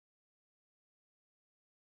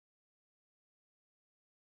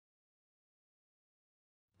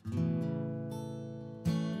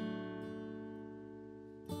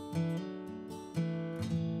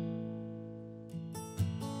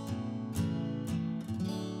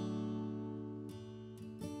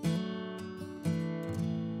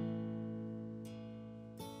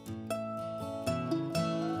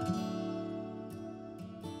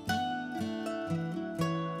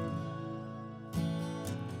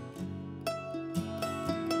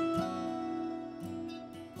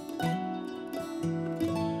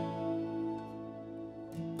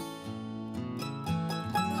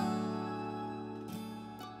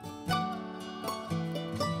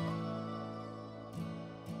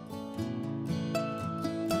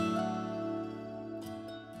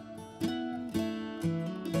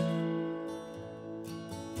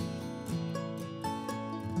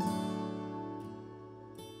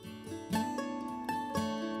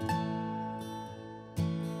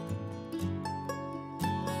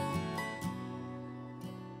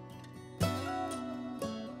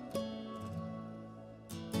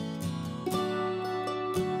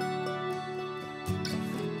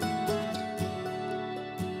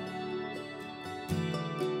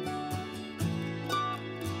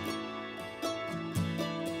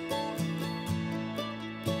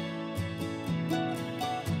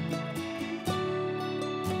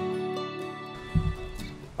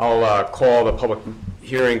I'll call the public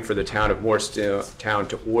hearing for the town of Morristown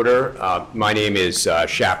to order. My name is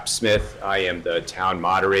Shap Smith. I am the town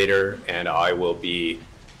moderator, and I will be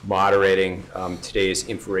moderating today's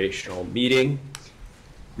informational meeting.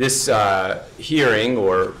 This hearing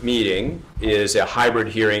or meeting is a hybrid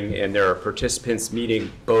hearing, and there are participants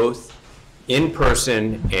meeting both in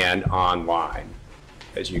person and online,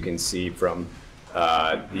 as you can see from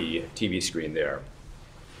the TV screen there.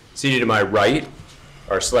 Seated to my right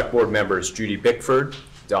are Select Board members Judy Bickford,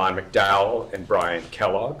 Don McDowell, and Brian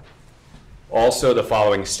Kellogg. Also, the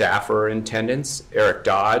following staff are in attendance: Eric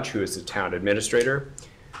Dodge, who is the town administrator,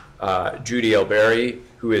 Judy Elberry,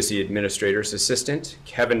 who is the administrator's assistant,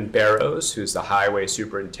 Kevin Barrows, who's the highway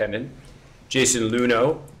superintendent, Jason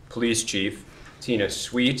Luno, police chief, Tina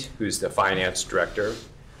Sweet, who's the finance director,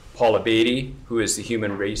 Paula Beatty, who is the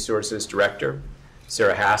human resources director,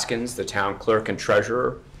 Sarah Haskins, the town clerk and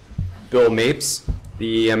treasurer, Bill Mapes,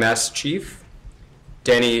 the EMS chief,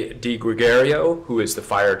 Denny DiGregorio, who is the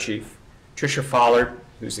fire chief, Tricia Follard,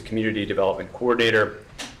 who's the community development coordinator,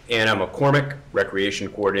 Anna McCormick, recreation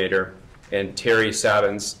coordinator, and Terry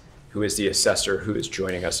Savins, who is the assessor, who is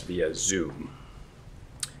joining us via Zoom.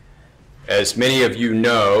 As many of you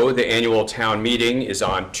know, the annual town meeting is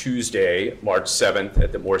on Tuesday, March 7th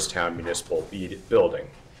at the Morristown Municipal Building.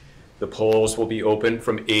 The polls will be open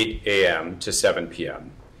from 8 a.m. to 7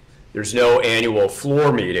 p.m. There's no annual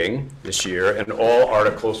floor meeting this year, and all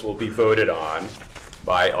articles will be voted on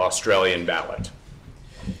by Australian ballot.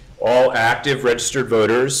 All active registered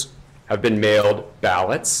voters have been mailed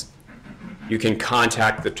ballots. You can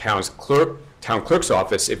contact the town clerk's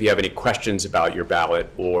office if you have any questions about your ballot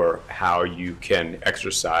or how you can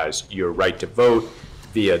exercise your right to vote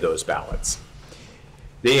via those ballots.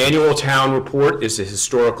 The annual town report is a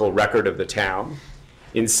historical record of the town.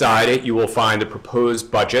 Inside it, you will find the proposed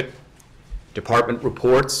budget, department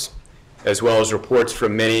reports, as well as reports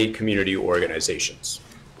from many community organizations.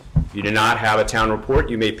 If you do not have a town report,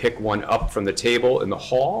 you may pick one up from the table in the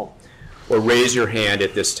hall or raise your hand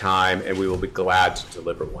at this time, and we will be glad to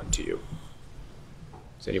deliver one to you.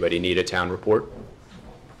 Does anybody need a town report?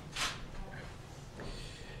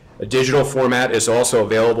 A digital format is also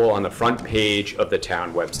available on the front page of the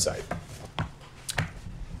town website.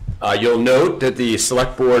 You'll note that the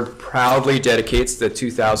Select Board proudly dedicates the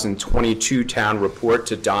 2022 town report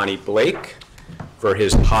to Donnie Blake for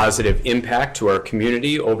his positive impact to our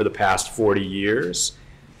community over the past 40 years.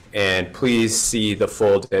 And please see the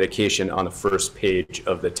full dedication on the first page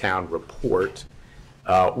of the town report.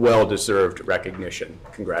 Well-deserved recognition.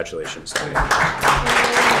 Congratulations, Donnie.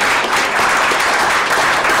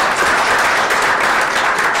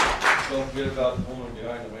 Don't forget about the woman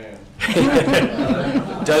behind the man.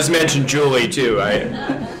 Does mention Julie too.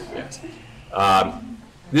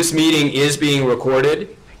 This meeting is being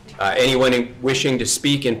recorded. Anyone wishing to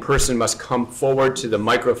speak in person must come forward to the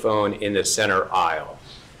microphone in the center aisle.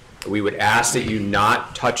 We would ask that you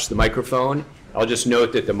not touch the microphone. I'll just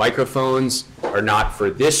note that the microphones are not for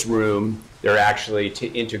this room. They're actually to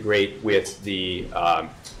integrate with the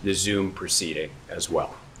Zoom proceeding as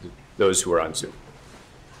well, those who are on Zoom.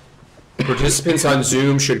 Participants on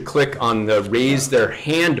Zoom should click on the raise their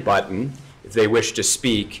hand button if they wish to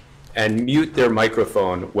speak and mute their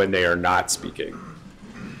microphone when they are not speaking.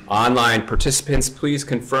 Online participants, please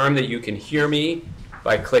confirm that you can hear me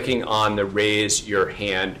by clicking on the raise your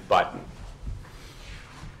hand button.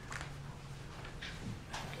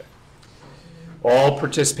 Okay. All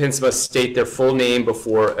participants must state their full name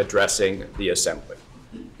before addressing the assembly.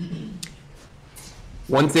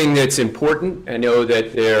 One thing that's important, I know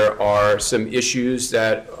that there are some issues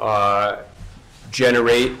that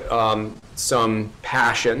generate some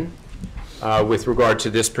passion with regard to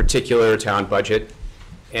this particular town budget.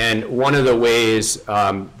 And one of the ways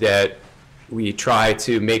that we try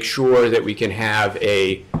to make sure that we can have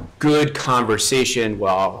a good conversation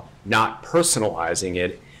while not personalizing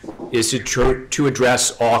it is to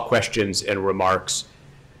address all questions and remarks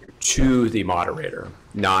to the moderator,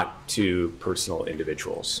 not to personal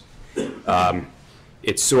individuals.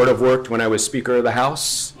 It sort of worked when I was Speaker of the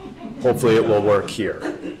House. Hopefully it will work here.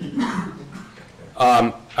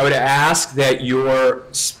 I would ask that your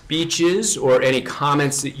speeches or any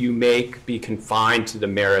comments that you make be confined to the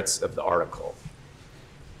merits of the article.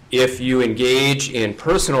 If you engage in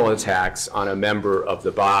personal attacks on a member of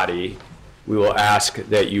the body, we will ask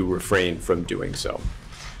that you refrain from doing so.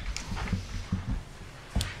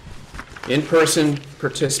 In-person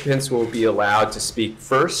participants will be allowed to speak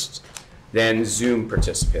first, then Zoom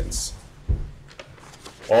participants.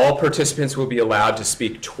 All participants will be allowed to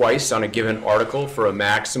speak twice on a given article for a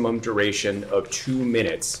maximum duration of 2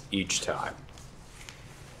 minutes each time.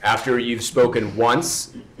 After you've spoken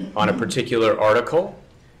once on a particular article,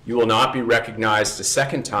 you will not be recognized a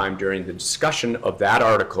second time during the discussion of that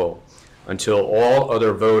article until all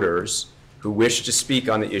other voters who wish to speak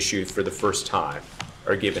on the issue for the first time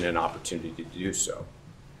are given an opportunity to do so.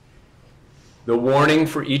 The warning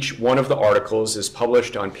for each one of the articles is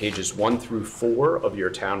published on pages 1 through 4 of your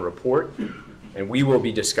town report, and we will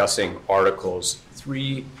be discussing articles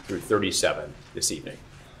 3 through 37 this evening.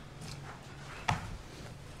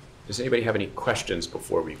 Does anybody have any questions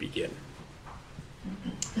before we begin?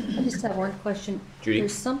 I just have one question. Judy?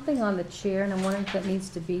 There's something on the chair, and I'm wondering if that needs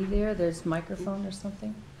to be there. There's microphone or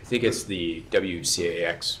something? I think it's the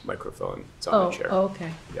WCAX microphone. It's on the chair. Oh,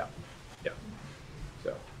 okay. Yeah, yeah.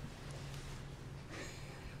 So,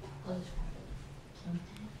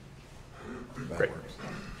 great.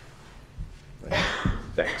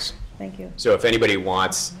 Thanks. Thank you. So if anybody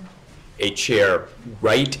wants a chair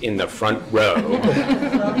right in the front row,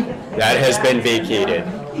 that has been vacated.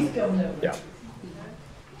 Yeah.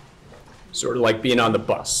 Sort of like being on the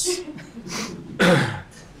bus.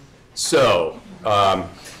 So,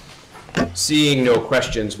 seeing no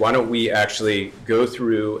questions, why don't we actually go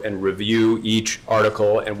through and review each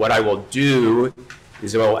article, and what I will do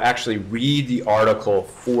is I will actually read the article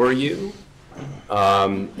for you,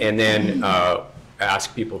 and then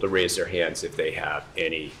ask people to raise their hands if they have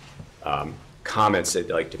any comments they'd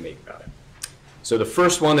like to make about it. So the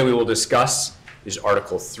first one that we will discuss is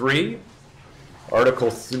Article 3. Article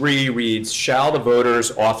 3 reads, shall the voters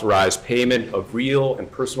authorize payment of real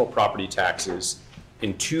and personal property taxes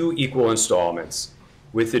in 2 equal installments,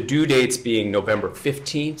 with the due dates being November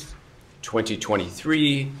 15th,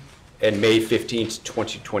 2023 and May 15th,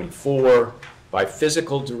 2024 by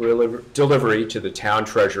physical delivery to the town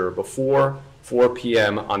treasurer before 4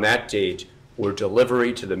 p.m. on that date, or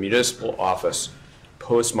delivery to the municipal office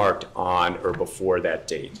postmarked on or before that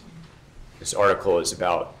date. This article is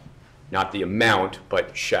about not the amount,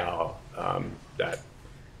 but shall that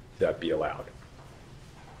be allowed.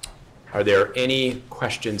 Are there any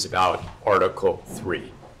questions about Article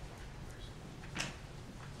 3?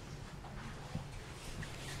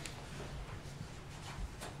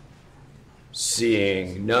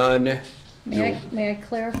 Seeing none. May I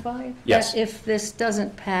clarify? Yes. That if this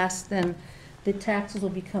doesn't pass, then the taxes will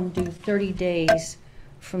become due 30 days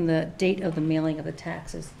from the date of the mailing of the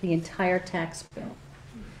taxes, the entire tax bill.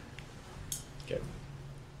 Okay.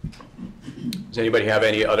 Does anybody have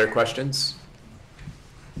any other questions?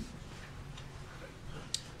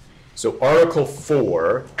 So Article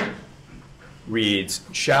 4 reads,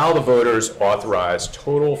 shall the voters authorize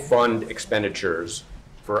total fund expenditures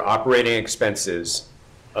for operating expenses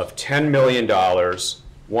of $10 million,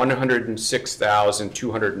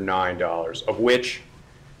 $106,209, of which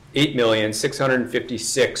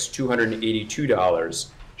 $8,656,282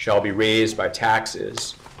 shall be raised by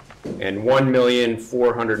taxes, and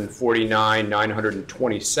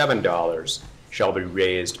 $1,449,927 shall be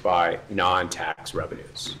raised by non-tax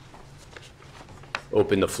revenues.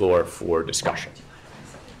 Open the floor for discussion.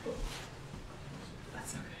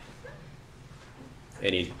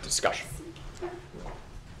 Any discussion?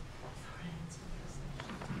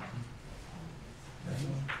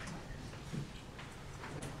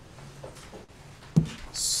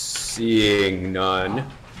 Seeing none.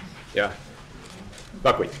 Yeah.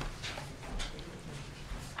 Buckwheat.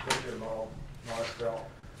 Morristown.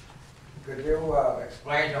 Could you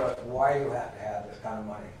explain to us why you have to have this kind of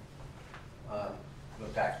money on the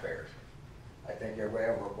taxpayers? I think you're way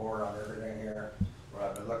overboard on everything here, what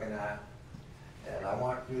I've been looking at. And I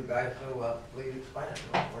want you guys to please explain it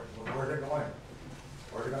to us. Where's it going?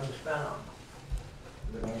 Where's it going to be spent on?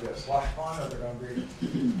 Is it going to be a slush fund, or is it going to be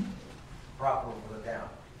profitable for the town?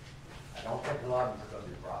 I don't think a lot of it's going to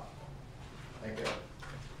be profitable. Thank you.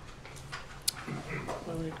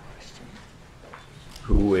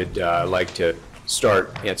 Who would like to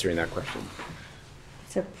start answering that question?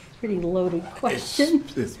 It's a pretty loaded question.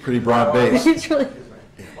 It's pretty broad-based. It's really,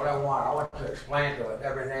 What I want to explain to it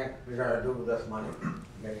everything we're going to do with this money.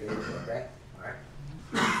 Make it easy, okay? All right?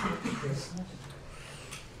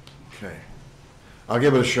 Okay. I'll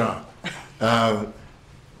give it a shot.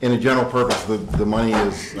 In a general purpose, the money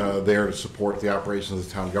is there to support the operations of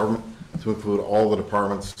the town government, to include all the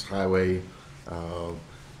departments, highway,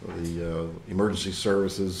 the emergency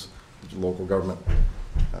services, local government.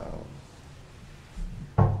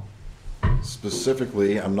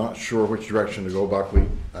 Specifically, I'm not sure which direction to go, Buckwheat.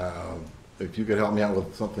 If you could help me out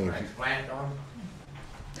with something. Can I explain it to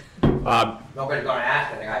them? Nobody's going to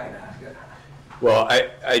ask anything, I can ask it. Well,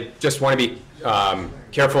 I just want to be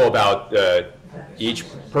careful about each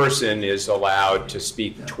person is allowed to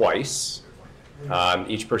speak twice.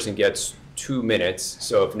 Each person gets 2 minutes,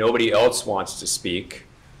 so if nobody else wants to speak,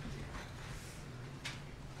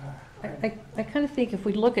 I kind of think if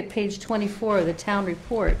we look at page 24 of the town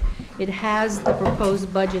report, it has the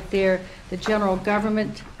proposed budget there, the general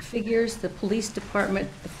government figures, the police department,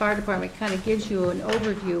 the fire department, kind of gives you an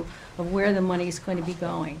overview of where the money is going to be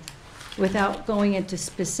going, without going into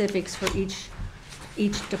specifics for each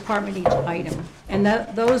department, each item. And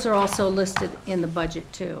those are also listed in the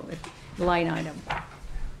budget too, line item. My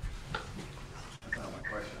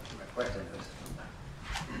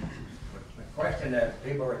question is,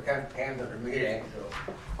 people are came to the meeting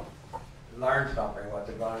to learn something, what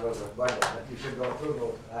they're going to do with the budget, but you should go through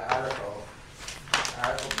those articles,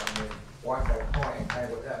 I mean, point by point, say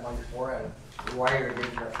what that money's for and why you're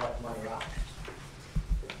giving that much money out.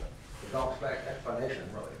 There's no explanation,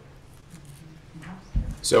 really.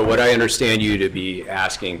 so what I understand you to be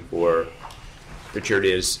asking for, Richard,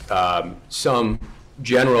 is some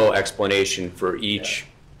general explanation for each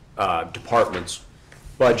department's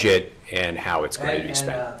budget and how it's going to be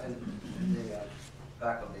spent. And the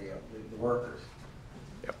faculty, the workers.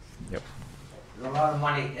 Yep, yep. There's a lot of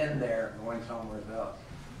money in there going somewhere else.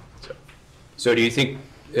 So do you think,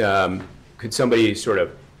 could somebody sort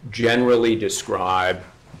of generally describe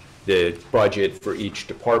the budget for each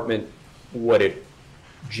department, what it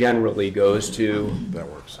generally goes to? That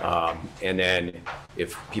works. And then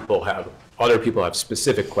if other people have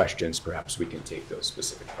specific questions, perhaps we can take those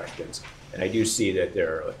specific questions. And I do see that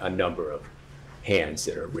there are a number of hands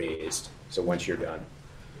that are raised. So once you're done.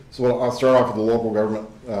 So I'll start off with the local government,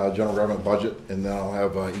 general government budget, and then I'll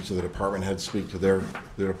have each of the department heads speak to their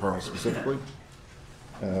department specifically.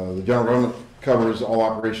 The general government covers all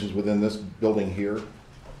operations within this building here.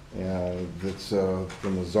 That's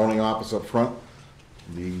from the zoning office up front,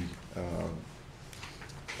 the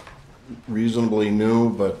reasonably new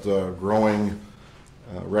but growing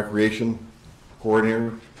recreation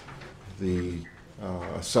coordinator, the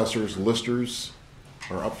assessors listers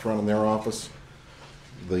are up front in their office,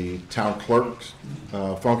 the town clerk's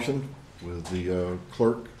function with the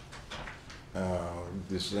clerk,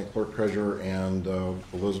 the assistant clerk treasurer, and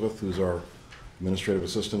Elizabeth, who's our administrative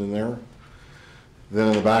assistant in there. Then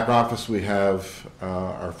in the back office, we have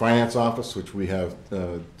our finance office, which we have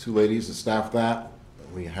 2 ladies that staff that.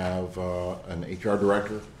 We have an HR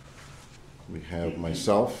director. We have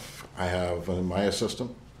myself. I have my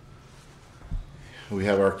assistant. We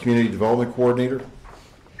have our community development coordinator.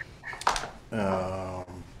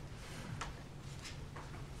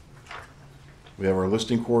 We have our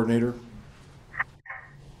listing coordinator.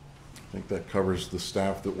 I think that covers the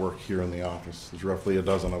staff that work here in the office. There's roughly a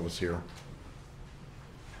dozen of us here.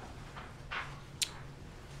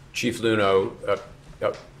 Chief Luno,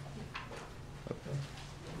 yeah.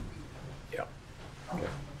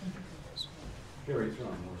 Gary, it's on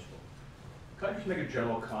Morristown. Can I just make a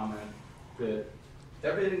general comment that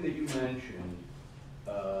everything that you mentioned,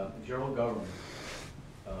 general government,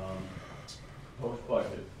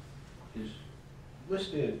 post-budget, is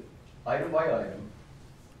listed item by item,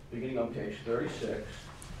 beginning on page 36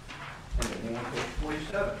 and ending on page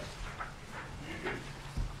 47.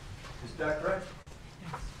 Is that correct?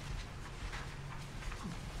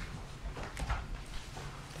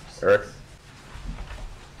 Eric?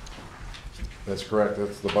 That's correct.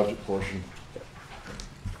 That's the budget portion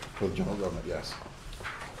for the general government, yes.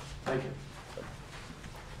 Thank you.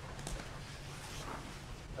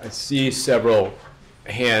 I see several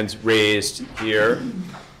hands raised here.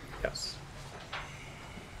 Yes.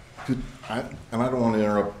 And I don't want to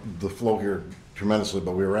interrupt the flow here tremendously,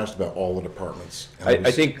 but we were asked about all the departments. And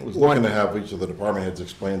I think I was looking to have each of the department heads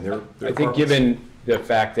explain their I think departments. given the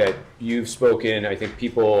fact that you've spoken, I think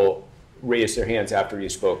people raised their hands after you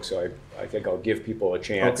spoke, so I think I'll give people a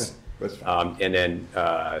chance. Okay, that's fine. And then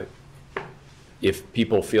if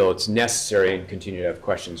people feel it's necessary and continue to have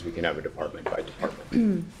questions, we can have a department by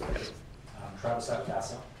department. Yes. Travis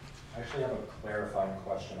Atacasa. I actually have a clarifying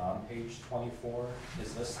question on page 24.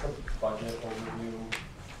 Is this the budget overview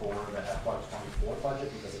for the FY24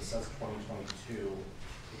 budget? Because it says 2022 to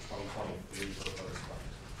 2023 proposed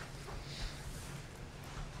budget.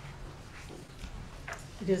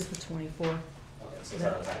 It is the 24. Okay, so is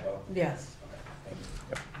that a typo? Yes. Okay, thank you.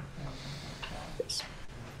 Yes.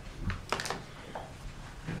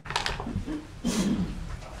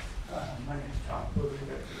 My name is Tom Booth.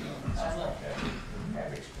 I'd like to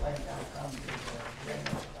have explained how come the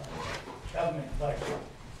government budget in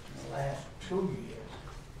the last 2 years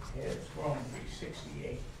has grown to be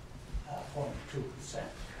 68.2%.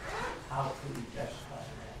 How can we justify that?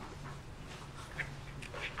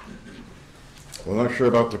 Well, I'm not sure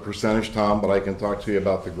about the percentage, Tom, but I can talk to you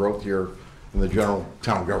about the growth year in the general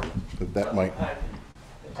town government. That might.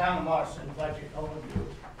 The town of Morristown budget overview,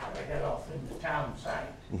 I got off in the town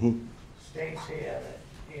site, states here that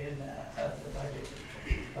in the budget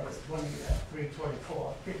of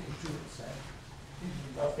 23-24, 52%.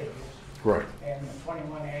 These are the figures. Correct. And the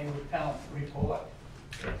 21 annual town report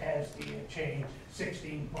has the change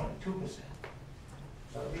 16.2%.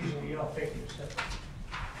 So these are your figures.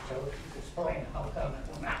 So explain how come it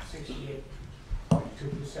went up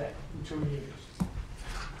 68.2% in 2 years.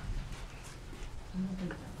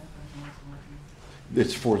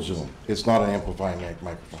 It's for Zoom. It's not an amplifying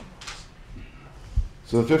microphone.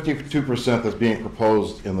 So the 52% that's being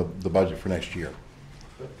proposed in the budget for next year.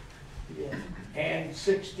 Yeah. And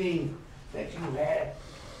 16 that you had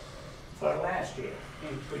for last year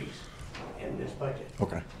increase in this budget.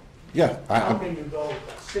 Okay. Yeah. How can you go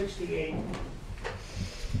 68 in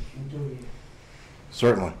 2 years?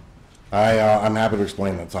 Certainly. I'm happy to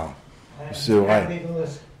explain that, Tom. So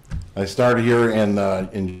I started here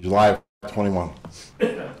in July of 21.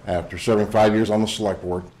 After serving 5 years on the select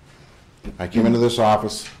board, I came into this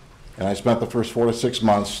office and I spent the first 4 to 6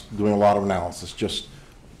 months doing a lot of analysis, just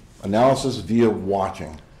analysis via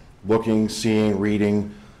watching, looking, seeing,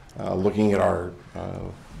 reading, looking at our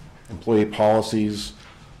employee policies,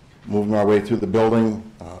 moving our way through the building,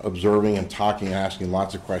 observing and talking and asking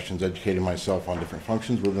lots of questions, educating myself on different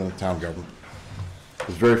functions within the town government. I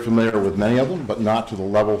was very familiar with many of them, but not to the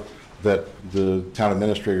level that the town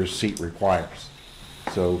administrator's seat requires.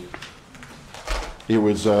 So it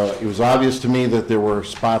was obvious to me that there were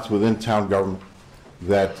spots within town government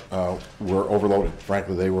that were overloaded.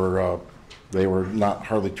 Frankly, they were not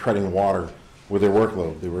hardly treading water with their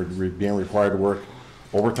workload. They were being required to work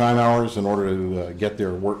overtime hours in order to get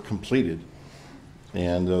their work completed.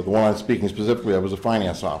 And the one I'm speaking specifically of was a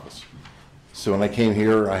finance office. So when I came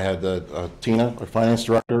here, I had Tina, our finance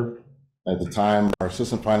director. At the time, our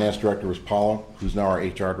assistant finance director was Paula, who's now our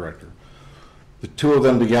HR director. The two of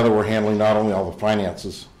them together were handling not only all the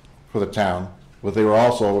finances for the town, but they were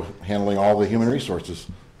also handling all the human resources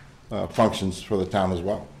functions for the town as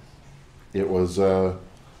well. It was,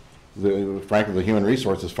 frankly, the human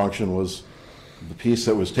resources function was the piece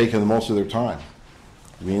that was taking the most of their time.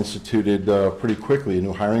 We instituted pretty quickly a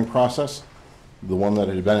new hiring process. The one that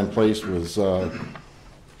had been in place was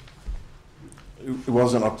it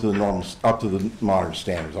wasn't up to the norms, up to the modern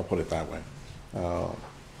standards. I'll put it that way.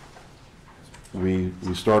 We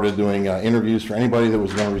started doing interviews for anybody that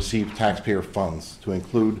was going to receive taxpayer funds, to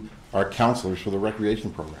include our counselors for the recreation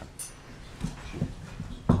program.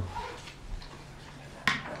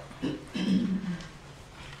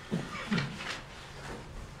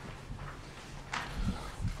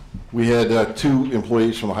 We had 2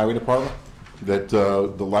 employees from the highway department that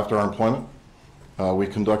left our employment. We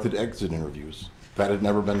conducted exit interviews. That had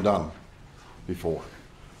never been done before.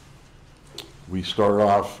 We started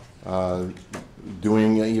off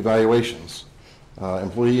doing evaluations,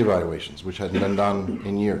 employee evaluations, which hadn't been done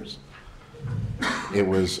in years. It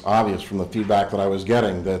was obvious from the feedback that I was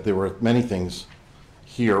getting that there were many things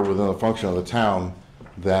here within the function of the town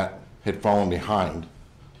that had fallen behind.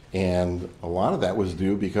 And a lot of that was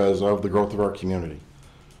due because of the growth of our community.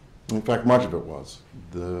 In fact, much of it was.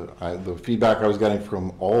 The feedback I was getting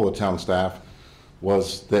from all the town staff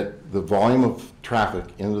was that the volume of traffic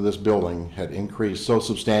into this building had increased so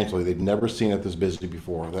substantially they'd never seen it this busy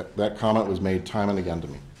before. That comment was made time and again to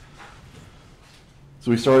me.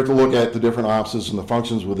 So we started to look at the different offices and the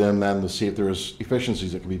functions within them to see if there was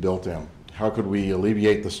efficiencies that could be built in. How could we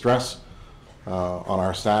alleviate the stress on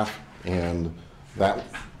our staff? And that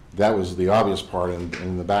was the obvious part.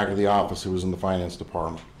 In the back of the office, it was in the finance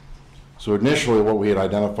department. So initially what we had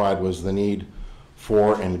identified was the need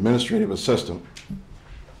for an administrative assistant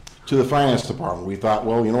to the finance department. We thought,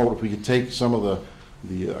 well, you know what, if we could take some of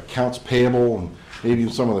the accounts payable and maybe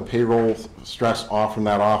some of the payroll stress off from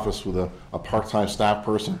that office with a part-time staff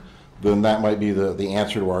person, then that might be the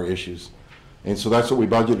answer to our issues. And so that's what we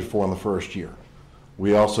budgeted for in the first year.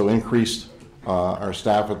 We also increased our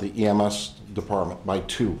staff at the EMS department by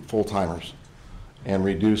 2 full-timers and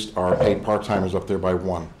reduced our paid part-timers up there by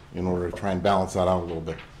 1 in order to try and balance that out a little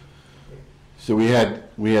bit. So we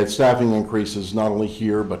had staffing increases not only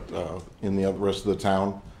here but in the rest of the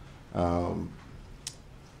town.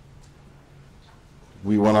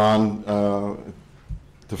 We went on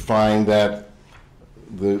to find that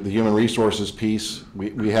the human resources piece,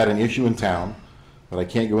 we had an issue in town that I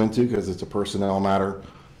can't go into because it's a personnel matter,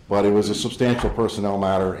 but it was a substantial personnel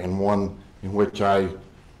matter and one in which I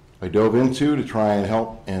dove into to try and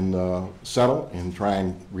help and settle and try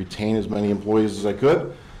and retain as many employees as I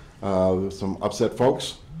could. Some upset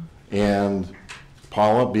folks, and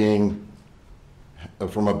Paula, being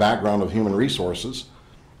from a background of human resources,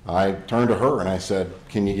 I turned to her and I said,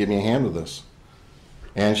 can you give me a hand with this?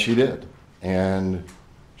 And she did. And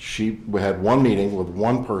we had one meeting with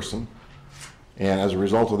one person, and as a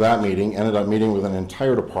result of that meeting, ended up meeting with an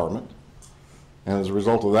entire department. And as a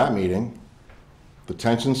result of that meeting, the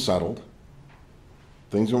tension settled,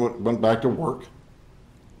 things went back to work,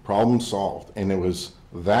 problem solved. And it was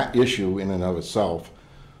that issue in and of itself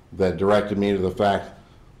that directed me to the fact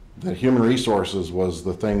that human resources was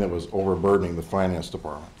the thing that was overburdening the finance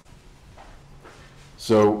department.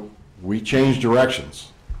 So we changed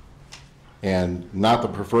directions, and not the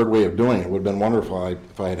preferred way of doing it. It would have been wonderful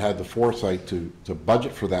if I had had the foresight to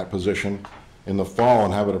budget for that position in the fall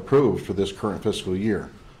and have it approved for this current fiscal year.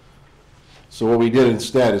 So what we did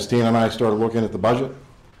instead is Tina and I started looking at the budget.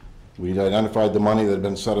 We identified the money that had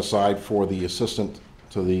been set aside for the assistant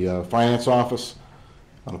to the finance office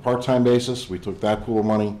on a part-time basis. We took that pool of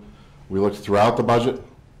money. We looked throughout the budget.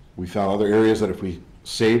 We found other areas that if we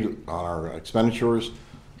saved on our expenditures,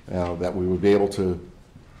 that we would be able to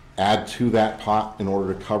add to that pot in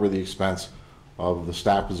order to cover the expense of the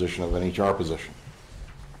staff position of an HR position.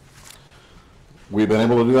 We've been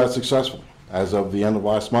able to do that successfully. As of the end of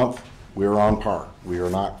last month, we are on par. We are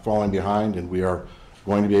not falling behind, and we are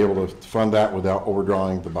going to be able to fund that without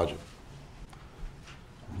overdrawing the budget.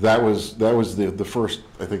 That was the first,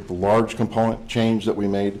 I think, the large component change that we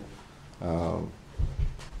made.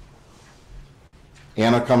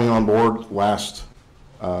 Anna coming on board last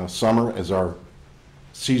summer as our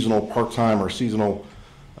seasonal part-time or seasonal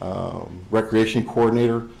recreation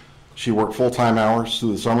coordinator. She worked full-time hours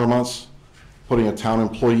through the summer months, putting a town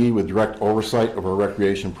employee with direct oversight of our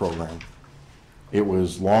recreation program. It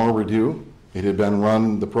was long overdue. It had been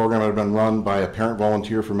run, the program had been run by a parent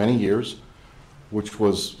volunteer for many years, which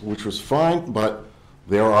was fine, but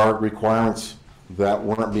there are requirements that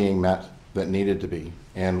weren't being met that needed to be.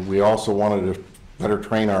 And we also wanted to better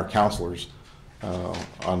train our counselors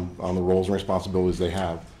on the roles and responsibilities they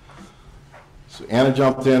have. So Anna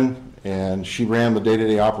jumped in, and she ran the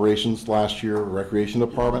day-to-day operations last year, Recreation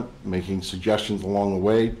Department, making suggestions along the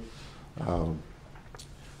way.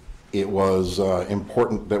 It was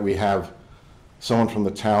important that we have someone from the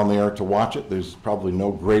town there to watch it. There's probably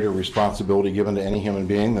no greater responsibility given to any human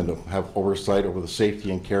being than to have oversight over the safety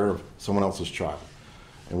and care of someone else's child.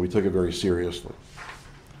 And we took it very seriously.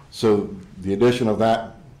 So the addition of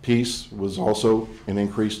that piece was also an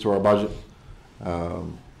increase to our budget. I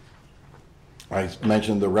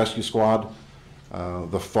mentioned the rescue squad.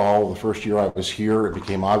 The first year I was here, it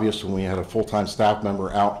became obvious when we had a full-time staff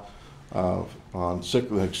member out on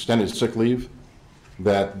extended sick leave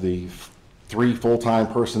that the 3 full-time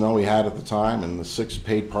personnel we had at the time and the 6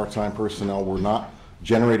 paid part-time personnel were not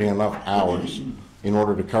generating enough hours in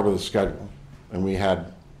order to cover the schedule. And we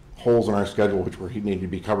had holes in our schedule which needed to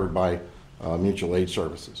be covered by mutual aid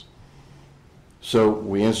services. So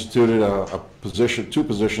we instituted 2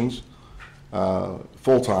 positions,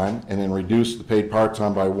 full-time, and then reduced the paid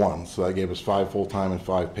part-time by 1. So that gave us 5 full-time and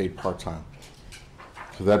 5 paid part-time.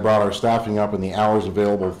 So that brought our staffing up and the hours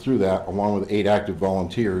available through that, along with 8 active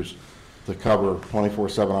volunteers, to cover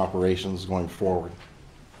 24/7 operations going forward.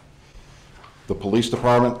 The police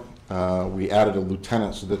department, we added a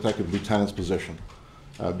detective lieutenant's position.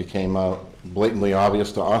 It became blatantly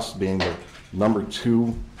obvious to us, being the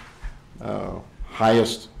 #2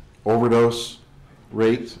 highest overdose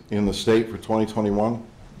rate in the state for 2021,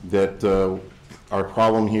 that our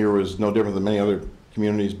problem here was no different than many other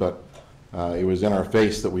communities, but it was in our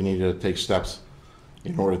face that we needed to take steps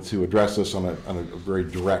in order to address this on a very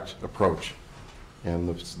direct approach. And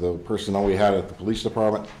the personnel we had at the police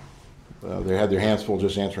department, they had their hands full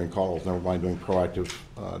just answering calls, never mind doing proactive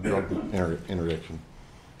drug interdiction.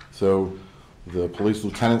 So the police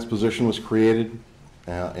lieutenant's position was created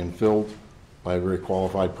and filled by a very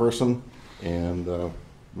qualified person, and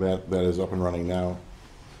that is up and running now.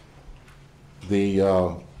 The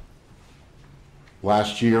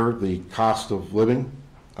last year, the cost of living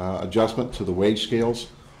adjustment to the wage scales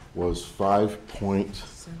was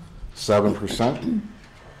 5.7%.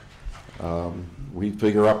 We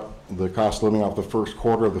figure up the cost of living off the first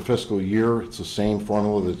quarter of the fiscal year. It's the same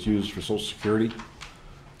formula that's used for Social Security,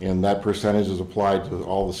 and that percentage is applied to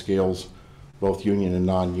all the scales, both union and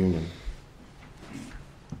non-union.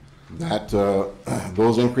 That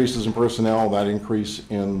those increases in personnel, that increase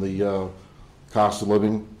in the cost of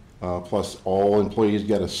living, plus all employees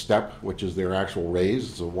get a step, which is their actual raise.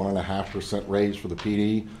 It's a 1.5% raise for the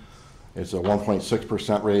PD. It's a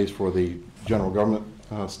 1.6% raise for the general government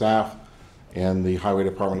staff, and the highway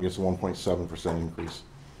department gets a 1.7% increase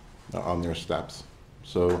on their steps.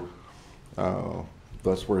 So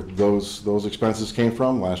that's where those expenses came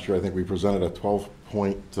from. Last year, I think we presented a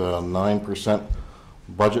 12.9%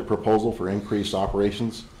 budget proposal for increased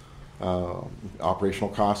operations, operational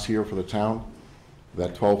costs here for the town.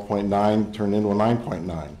 That 12.9 turned into a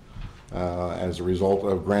 9.9 as a result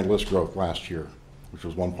of grand list growth last year, which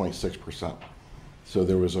was 1.6%. So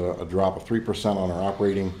there was a drop of 3% on our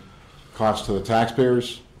operating costs to the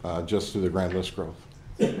taxpayers just through the grand list growth.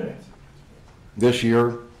 This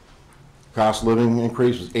year, cost of living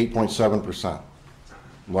increase was 8.7%,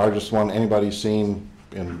 largest one anybody's seen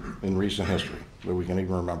in recent history that we can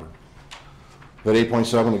even remember. That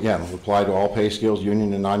 8.7 again will apply to all pay scales,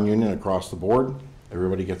 union and non-union across the board.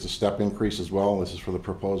 Everybody gets a step increase as well. This is for the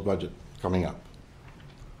proposed budget coming up.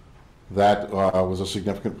 That was a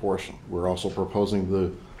significant portion. We're also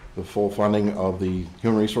proposing the full funding of the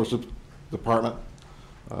Human Resources Department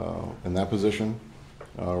in that position,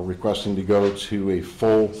 requesting to go to a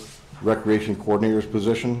full recreation coordinator's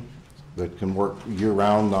position that can work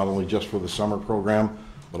year-round, not only just for the summer program,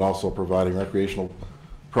 but also providing recreational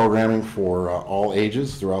programming for all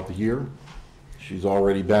ages throughout the year. She's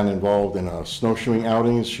already been involved in snowshoeing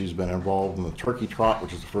outings. She's been involved in the turkey trot,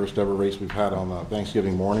 which is the first ever race we've had on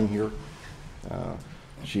Thanksgiving morning here.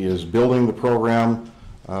 She is building the program,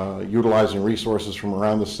 utilizing resources from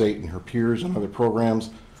around the state and her peers and other programs.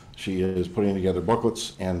 She is putting together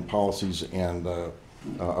booklets and policies and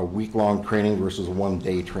a week-long training versus a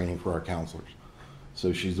one-day training for our counselors.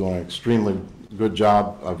 So she's doing an extremely good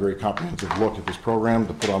job, a very comprehensive look at this program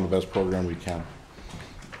to put on the best program we can.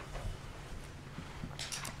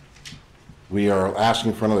 We are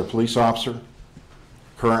asking for another police officer.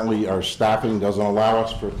 Currently, our staffing doesn't allow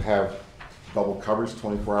us to have double coverage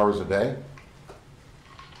 24 hours a day.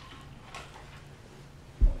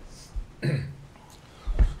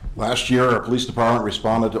 Last year, our police department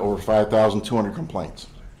responded to over 5,200 complaints.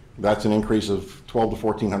 That's an increase of 1,200 to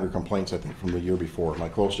 1,400 complaints, I think, from the year before. Am I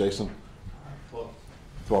close, Jason?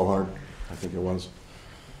 1,200, I think it was.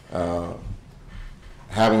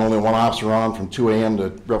 Having only one officer on from 2 a.m. to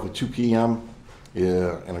roughly 2 p.m.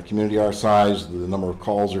 In a community our size, the number of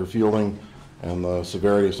calls they're fielding and the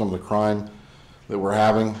severity of some of the crime that we're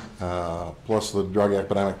having, plus the drug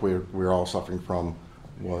epidemic we're all suffering from,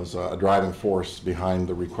 was a driving force behind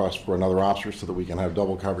the request for another officer so that we can have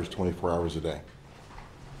double coverage 24 hours a day.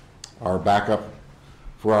 Our backup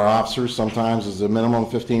for our officers sometimes is a minimum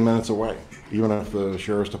 15 minutes away. Even if the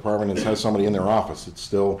sheriff's department has somebody in their office, it's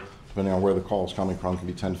still, depending on where the call is coming from, can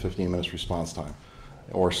be 10 to 15 minutes response time.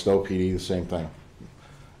 Or Stowe PD, the same thing.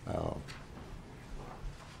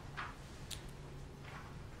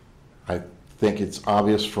 I think it's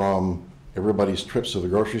obvious from everybody's trips to the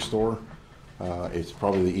grocery store. It's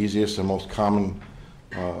probably the easiest and most common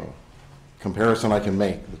comparison I can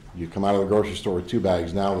make. You come out of the grocery store with 2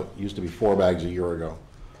 bags now, it used to be 4 bags a year ago.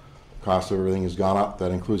 Cost of everything has gone up.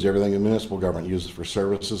 That includes everything the municipal government uses for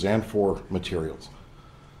services and for materials.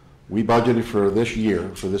 We budgeted for this year,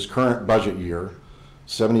 for this current budget year,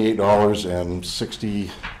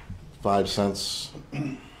 $78.65.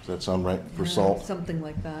 Does that sound right for salt? Something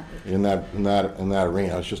like that. In that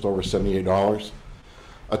arena, it's just over $78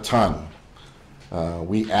 a ton.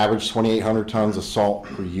 We average 2,800 tons of salt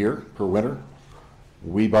per year, per winter.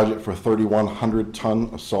 We budget for 3,100 ton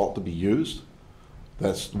of salt to be used.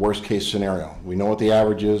 That's the worst case scenario. We know what the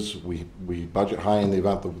average is. We budget high in the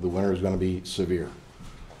event that the winter is going to be severe.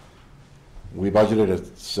 We budgeted at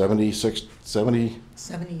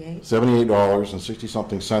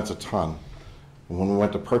 $78.60-something a ton. And when we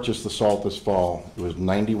went to purchase the salt this fall, it was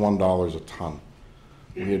 $91 a ton.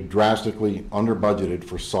 We had drastically under budgeted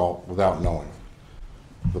for salt without knowing.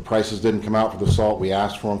 The prices didn't come out for the salt. We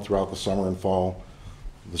asked for them throughout the summer and fall.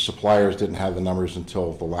 The suppliers didn't have the numbers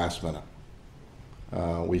until the last minute.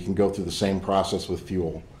 We can go through the same process with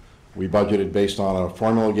fuel. We budgeted based on a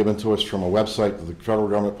formula given to us from a website that the federal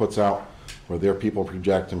government puts out where their people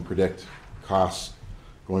project and predict costs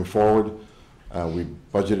going forward. We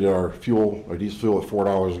budgeted our fuel, our diesel fuel, at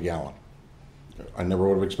 $4 a gallon. I never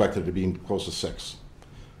would have expected it to be close to $6,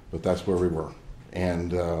 but that's where we were.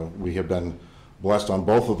 And we have been blessed on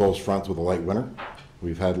both of those fronts with a light winter.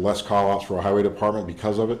 We've had less call-outs for our highway department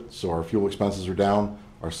because of it, so our fuel expenses are down,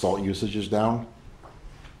 our salt usage is down.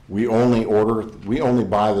 We only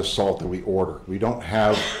buy the salt that we order. We don't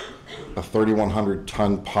have a 3,100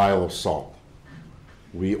 ton pile of salt.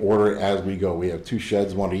 We order it as we go. We have 2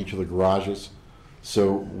 sheds, one at each of the garages.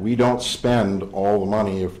 So we don't spend all the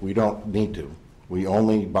money if we don't need to. We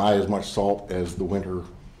only buy as much salt as the winter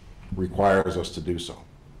requires us to do so.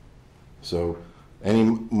 So any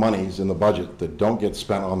monies in the budget that don't get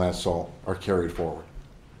spent on that salt are carried forward.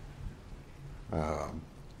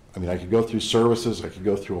 I mean, I could go through services, I could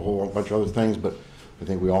go through a whole bunch of other things, but I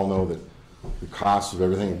think we all know that the costs of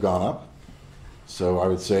everything have gone up. So I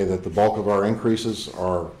would say that the bulk of our increases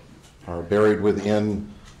are buried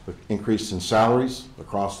within the increase in salaries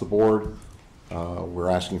across the board. We're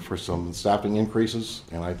asking for some staffing increases,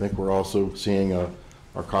 and I think we're also seeing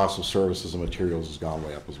our cost of services and materials has gone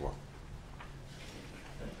way up as well.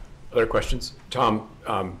 Other questions? Tom,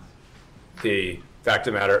 the fact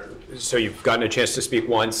of the matter, so you've gotten a chance to speak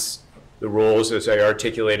once. The rules, as I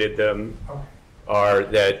articulated them, are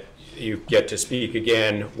that you get to speak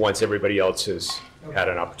again once everybody else has had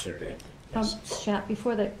an opportunity. Shat,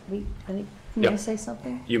 before that, may I Yep. say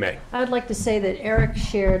something? You may. I would like to say that Eric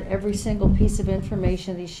shared every single piece of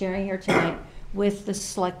information that he's sharing here tonight with the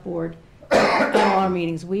select board at all our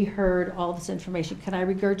meetings. We heard all this information. Can I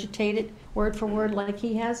regurgitate it word for word like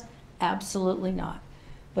he has? Absolutely not.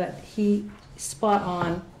 But he, spot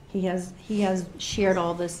on, he has shared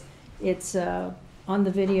all this. It's on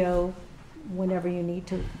the video whenever you need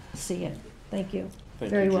to see it. Thank you.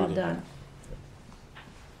 Very well done.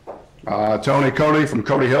 Tony Cody from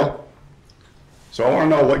Cody Hill. So I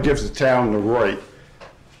want to know what gives the town the right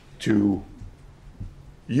to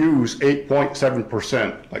use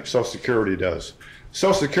 8.7% like Social Security does.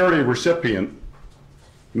 Social Security recipient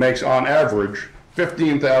makes on average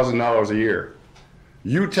 $15,000 a year.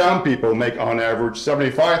 You town people make on average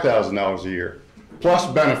 $75,000 a year, plus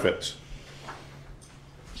benefits.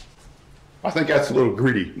 I think that's a little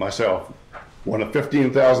greedy myself, when a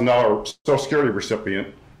 $15,000 Social Security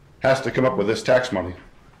recipient has to come up with this tax money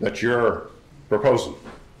that you're proposing.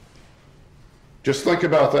 Just think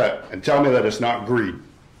about that and tell me that it's not greed.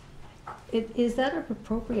 Is that an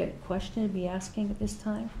appropriate question to be asking at this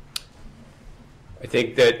time? I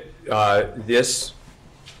think that this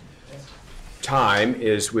time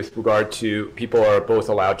is with regard to people are both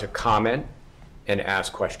allowed to comment and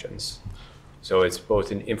ask questions. So it's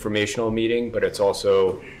both an informational meeting, but it's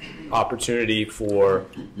also opportunity for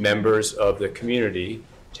members of the community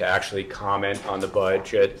to actually comment on the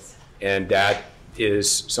budget. And that is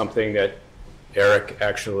something that Eric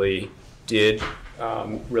actually did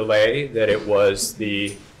relay, that it was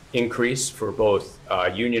the increase for both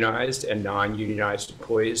unionized and non-unionized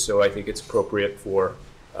employees. So I think it's appropriate for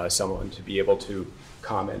someone to be able to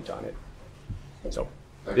comment on it. So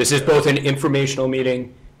this is both an informational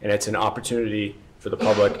meeting and it's an opportunity for the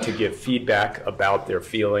public to give feedback about their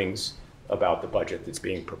feelings about the budget that's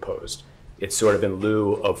being proposed. It's sort of in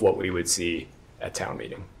lieu of what we would see at town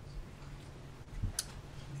meeting.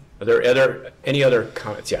 Are there any other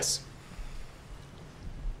comments? Yes.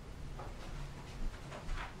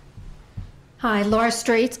 Hi, Laura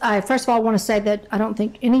Streets. I first of all want to say that I don't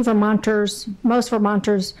think any Vermonters, most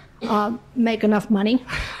Vermonters, make enough money.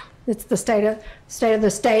 It's the state of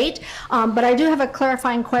the state. But I do have a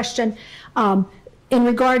clarifying question in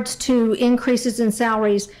regards to increases in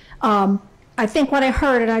salaries. I think what I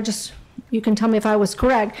heard, and you can tell me if I was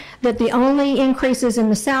correct, that the only increases in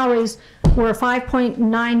the salaries were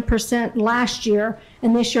 5.9% last year,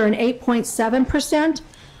 and this year an 8.7%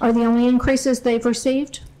 are the only increases they've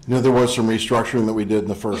received? You know, there was some restructuring that we did in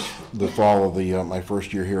the fall of my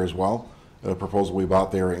first year here as well. A proposal we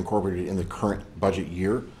bought there incorporated in the current budget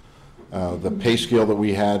year. The pay scale that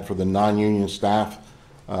we had for the non-union staff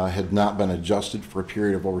had not been adjusted for a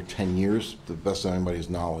period of over 10 years, to the best of anybody's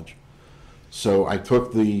knowledge. So I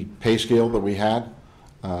took the pay scale that we had,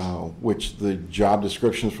 which the job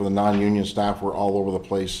descriptions for the non-union staff were all over the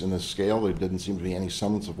place in this scale. There didn't seem to be any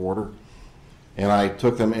semblance of order. And I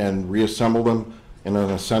took them and reassembled them in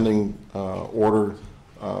an ascending order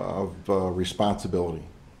of responsibility.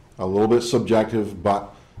 A little bit subjective,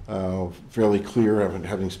 but fairly clear,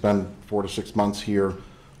 having spent 4 to 6 months here,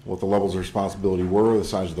 what the levels of responsibility were, the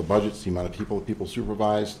size of the budgets, the amount of people that people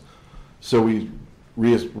supervised. So we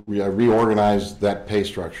reorganized that pay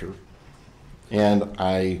structure. And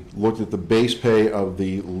I looked at the base pay of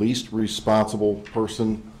the least responsible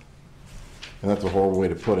person, and that's a horrible way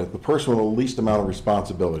to put it, the person with the least amount of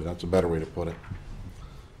responsibility, that's a better way to put it.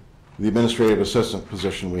 The administrative assistant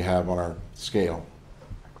position we have on our scale.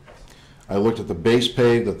 I looked at the base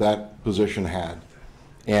pay that that position had,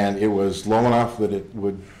 and it was low enough that it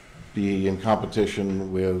would be in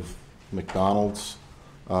competition with McDonald's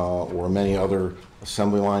or many other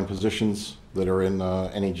assembly line positions that are in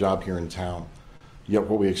any job here in town. Yet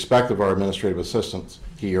what we expect of our administrative assistants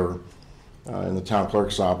here in the town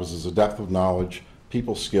clerk's office is a depth of knowledge,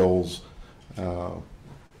 people skills.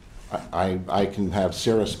 I can have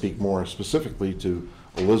Sarah speak more specifically to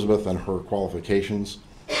Elizabeth and her qualifications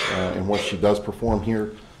and what she does perform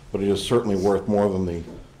here, but it is certainly worth more than the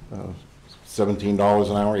 $17 an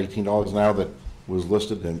hour, $18 an hour that was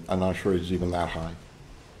listed, and I'm not sure it's even that high.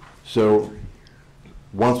 So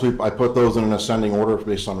once I put those in an ascending order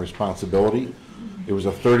based on responsibility, it was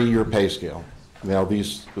a 30-year pay scale. Now,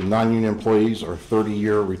 these non-union employees are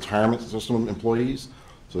 30-year retirement system employees,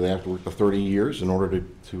 so they have to work the 30 years in order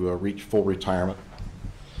to reach full retirement.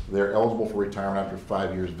 They're eligible for retirement after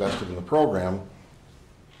 5 years vested in the program.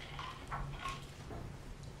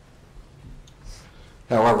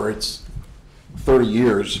 However, it's 30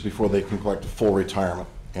 years before they can collect a full retirement,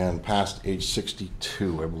 and past age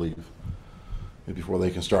 62, I believe, before they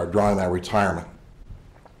can start drawing that retirement.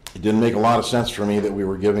 It didn't make a lot of sense for me that we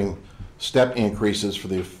were giving step increases for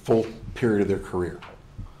the full period of their career.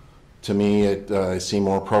 To me, it seemed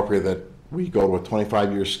more appropriate that we go to a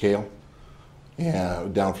 25-year scale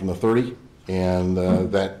and down from the 30, and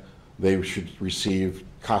that they should receive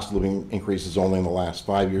cost of living increases only in the last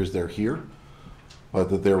 5 years they're here, but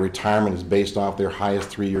that their retirement is based off their highest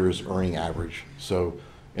 3 years earning average. So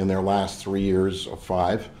in their last 3 years of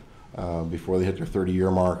 5, before they hit their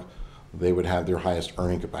 30-year mark, they would have their highest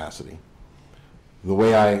earning capacity. The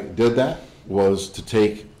way I did that was to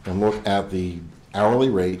take and look at the hourly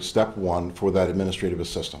rate, step 1, for that administrative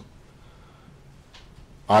assistant.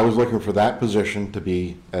 I was looking for that position to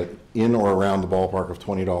be in or around the ballpark of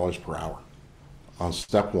 $20 per hour on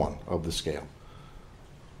step 1 of the scale.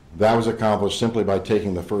 That was accomplished simply by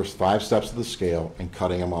taking the first 5 steps of the scale and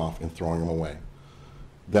cutting them off and throwing them away.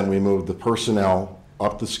 Then we moved the personnel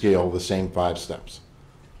up the scale the same 5 steps.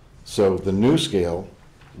 So the new scale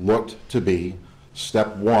looked to be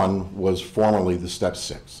step 1 was formerly the step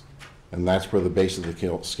 6, and that's where the base of the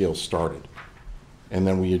scale started. And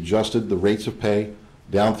then we adjusted the rates of pay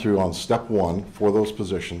down through on step 1 for those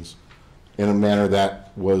positions in a manner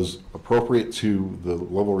that was appropriate to the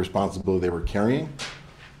level of responsibility they were carrying,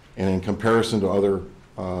 and in comparison to other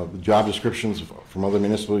job descriptions from other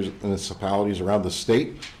municipalities around the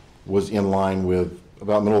state, was in line with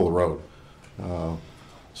about middle of the road.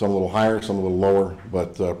 Some a little higher, some a little lower,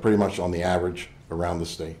 but pretty much on the average around the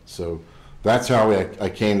state. So that's how I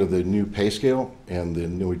came to the new pay scale and the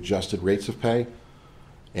new adjusted rates of pay.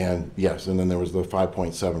 And yes, and then there was the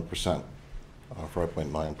 5.7%,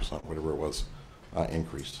 5.9%, whatever it was,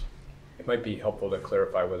 increase. It might be helpful to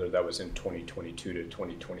clarify whether that was in 2022 to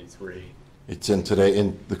 2023. It's in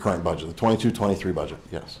the current budget, the 22-23 budget,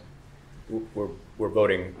 yes. We're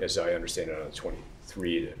voting, as I understand it, on the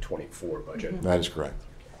 23 to 24 budget. That is correct.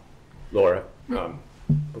 Laura,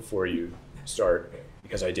 before you start,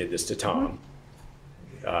 because I did this to Tom,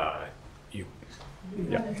 yeah,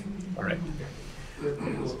 all right.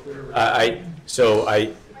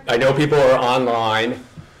 I know people are online,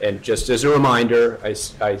 and just as a reminder, I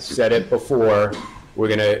said it before, we're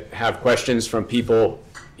going to have questions from people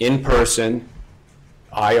in person,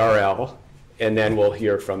 IRL, and then we'll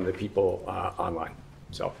hear from the people online.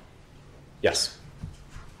 So, yes.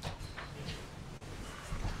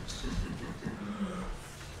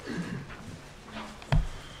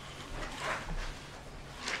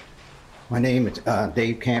 My name is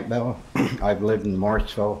Dave Campbell. I've lived in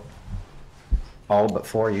Morrisville all but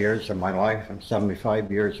 4 years of my life. I'm 75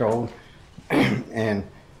 years old. And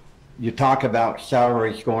you talk about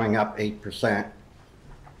salaries going up 8%,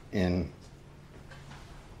 and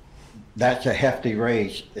that's a hefty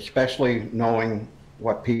raise, especially knowing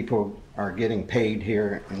what people are getting paid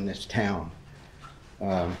here in this town.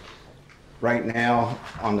 Right now,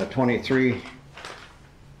 on the 23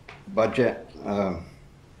 budget,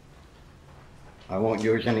 I won't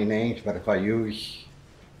use any names, but if I use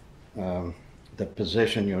the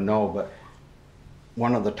position, you'll know, but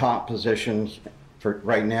one of the top positions for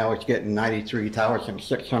right now is getting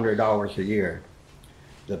 $93,600 a year.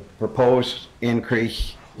 The proposed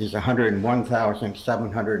increase is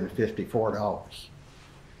 $101,754.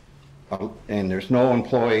 And there's no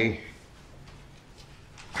employee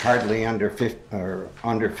hardly under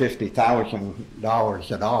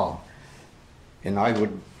 $50,000 at all. And I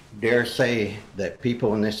would dare say that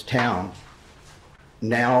people in this town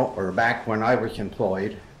now, or back when I was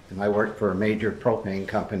employed, and I worked for a major propane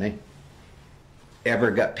company,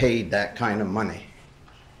 ever got paid that kind of money.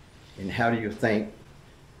 And how do you think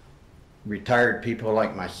retired people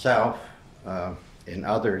like myself and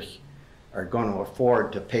others are going to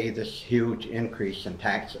afford to pay this huge increase in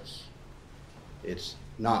taxes? It's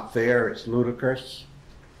not fair, it's ludicrous.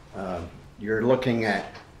 You're looking at,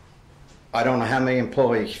 I don't know how many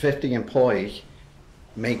employees, 50 employees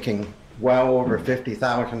making well over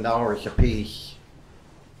 $50,000 apiece,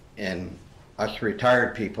 and us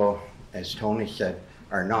retired people, as Tony said,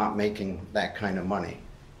 are not making that kind of money.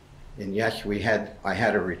 And yes, I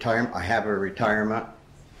have a retirement.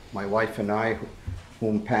 My wife and I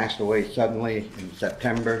whom passed away suddenly in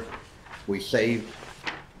September. We saved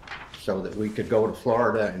so that we could go to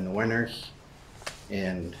Florida in the winters,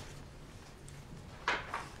 and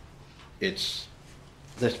this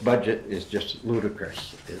budget is just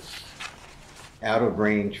ludicrous. It's out of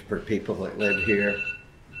range for people that live here.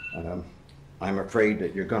 I'm afraid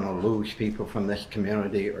that you're going to lose people from this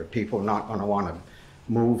community, or people not going to want to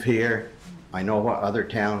move here. I know what other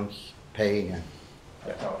towns pay. And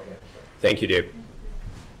that's all I get. Thank you, Dave.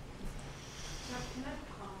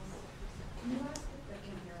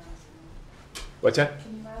 What's that?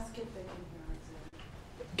 Can you ask if they can hear us?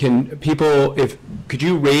 Can people, could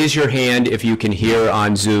you raise your hand if you can hear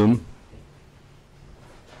on Zoom?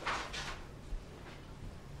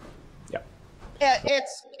 Yeah. Yeah,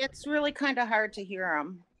 it's really kind of hard to hear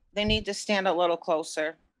them. They need to stand a little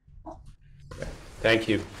closer. Thank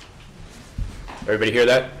you. Everybody hear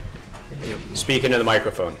that? Speak into the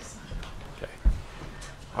microphone. Okay.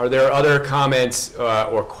 Are there other comments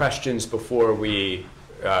or questions before we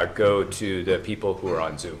go to the people who are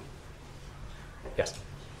on Zoom? Yes.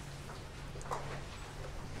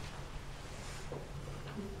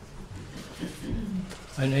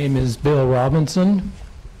 My name is Bill Robinson.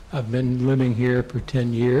 I've been living here for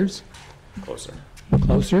 10 years. Closer.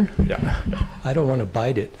 Closer? Yeah. I don't want to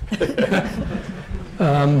bite it.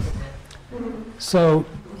 So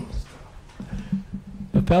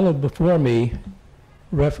the fellow before me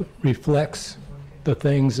reflects the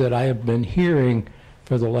things that I have been hearing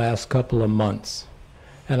for the last couple of months.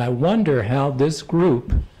 And I wonder how this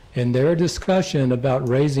group, in their discussion about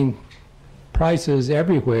raising prices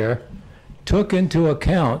everywhere, took into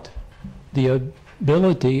account the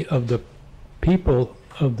ability of the people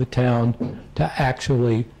of the town to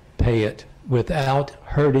actually pay it without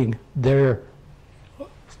hurting their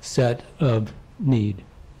set of need.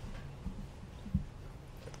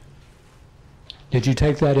 Did you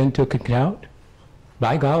take that into account?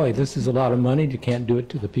 By golly, this is a lot of money. You can't do it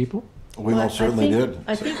to the people. We most certainly did.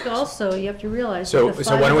 I think also you have to realize. So, that the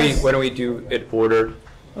so five why of us- don't we do it ordered?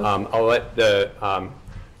 I'll let the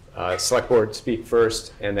select board speak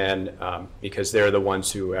first, and then because they're the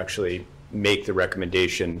ones who actually make the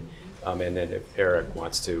recommendation, and then if Eric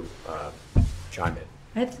wants to chime in.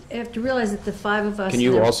 I have to realize that the five of us. Can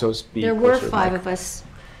you also speak There were closer to the five mic? of us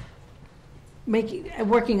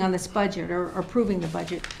working on this budget or approving the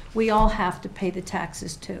budget. We all have to pay the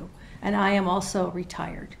taxes too. And I am also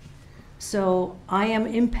retired. So I am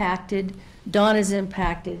impacted, Dawn is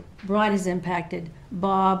impacted, Brian is impacted,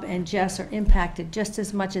 Bob and Jess are impacted just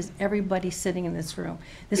as much as everybody sitting in this room.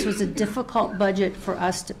 This was a difficult budget for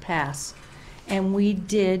us to pass. And we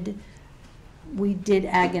did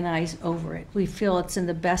agonize over it. We feel it's in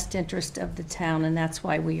the best interest of the town, and that's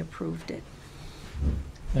why we approved it.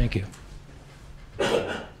 Thank you.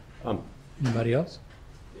 Anybody else?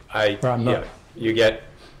 Yeah, you get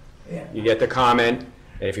the comment,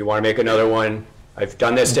 and if you want to make another one, I've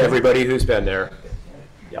done this to everybody who's been there.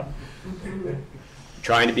 Yep.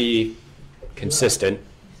 Trying to be consistent.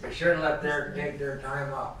 You shouldn't let them take their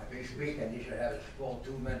time off. If he's speaking, you should have his full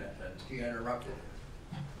 2 minutes, and he interrupted.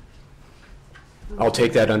 I'll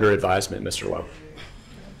take that under advisement, Mr. Lowe.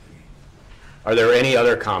 Are there any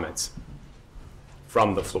other comments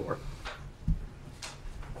from the floor?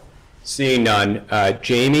 Seeing none,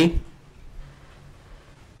 Jamie?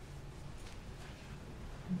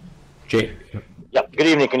 Yep, good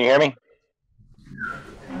evening, can you hear me?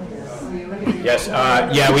 Yes,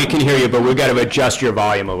 yeah, we can hear you, but we've got to adjust your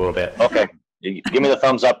volume a little bit. Okay, give me the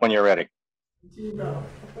thumbs up when you're ready.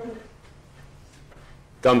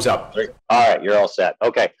 Thumbs up. All right, you're all set.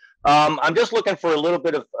 Okay, I'm just looking for a little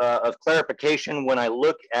bit of clarification when I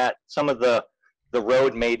look at some of the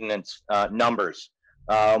road maintenance numbers.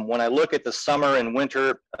 When I look at the summer and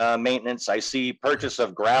winter maintenance, I see purchase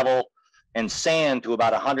of gravel and sand to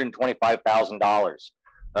about $125,000.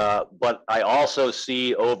 But I also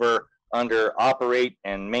see under operate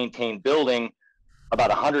and maintain building about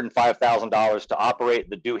 $105,000 to operate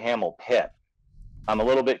the Duhamel pit. I'm a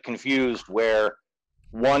little bit confused where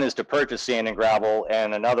one is to purchase sand and gravel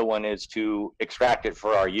and another one is to extract it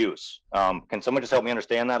for our use. Can someone just help me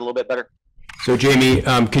understand that a little bit better? So Jamie,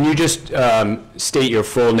 can you just state your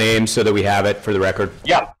full name so that we have it for the record?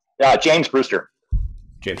 Yeah, James Brewster.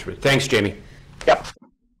 James Brewster. Thanks, Jamie. Yep.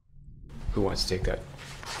 Who wants to take that?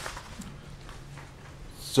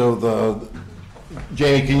 So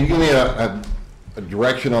Jamie, can you give me a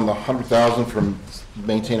direction on the 100,000 from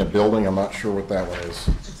maintain a building? I'm not sure what that one is.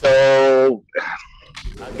 So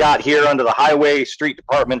I've got here under the highway street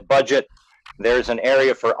department budget, there's an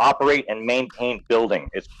area for operate and maintain building.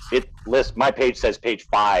 It lists, my page says page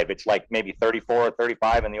 5. It's like maybe 34 or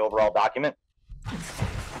 35 in the overall document.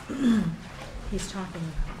 He's talking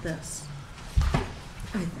about this,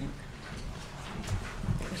 I think.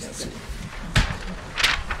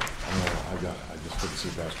 I just couldn't see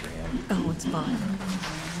past your hand. Oh, it's fine.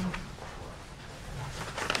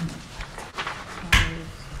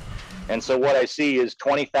 And so what I see is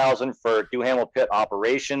 20,000 for Duhamel Pit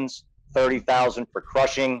operations, 30,000 for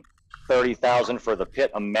crushing, 30,000 for the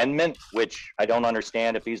pit amendment, which I don't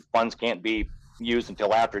understand if these funds can't be used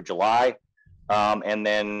until after July. And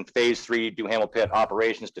then phase 3 Duhamel Pit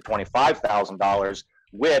operations to $25,000,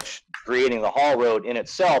 which creating the haul road in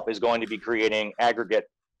itself is going to be creating aggregate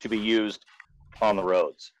to be used on the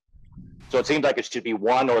roads. So it seems like it should be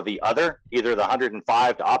one or the other, either the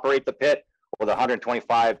 105 to operate the pit or the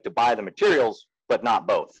 125 to buy the materials, but not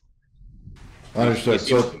both. Understood.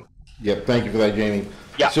 So, yeah, thank you for that, Jamie.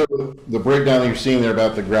 Yeah. So the breakdown that you're seeing there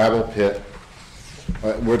about the gravel pit,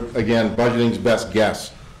 again, budgeting's best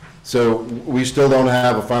guess. So we still don't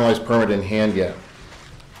have a finalized permit in hand yet.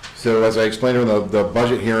 So as I explained in the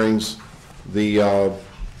budget hearings, the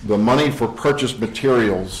money for purchased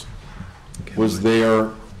materials was there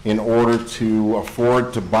in order to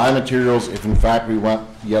afford to buy materials. If in fact we went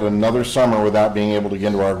yet another summer without being able to get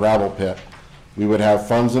into our gravel pit, we would have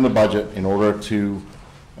funds in the budget in order to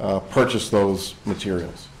purchase those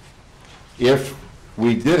materials. If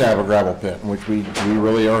we did have a gravel pit, which we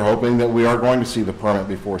really are hoping that we are going to see the permit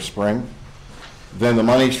before spring, then the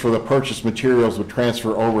monies for the purchased materials would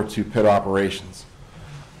transfer over to pit operations.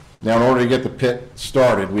 Now, in order to get the pit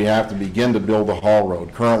started, we have to begin to build the haul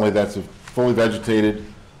road. Currently, that's fully vegetated.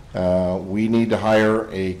 We need to hire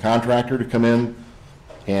a contractor to come in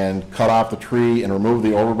and cut off the tree and remove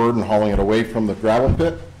the overburden, hauling it away from the gravel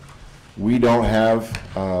pit. We don't have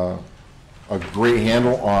a great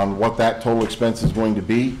handle on what that total expense is going to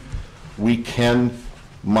be. We can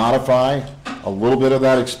modify a little bit of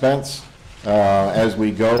that expense as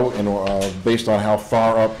we go, and based on how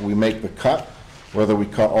far up we make the cut, whether we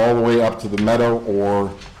cut all the way up to the meadow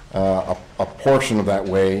or a portion of that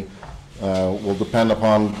way will depend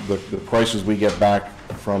upon the prices we get back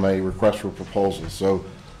from a request for proposal. So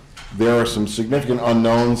there are some significant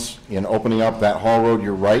unknowns in opening up that haul road.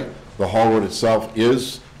 You're right, the haul road itself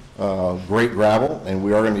is great gravel, and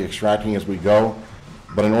we are going to be extracting as we go.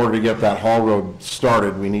 But in order to get that haul road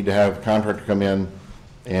started, we need to have a contractor come in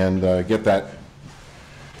and get the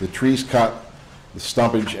trees cut, the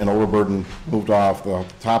stumpage and overburden moved off, the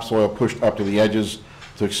topsoil pushed up to the edges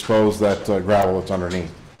to expose that gravel that's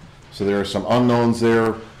underneath. So there are some unknowns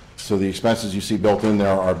there. So the expenses you see built in there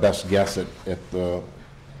are our best guess at the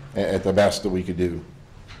best that we could do.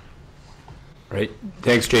 Right.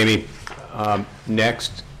 Thanks, Jamie.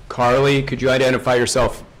 Next, Carly, could you identify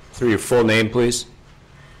yourself through your full name, please?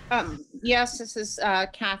 Yes, this is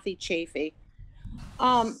Kathy Chafee.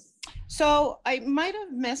 So I might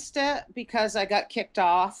have missed it because I got kicked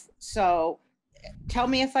off. So tell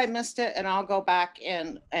me if I missed it and I'll go back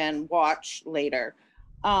and watch later.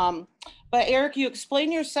 But Eric, you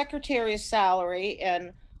explained your secretary's salary,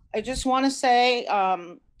 and I just want to say,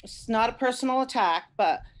 it's not a personal attack,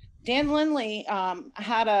 but Dan Lindley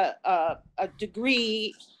had a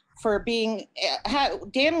degree for being,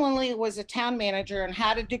 Dan Lindley was a town manager and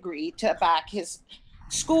had a degree to back his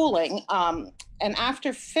schooling. And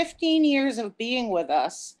after 15 years of being with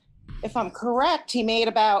us, if I'm correct, he made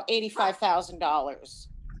about $85,000.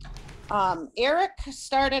 Eric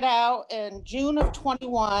started out in June of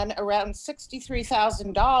 21, around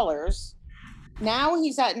 $63,000. Now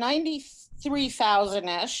he's at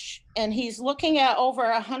 93,000-ish, and he's looking at over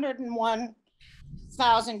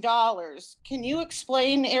 $101,000. Can you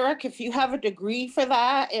explain, Eric, if you have a degree for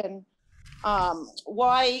that, and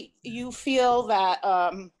why you feel that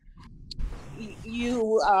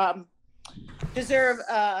you deserve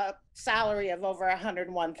a salary of over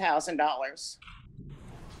 $101,000?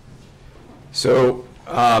 So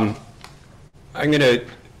I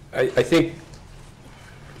think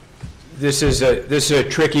this is a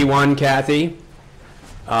tricky one, Kathy.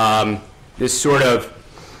 This sort of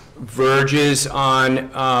verges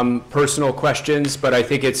on personal questions, but I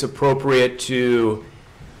think it's appropriate to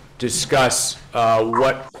discuss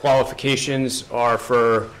what qualifications are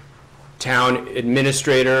for town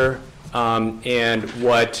administrator and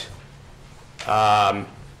what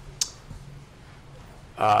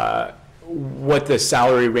the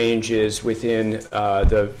salary range is within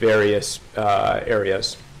the various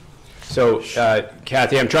areas. So,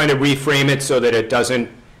 Kathy, I'm trying to reframe it so that it doesn't,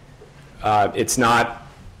 it's not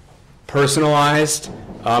personalized,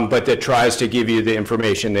 but that tries to give you the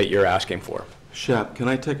information that you're asking for. Shep, can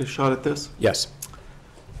I take a shot at this? Yes.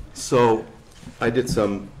 So I did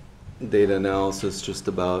some data analysis just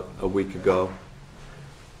about a week ago,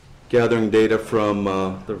 gathering data from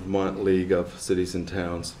the Vermont League of Cities and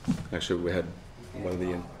Towns. Actually, we had one of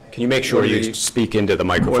the Can you make sure you speak into the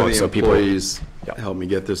microphone so people... One of the employees helped me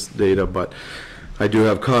get this data, but I do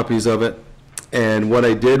have copies of it. And what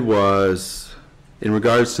I did was, in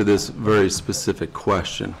regards to this very specific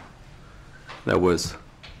question that was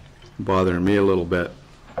bothering me a little bit,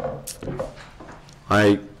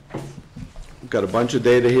 I got a bunch of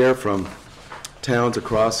data here from towns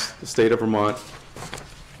across the state of Vermont.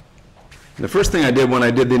 And the first thing I did when I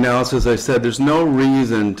did the analysis, I said there's no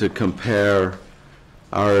reason to compare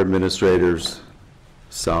our administrator's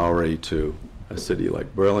salary to a city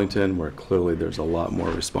like Burlington, where clearly there's a lot more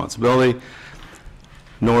responsibility,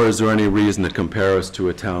 nor is there any reason to compare us to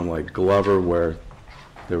a town like Glover, where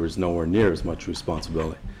there was nowhere near as much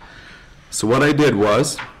responsibility. So what I did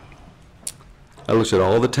was, I looked at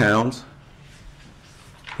all the towns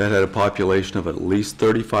that had a population of at least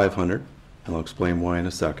 3,500, and I'll explain why in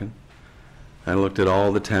a second. I looked at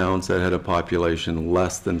all the towns that had a population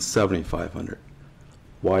less than 7,500.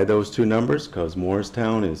 Why those two numbers? Because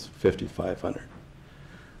Morristown is 5,500.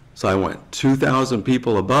 So I went 2,000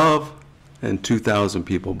 people above and 2,000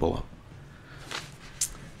 people below.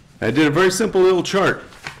 I did a very simple little chart.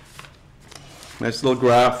 Nice little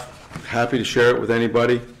graph. Happy to share it with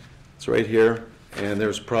anybody. It's right here. And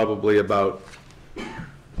there's probably about, I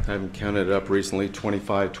haven't counted it up recently,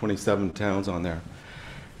 25, 27 towns on there.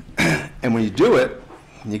 And when you do it,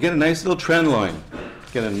 you get a nice little trend line.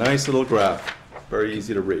 Get a nice little graph. Very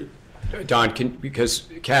easy to read. Don, because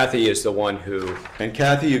Kathy is the one who... And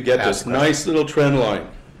Kathy, you get this nice little trend line.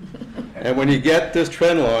 And when you get this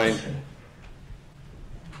trend line,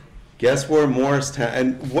 guess where Morristown,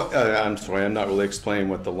 and what, I'm sorry, I'm not really explaining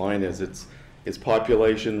what the line is. It's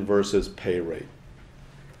population versus pay rate.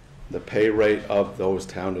 The pay rate of those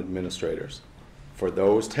town administrators for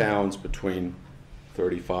those towns between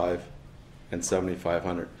 35 and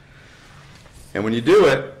 7,500. And when you do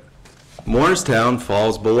it, Morristown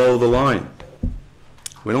falls below the line.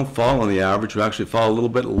 We don't fall on the average, we actually fall a little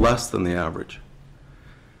bit less than the average,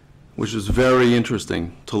 which is very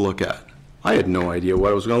interesting to look at. I had no idea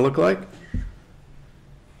what it was going to look like.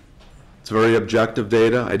 It's very objective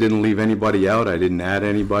data. I didn't leave anybody out. I didn't add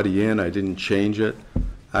anybody in. I didn't change it.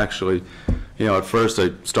 Actually, you know, at first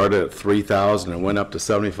I started at 3,000 and went up to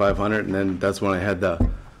 7,500, and then that's when I had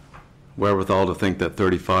the wherewithal to think that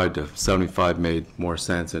 35 to 75 made more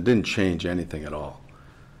sense. It didn't change anything at all.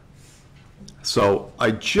 So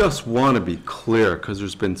I just want to be clear, because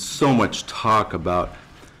there's been so much talk about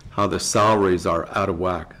how the salaries are out of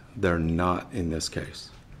whack. They're not in this case.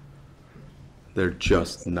 They're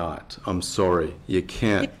just not. I'm sorry. You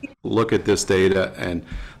can't look at this data and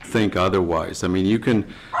think otherwise. I mean, you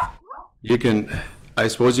can, I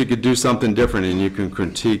suppose you could do something different and you can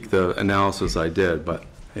critique the analysis I did, but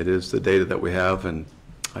it is the data that we have, and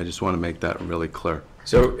I just want to make that really clear.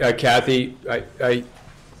 So, Kathy, I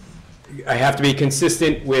have to be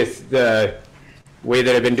consistent with the way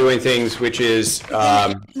that I've been doing things, which is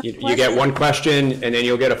you get one question and then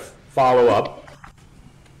you'll get a follow-up,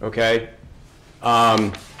 okay?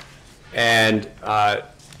 I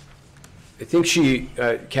think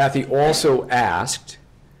Kathy also asked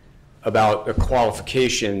about the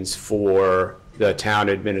qualifications for the town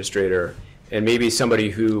administrator, and maybe somebody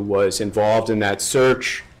who was involved in that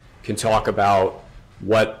search can talk about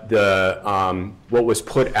what the what was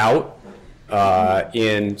put out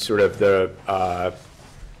in sort of the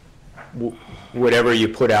whatever you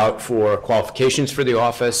put out for qualifications for the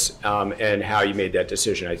office, and how you made that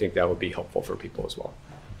decision. I think that would be helpful for people as well.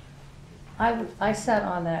 I sat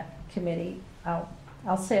on that committee.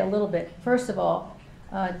 I'll say a little bit. First of all,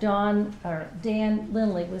 Dan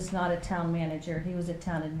Lindley was not a town manager. He was a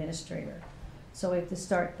town administrator. So we have to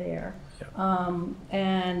start there. Yeah.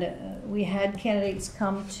 And we had candidates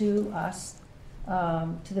come to us,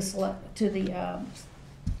 to the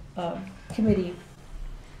committee,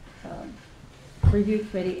 review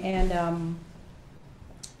committee, and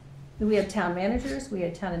we had town managers, we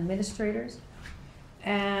had town administrators,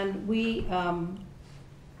 and we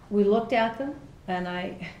looked at them, and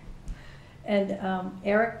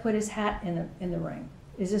Eric put his hat in the ring.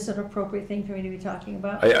 Is this an appropriate thing for me to be talking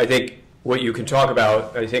about? I think what you can talk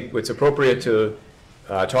about, I think what's appropriate to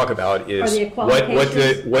talk about is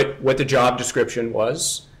what the job description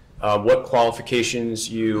was, what qualifications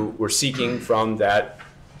you were seeking from that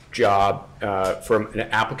job, from an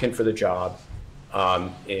applicant for the job,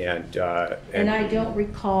 and I don't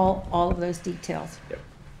recall all of those details. Yep.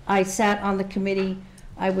 I sat on the committee.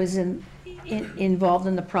 I was involved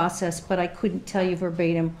in the process, but I couldn't tell you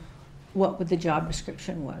verbatim what the job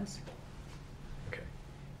description was.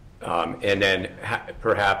 And then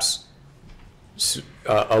perhaps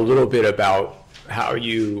a little bit about how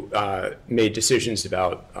you made decisions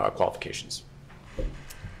about qualifications.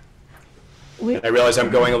 And I realize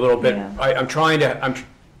I'm going a little bit, Yeah. I'm trying to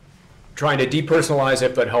depersonalize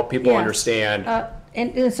it, but help people Yes. understand.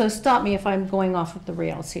 And so stop me if I'm going off of the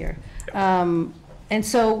rails here. And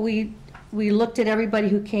so we looked at everybody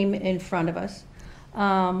who came in front of us.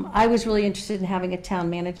 I was really interested in having a town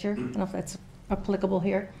manager. I don't know if that's applicable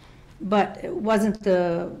here, but it wasn't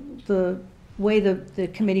the way the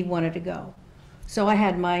committee wanted to go. So I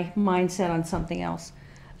had my mindset on something else.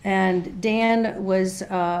 And Dan was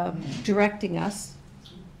directing us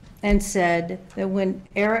and said that when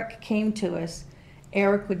Eric came to us,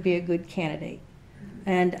 Eric would be a good candidate.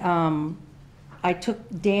 And I took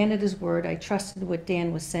Dan at his word. I trusted what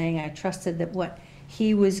Dan was saying. I trusted that what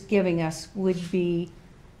he was giving us would be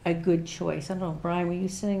a good choice. I don't know, Brian, were you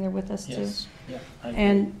sitting there with us too? Yes, yeah.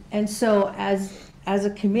 And so as a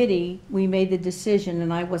committee, we made the decision,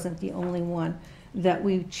 and I wasn't the only one, that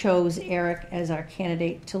we chose Eric as our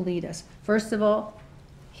candidate to lead us. First of all,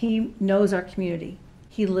 he knows our community.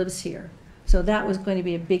 He lives here. So that was going to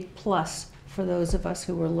be a big plus for those of us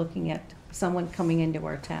who were looking at someone coming into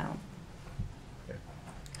our town.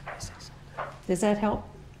 Does that help?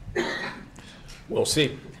 We'll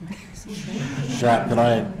see. Shaq, can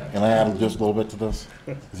I add just a little bit to this?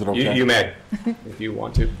 Is it okay? You may, if you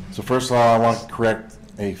want to. So first of all, I want to correct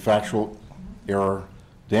a factual error.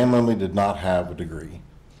 Dan Lindley did not have a degree.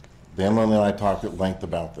 Dan Lindley and I talked at length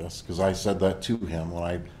about this because I said that to him when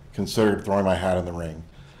I considered throwing my hat in the ring.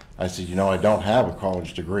 I said, you know, I don't have a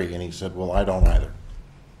college degree. And he said, well, I don't either.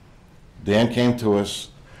 Dan came to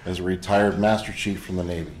us as a retired Master Chief from the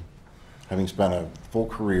Navy, having spent a full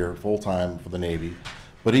career, full-time for the Navy,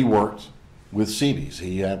 but he worked with Seabees.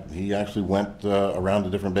 He actually went around to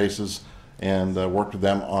different bases and worked with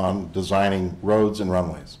them on designing roads and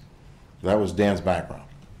runways. That was Dan's background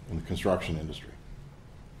in the construction industry.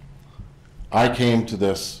 I came to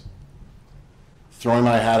this throwing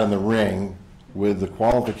my hat in the ring with the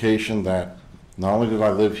qualification that not only did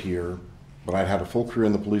I live here, but I'd had a full career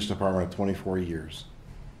in the police department of 24 years.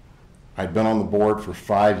 I'd been on the board for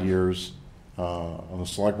 5 years on the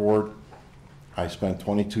select board. I spent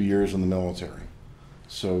 22 years in the military.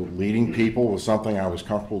 So leading people was something I was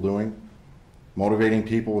comfortable doing. Motivating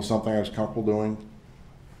people was something I was comfortable doing.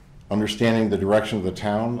 Understanding the direction of the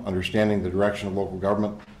town, understanding the direction of local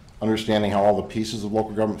government, understanding how all the pieces of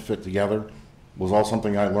local government fit together was all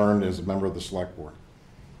something I learned as a member of the select board.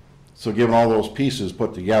 So given all those pieces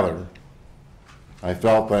put together, I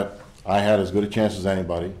felt that I had as good a chance as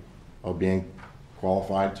anybody of being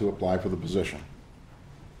qualified to apply for the position.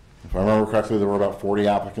 If I remember correctly, there were about 40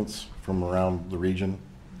 applicants from around the region.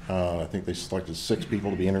 I think they selected 6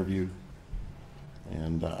 people to be interviewed,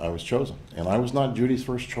 and I was chosen. And I was not Judy's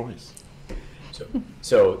first choice.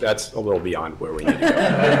 So that's a little beyond where we need to go.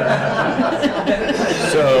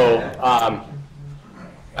 So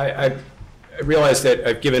I realize that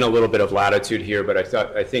I've given a little bit of latitude here, but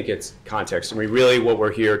I think it's context. I mean, really what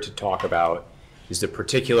we're here to talk about is the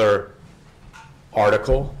particular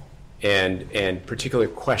article and particular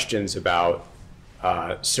questions about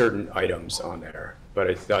certain items on there. But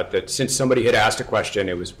I thought that since somebody had asked a question,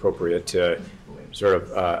 it was appropriate to sort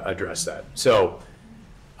of address that. So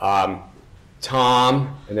Tom,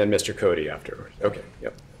 and then Mr. Cody afterwards. Okay,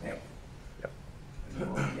 yep.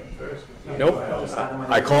 Nope,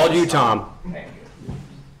 I called you Tom. Thank you.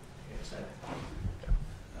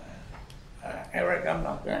 Eric, I'm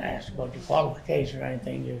not going to ask about your qualification or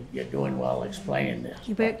anything. You're doing well explaining this.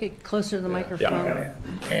 You better get closer to the microphone.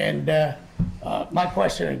 And my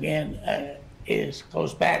question again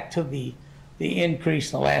goes back to the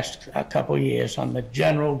increase in the last couple of years on the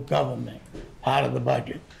general government part of the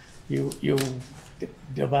budget. You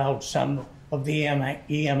devout some of the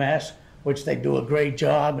EMS, which they do a great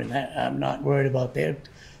job, and I'm not worried about their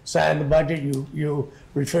side of the budget. You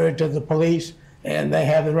referred to the police, and they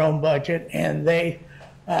have their own budget, and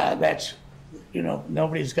that's,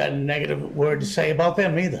 nobody's got a negative word to say about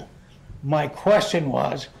them either. My question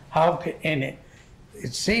was, it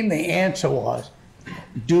seemed the answer was,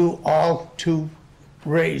 do all to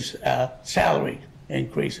raise salary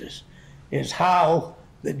increases, is how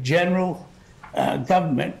the general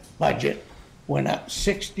government budget went up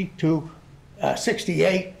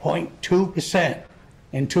 68.2%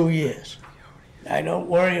 in 2 years. I don't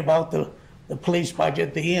worry about the police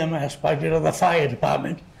budget, the EMS budget, or the fire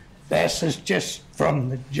department. This is just from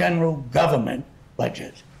the general government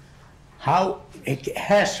budget. How it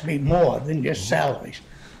has to be more than just salaries.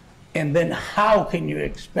 And then how can you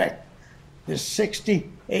expect the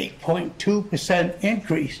 68.2%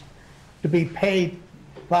 increase to be paid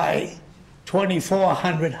by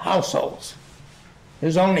 2,400 households.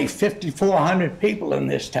 There's only 5,400 people in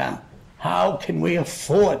this town. How can we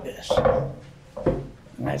afford this?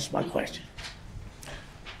 And that's my question.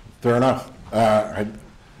 Fair enough. I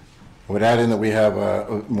would add in that we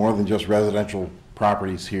have more than just residential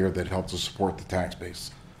properties here that help to support the tax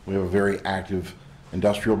base. We have a very active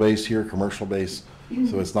industrial base here, commercial base,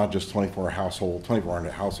 so it's not just 2,400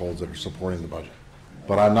 households that are supporting the budget.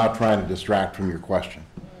 But I'm not trying to distract from your question.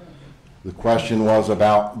 The question was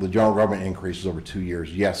about the general government increases over 2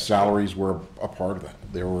 years. Yes, salaries were a part of that.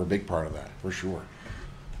 They were a big part of that, for sure.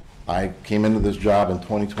 I came into this job in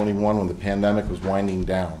 2021 when the pandemic was winding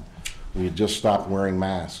down. We had just stopped wearing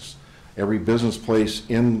masks. Every business place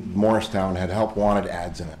in Morristown had help wanted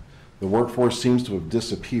ads in it. The workforce seems to have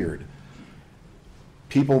disappeared.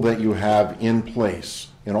 People that you have in place,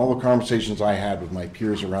 in all the conversations I had with my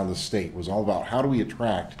peers around the state, was all about how do we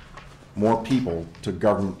attract more people to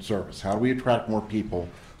government service? How do we attract more people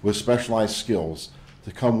with specialized skills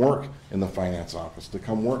to come work in the finance office, to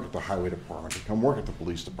come work at the highway department, to come work at the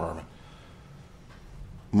police department?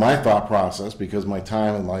 My thought process, because my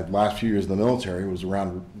time in my last few years in the military was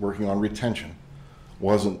around working on retention,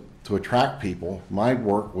 wasn't to attract people. My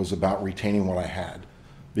work was about retaining what I had,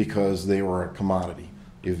 because they were a commodity,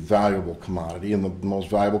 a valuable commodity, and the most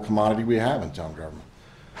valuable commodity we have in town government.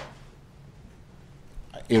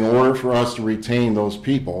 In order for us to retain those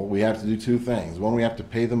people, we have to do two things. One, we have to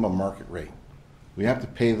pay them a market rate. We have to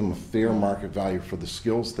pay them a fair market value for the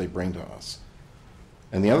skills they bring to us.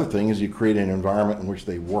 And the other thing is you create an environment in which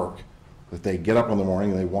they work, that they get up in the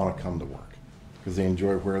morning and they want to come to work because they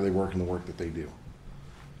enjoy where they work and the work that they do.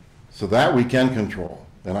 So that we can control.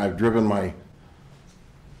 And I've driven my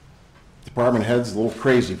department heads a little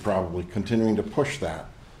crazy probably, continuing to push that.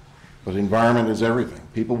 But environment is everything.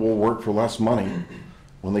 People will work for less money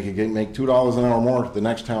when they could make $2 an hour more at the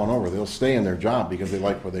next town over. They'll stay in their job because they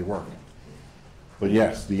like where they work. But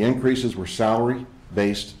yes, the increases were salary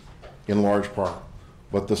based in large part.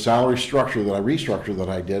 But the salary structure that restructured that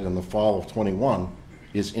I did in the fall of 21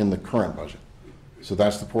 is in the current budget. So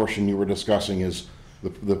that's the portion you were discussing, is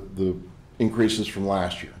the increases from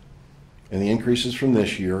last year. And the increases from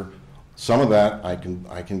this year, some of that I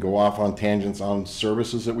can go off on tangents on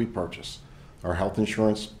services that we purchase. Our health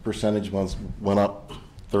insurance percentage went up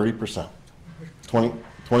 30%,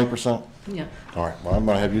 20%? Yeah. All right, well, I'm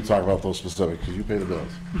going to have you talk about those specifics because you pay the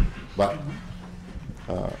bills. But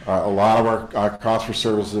a lot of our costs for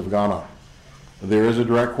services have gone up. There is a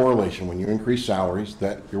direct correlation when you increase salaries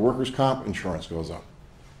that your workers' comp insurance goes up.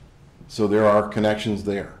 So there are connections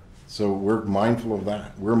there. So we're mindful of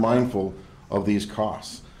that. We're mindful of these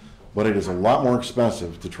costs. But it is a lot more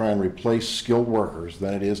expensive to try and replace skilled workers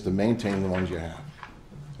than it is to maintain the ones you have.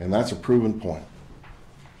 And that's a proven point.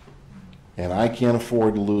 And I can't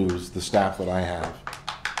afford to lose the staff that I have.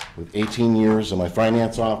 With 18 years in my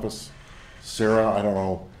finance office, Sarah, I don't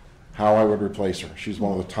know how I would replace her. She's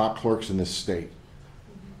one of the top clerks in this state.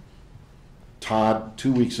 Todd,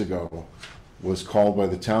 2 weeks ago, was called by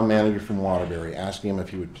the town manager from Waterbury asking him if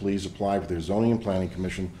he would please apply for their zoning and planning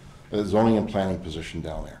commission, zoning and planning position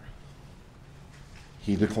down there.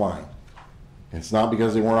 He declined. And it's not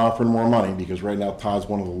because they weren't offering more money, because right now Todd's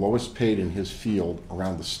one of the lowest paid in his field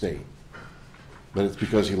around the state. But it's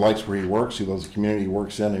because he likes where he works, he loves the community he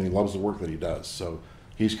works in, and he loves the work that he does. So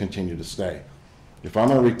he's continued to stay. If I'm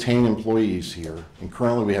going to retain employees here, and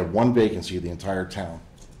currently we have one vacancy in the entire town,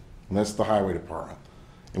 and that's the highway department.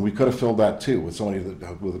 And we could have filled that too with somebody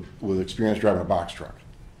with experience driving a box truck.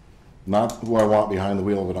 Not who I want behind the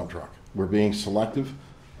wheel of a dump truck. We're being selective,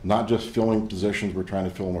 not just filling positions, we're trying to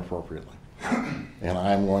fill them appropriately. And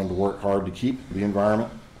I'm going to work hard to keep the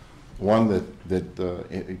environment one that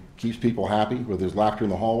it keeps people happy, where there's laughter in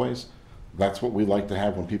the hallways. That's what we like to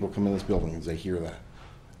have when people come in this building, is they hear that.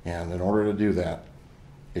 And in order to do that,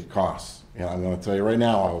 it costs. And I'm going to tell you right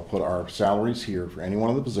now, I will put our salaries here for any one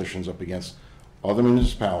of the positions up against other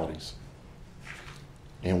municipalities.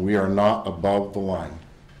 And we are not above the line.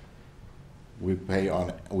 We pay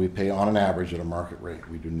on an average at a market rate.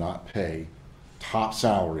 We do not pay top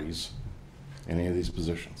salaries in any of these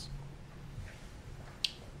positions.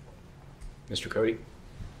 Mr. Cody?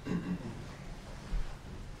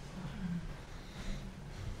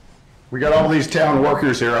 We got all these town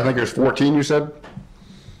workers here. I think there's 14, you said?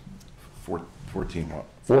 14 what?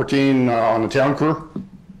 14 on the town crew?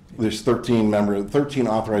 There's 13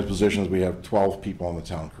 authorized positions. We have 12 people on the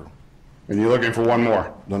town crew. And you're looking for one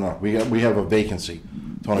more? No. We have a vacancy.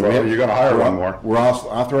 Tony, well, you're going to hire one more. We're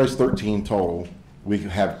authorized 13 total. We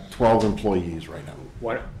have 12 employees right now.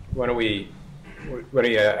 Why don't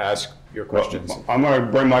you ask your questions. Well, I'm going to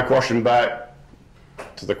bring my question back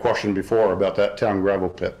to the question before about that town gravel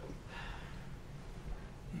pit.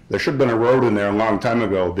 There should have been a road in there a long time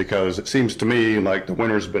ago, because it seems to me like the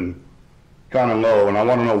winter's been kind of low, and I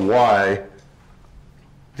want to know why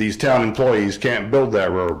these town employees can't build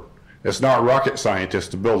that road. It's not rocket scientists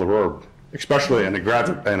to build a road, especially in a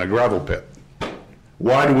gravel pit.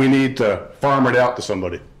 Why do we need to farm it out to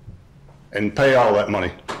somebody and pay all that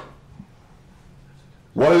money?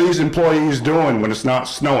 What are these employees doing when it's not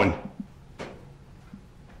snowing?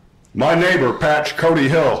 My neighbor patched Cody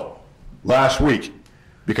Hill last week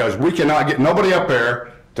because we cannot get nobody up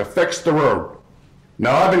there to fix the road.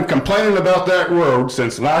 Now, I've been complaining about that road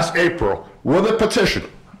since last April with a petition.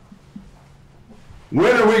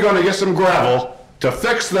 When are we going to get some gravel to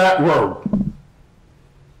fix that road?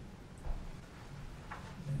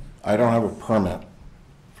 I don't have a permit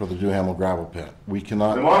for the Duhamel gravel pit. We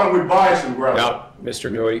cannot. Then why don't we buy some gravel? Now,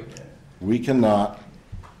 Mr. Cody, We cannot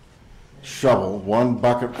shovel one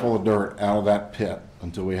bucket full of dirt out of that pit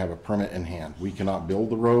until we have a permit in hand. We cannot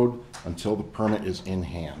build the road until the permit is in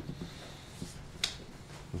hand.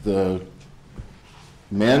 The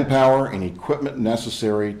manpower and equipment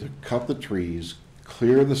necessary to cut the trees,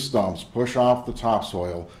 clear the stumps, push off the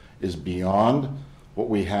topsoil is beyond what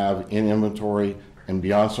we have in inventory and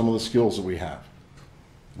beyond some of the skills that we have.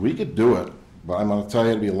 We could do it, but I'm going to tell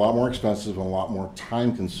you it'd be a lot more expensive and a lot more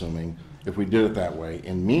time consuming if we did it that way.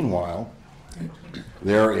 And meanwhile,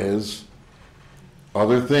 there is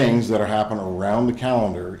other things that are happening around the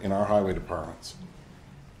calendar in our highway departments.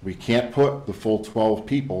 We can't put the full 12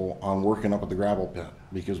 people on working up at the gravel pit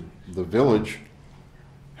because the village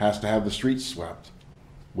has to have the streets swept.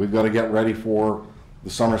 We've got to get ready for the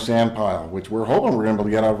summer sand pile, which we're hoping we're going to be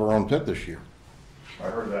able to get out of our own pit this year. I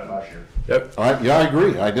heard that last year. yep, Yeah, I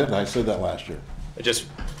agree. I did. I said that last year. I just,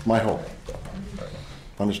 My hope.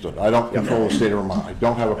 Understood. I don't control the state of Vermont. I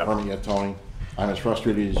don't have a permit yet, Tony. I'm as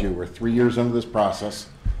frustrated as you. We're 3 years into this process,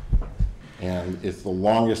 and it's the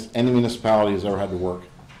longest any municipality has ever had to work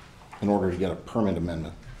in order to get a permit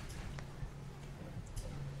amendment.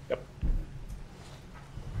 yep.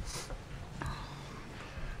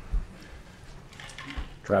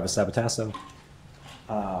 Travis Sabatasso.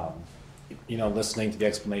 You know, listening to the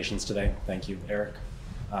explanations today, thank you, Eric.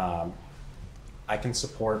 I can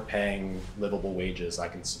support paying livable wages. I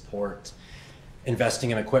can support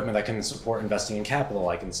investing in equipment. I can support investing in capital.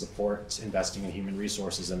 I can support investing in human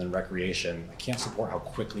resources and in recreation. I can't support how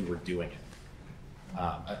quickly we're doing it.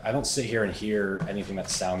 I don't sit here and hear anything that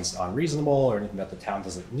sounds unreasonable or anything that the town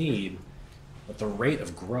doesn't need, but the rate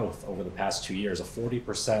of growth over the past 2 years, a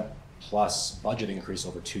 40% plus budget increase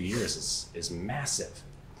over 2 years is massive.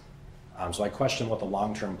 So I question what the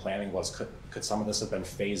long-term planning was. Could some of this have been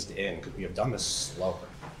phased in? Could we have done this slower?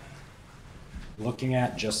 Looking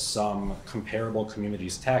at just some comparable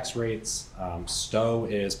communities' tax rates, Stowe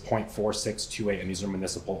is 0.4628, and these are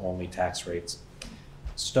municipal-only tax rates.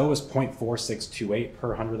 Stowe is 0.4628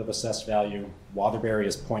 per hundred of assessed value. Waterbury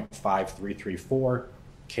is 0.5334.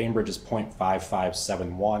 Cambridge is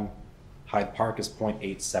 0.5571. Hyde Park is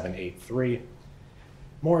 0.8783.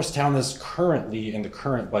 Morristown is currently, in the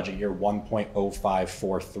current budget year,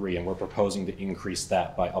 1.0543, and we're proposing to increase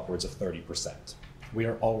that by upwards of 30%. We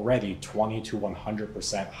are already 20 to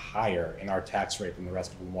 100% higher in our tax rate than the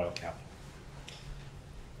rest of Memorial County.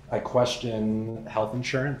 I question health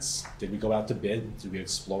insurance. Did we go out to bid? Did we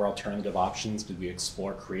explore alternative options? Did we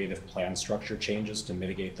explore creative plan structure changes to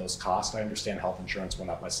mitigate those costs? I understand health insurance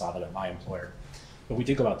went up. I saw that at my employer. But we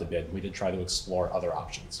did go out to bid. We did try to explore other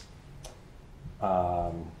options.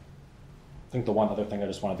 I think the one other thing I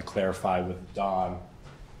just wanted to clarify with Don,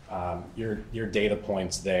 your data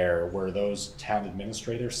points there, were those town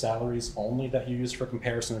administrator salaries only that you used for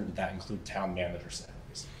comparison, or did that include town manager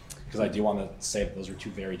salaries? Because I do want to say that those are two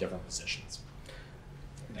very different positions.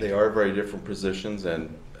 They are very different positions,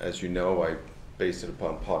 and as you know, I base it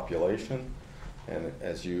upon population. And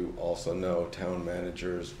as you also know, town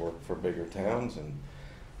managers work for bigger towns, and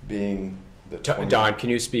being the Don, can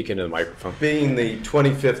you speak into the microphone? Being the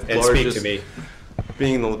 25th and largest, speak to me.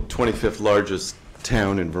 Being the 25th largest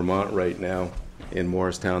town in Vermont right now, in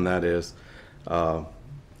Morristown that is,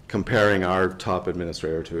 comparing our top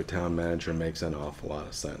administrator to a town manager makes an awful lot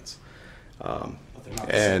of sense.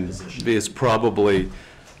 And it's probably,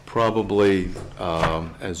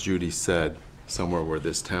 as Judy said, somewhere where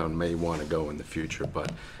this town may want to go in the future.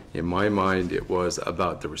 But in my mind, it was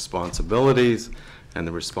about the responsibilities, and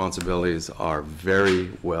the responsibilities are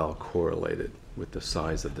very well correlated with the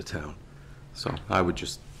size of the town. So I would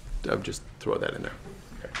just throw that in there.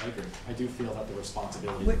 I agree. I do feel that the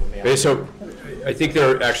responsibility of the mayor. So I think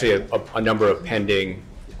there are actually a number of pending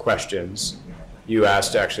questions. You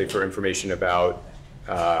asked actually for information about,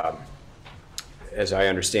 as I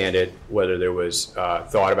understand it, whether there was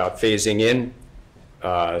thought about phasing in,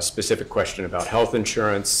 a specific question about health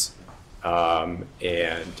insurance, and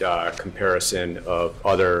comparison of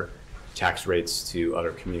other tax rates to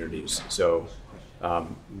other communities. So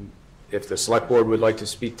if the select board would like to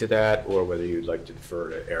speak to that, or whether you'd like to defer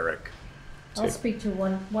to Eric. I'll speak to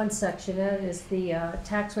one section. That is the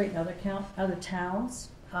tax rate in other towns.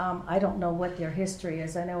 I don't know what their history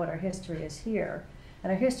is. I know what our history is here.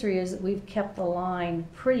 And our history is that we've kept the line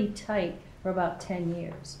pretty tight for about 10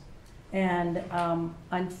 years. And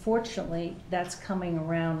unfortunately, that's coming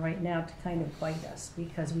around right now to kind of bite us,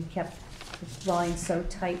 because we kept the line so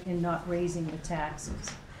tight in not raising the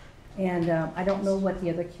taxes. And I don't know what the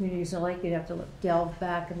other communities are like. You'd have to delve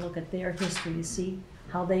back and look at their history to see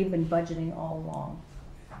how they've been budgeting all along.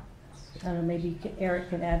 I don't know, maybe Eric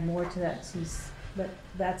can add more to that, but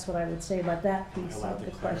that's what I would say about that piece of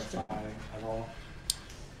the question.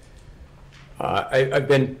 I've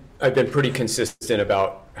been pretty consistent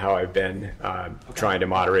about how I've been trying to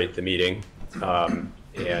moderate the meeting,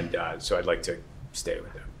 and so I'd like to stay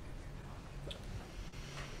with that.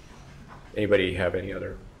 Anybody have any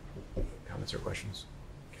other comments or questions?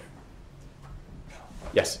 Okay.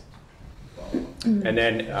 Yes. And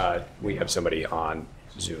then we have somebody on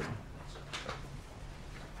Zoom.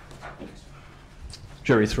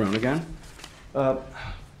 Jerry Throne again. I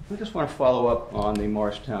just want to follow up on the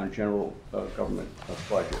Morristown general government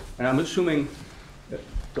budget. And I'm assuming,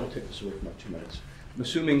 don't take this away from my 2 minutes. I'm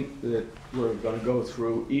assuming that we're going to go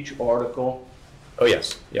through each article. Oh,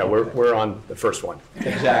 yes. Yeah, we're on the first one.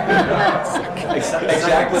 Exactly.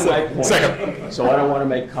 Exactly my point. Second. So I don't want to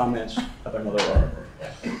make comments of another article.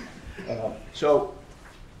 So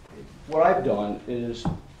what I've done is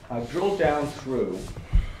I've drilled down through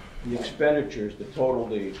the expenditures that total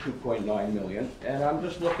the 2.9 million, and I'm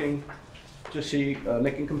just looking to see,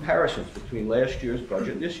 making comparisons between last year's budget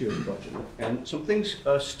and this year's budget. And some things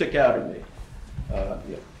stick out at me.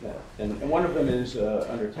 And one of them is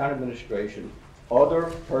under town administration,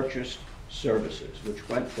 other purchased services, which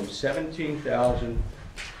went from 17,000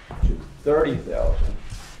 to 30,000,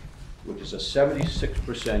 which is a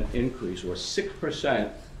 76% increase, or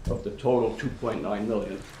 6% of the total 2.9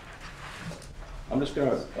 million. I'm just going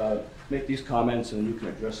to make these comments, and you can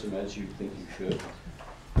address them as you think you should.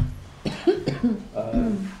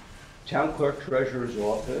 Town clerk treasurer's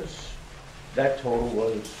office, that total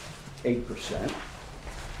was 8%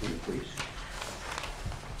 increase.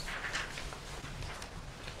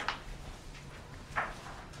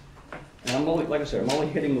 And I'm only, like I said, I'm only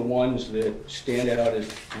hitting the ones that stand out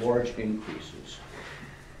as large increases.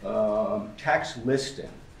 Tax listing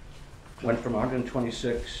went from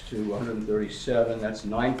 126 to 137. That's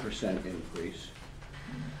 9% increase.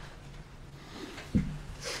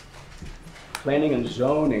 Planning and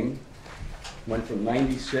zoning went from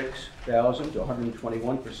 96,000 to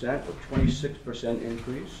 121%, or 26%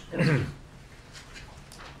 increase.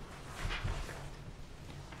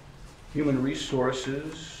 Human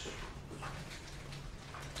resources.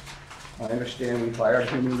 I understand we hired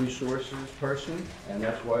a human resources person, and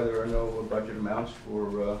that's why there are no budget amounts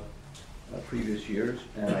for previous years.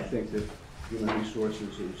 And I think that human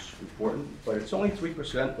resources is important, but it's only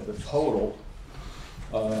 3% of the total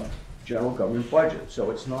general government budget,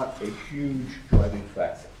 so it's not a huge driving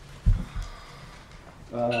factor.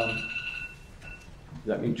 Does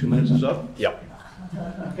that mean 2 minutes is up? Yep.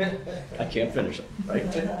 I can't finish it, right?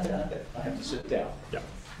 I have to sit down. Yep.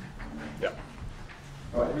 Yep.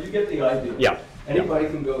 All right, well, you get the idea. Yeah. Anybody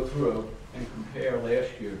can go through and compare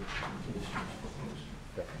last year to this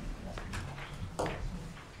year's.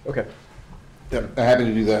 Okay. Yeah, I'm happy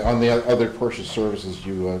to do that. On the other purchase services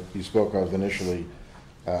you spoke of initially,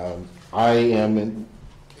 I've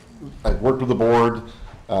worked with the board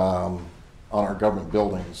on our government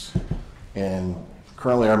buildings, and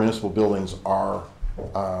currently our municipal buildings are,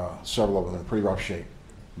 several of them in pretty rough shape.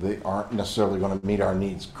 They aren't necessarily going to meet our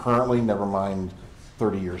needs currently, never mind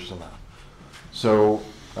 30 years from now. So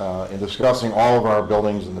in discussing all of our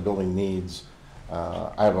buildings and the building needs,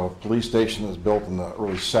 I have a police station that was built in the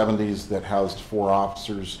early 70s that housed 3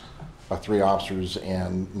 officers,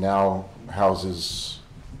 and now houses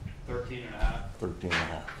 13 and a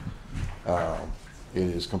half. It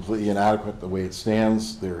is completely inadequate the way it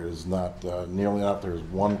stands. There is not nearly enough. There's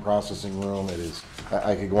one processing room. It is,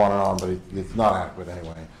 I could go on and on, but it's not adequate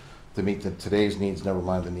anyway to meet today's needs, never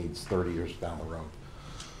mind the needs 30 years down the road.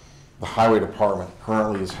 The highway department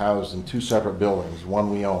currently is housed in 2 separate buildings. One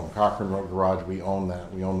we own, Cochran Road Garage, we own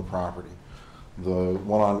that. We own the property. The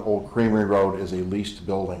one on Old Creamery Road is a leased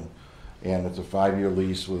building. and it's a 5-year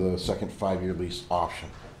lease with a second 5-year lease option.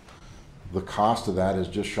 The cost of that is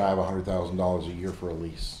just shy of $100,000 a year for a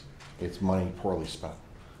lease. It's money poorly spent.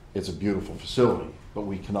 It's a beautiful facility, but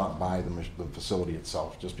we cannot buy the facility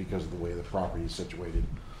itself just because of the way the property is situated.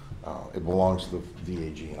 It belongs to the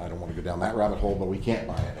VAG, and I don't want to go down that rabbit hole, but we can't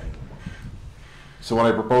buy it anymore. So what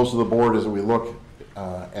I propose to the board is that we look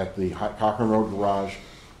at the Cochrane Road garage.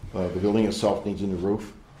 The building itself needs a new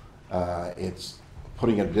roof. It's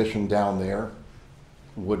putting an addition down there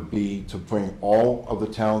would be to bring all of the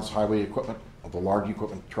town's highway equipment, the large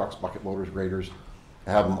equipment, trucks, bucket loaders, graders,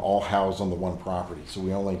 have them all housed on the one property. So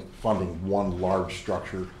we're only funding one large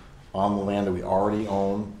structure on the land that we already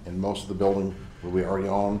own, and most of the building that we already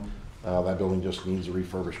own, that building just needs a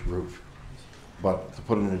refurbished roof. But to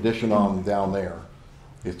put an addition on down there,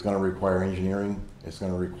 it's going to require engineering, it's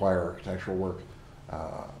going to require architectural work,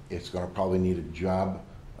 it's going to probably need a job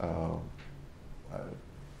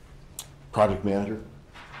project manager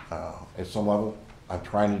at some level. I'm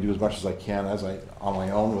trying to do as much as I can on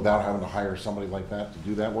my own without having to hire somebody like that to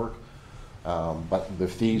do that work. But the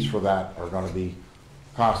fees for that are going to be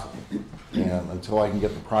costly. And until I can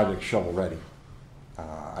get the project shovel ready,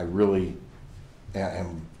 I really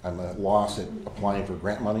I'm at a loss at applying for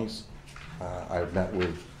grant monies. I've met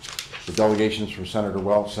with the delegations from Senator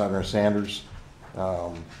Welch, Senator Sanders.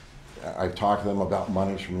 I've talked to them about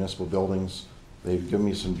monies for municipal buildings. They've given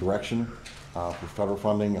me some direction for federal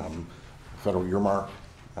funding, federal earmark.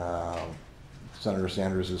 Senator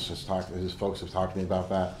Sanders his folks have talked to me about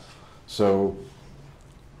that. So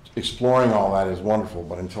exploring all that is wonderful,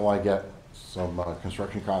 but until I get some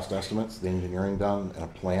construction cost estimates, the engineering done, and a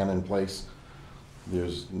plan in place,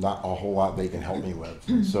 there's not a whole lot they can help me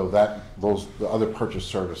with. So the other purchase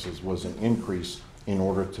services was an increase in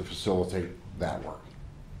order to facilitate that work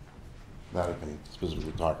that I can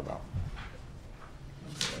specifically talk about.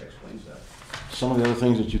 That explains that. Some of the other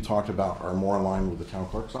things that you talked about are more in line with the town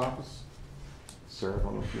clerk's office. Sarah, I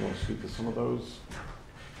don't know if you want to speak to some of those.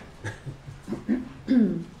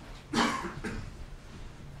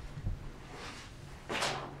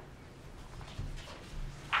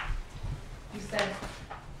 You said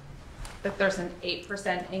that there's an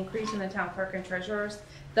 8% increase in the town clerk and treasurers.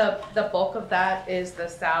 The bulk of that is the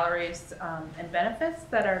salaries and benefits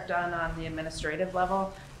that are done on the administrative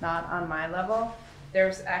level, not on my level.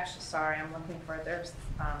 There's actually, sorry, I'm looking for, there's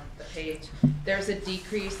the page. There's a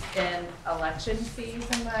decrease in election fees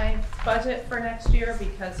in my budget for next year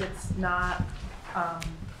because it's not.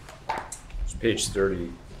 It's page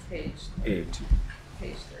 38. Page 38.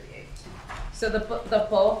 So the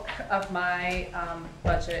bulk of my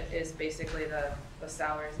budget is basically the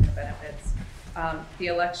salaries and the benefits. The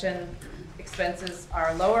election expenses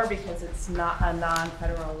are lower because it's not a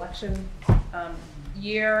non-federal election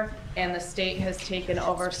year, and the state has taken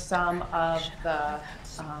over some of the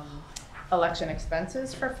election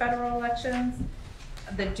expenses for federal elections.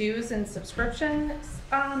 The dues and subscriptions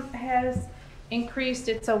has increased.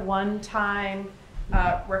 It's a one-time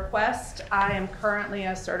request. I am currently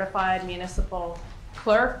a certified municipal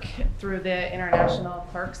clerk through the International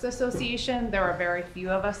Clerks Association. There are very few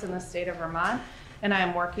of us in the state of Vermont, and I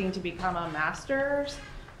am working to become a master's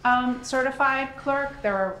certified clerk.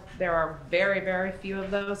 There are very, very few of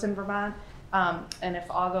those in Vermont, and if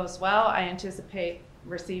all goes well, I anticipate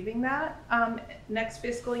receiving that next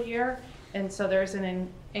fiscal year, and so there's an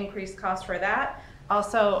increased cost for that.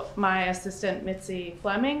 Also, my assistant Mitzi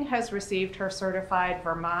Fleming has received her certified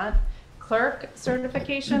Vermont clerk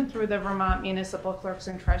certification through the Vermont Municipal Clerks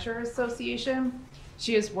and Treasurers Association.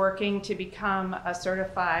 She is working to become a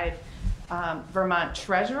certified Vermont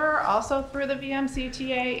treasurer also through the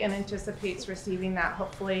VMCTA and anticipates receiving that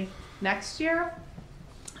hopefully next year.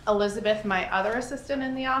 Elizabeth, my other assistant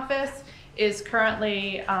in the office, is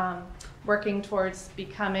currently working towards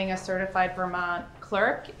becoming a certified Vermont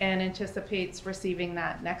clerk and anticipates receiving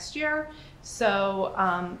that next year.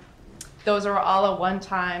 So those are all a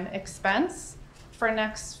one-time expense for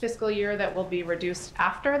next fiscal year that will be reduced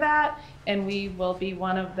after that, and we will be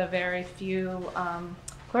one of the very few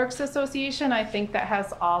clerks association, I think, that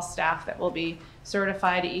has all staff that will be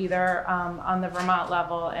certified either on the Vermont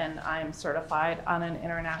level, and I'm certified on an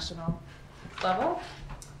international level.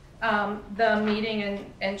 The meeting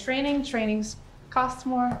and trainings cost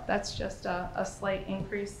more. That's just a slight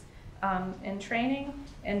increase in training,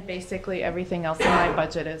 and basically everything else in my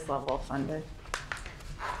budget is level funded.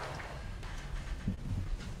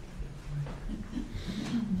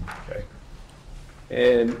 Okay.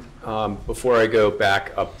 And before I go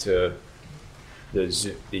back up to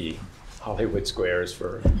the Hollywood squares,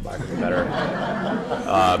 for lack of a better,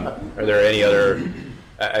 are there any other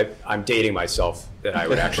I'm dating myself that I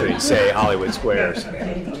would actually say Hollywood Squares.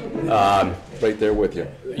 Right there with you.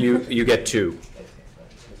 You get 2.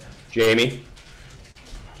 Jamie?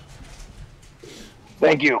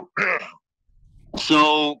 Thank you.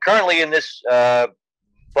 So currently in this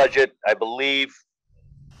budget, I believe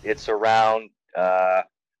it's around,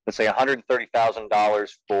 let's say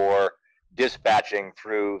 $130,000 for dispatching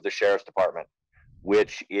through the sheriff's department,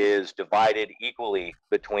 which is divided equally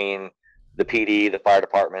between the PD, the fire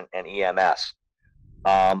department, and EMS.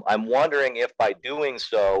 I'm wondering if by doing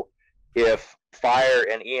so, if fire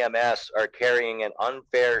and EMS are carrying an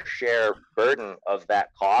unfair share burden of that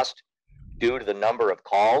cost due to the number of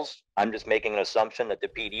calls. I'm just making an assumption that the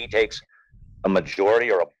PD takes a majority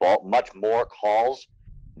or much more calls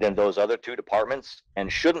than those other 2 departments. And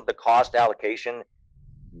shouldn't the cost allocation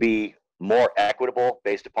be more equitable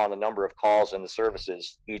based upon the number of calls and the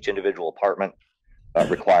services each individual department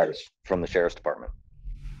requires from the sheriff's department?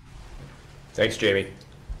 Thanks, Jamie. Do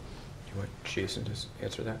you want Jason to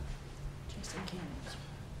answer that?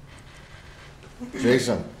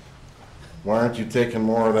 Jason, why aren't you taking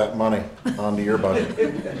more of that money onto your budget?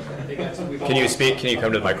 Can you speak? Can you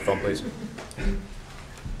come to the microphone, please?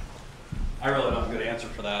 I really don't have a good answer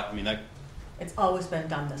for that. I mean, it's always been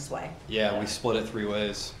done this way. yeah, we split it 3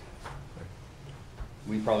 ways.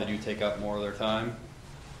 We probably do take up more of their time.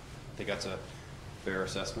 I think that's a fair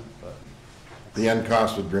assessment, but The end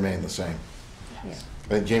cost would remain the same. I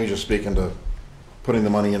think Jamie's just speaking to putting the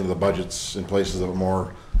money into the budgets in places that would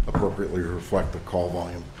more appropriately reflect the call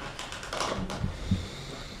volume.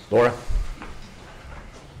 Laura?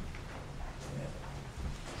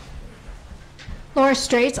 Laura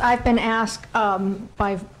Straits, I've been asked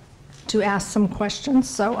to ask some questions,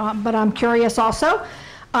 so but I'm curious also.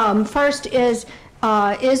 First is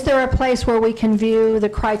there a place where we can view the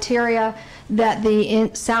criteria that the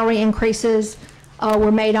salary increases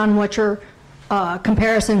were made on, what your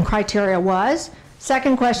comparison criteria was?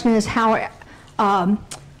 Second question is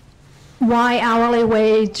why hourly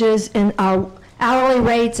wages and hourly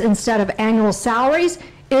rates instead of annual salaries?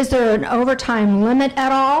 Is there an overtime limit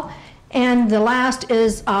at all? And the last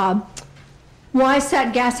is why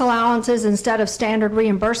set gas allowances instead of standard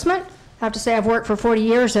reimbursement? I have to say I've worked for 40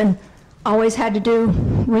 years and always had to do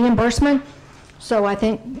reimbursement. So I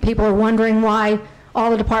think people are wondering why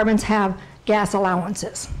all the departments have gas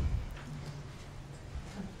allowances.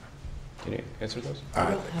 Can you answer those?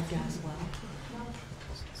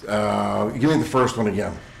 Give me the first one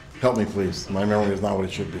again. Help me, please. My memory is not what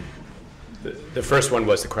it should be. The first one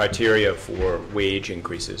was the criteria for wage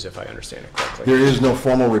increases, if I understand it correctly. There is no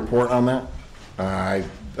formal report on that. I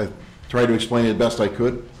tried to explain it best I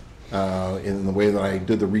could in the way that I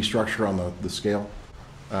did the restructure on the scale.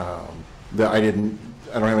 That I don't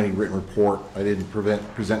have any written report. I didn't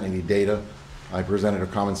present any data. I presented a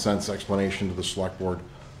common sense explanation to the select board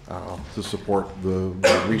to support the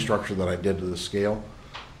restructure that I did to the scale.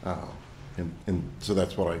 And so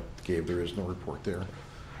that's what I gave. There is no report there.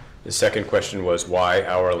 The second question was why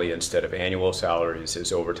hourly instead of annual salaries?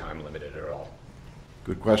 Is overtime limited at all?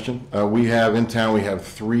 Good question. We have in town, we have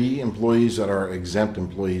 3 employees that are exempt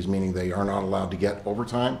employees, meaning they are not allowed to get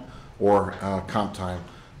overtime or comp time.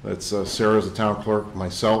 That's Sarah as the town clerk,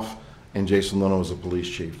 myself, and Jason Leno as the police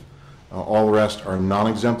chief. All the rest are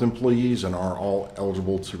non-exempt employees and are all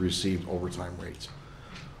eligible to receive overtime rates.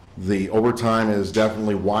 The overtime is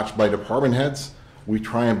definitely watched by department heads. We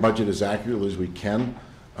try and budget as accurately as we can.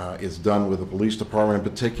 It's done with the police department in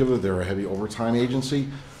particular. They're a heavy overtime agency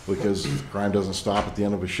because crime doesn't stop at the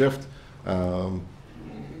end of a shift. I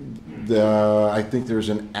think there's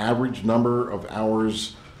an average number of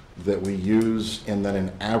hours that we use, and then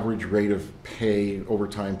an average rate of pay,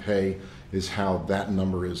 overtime pay, is how that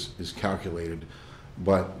number is calculated.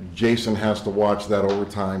 But Jason has to watch that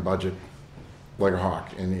overtime budget like a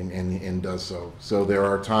hawk and does so. So there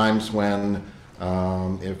are times when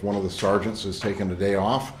if one of the sergeants is taking a day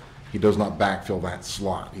off, he does not backfill that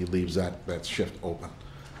slot. He leaves that shift open.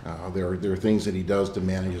 There are things that he does to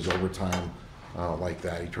manage his overtime like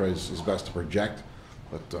that. He tries his best to project,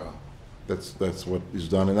 but that's what is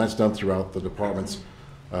done, and that's done throughout the departments.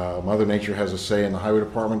 Mother Nature has a say in the highway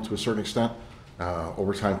department to a certain extent.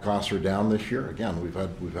 Overtime costs are down this year. Again,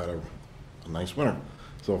 we've had a nice winter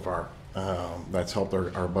so far. That's helped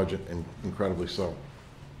our budget incredibly so.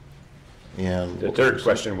 And the third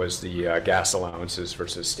question was the gas allowances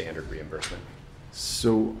versus standard reimbursement.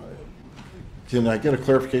 So can I get a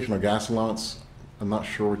clarification on gas allowance? I'm not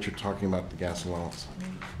sure what you're talking about, the gas allowance.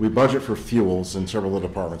 We budget for fuels in several of the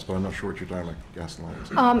departments, but I'm not sure what you're talking about, gas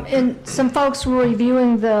allowance. And some folks were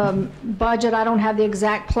reviewing the budget, I don't have the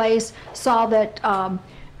exact place, saw that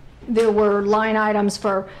there were line items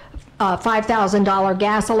for $5,000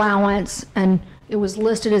 gas allowance, and it was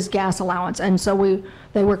listed as gas allowance, and so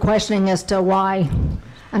they were questioning as to why,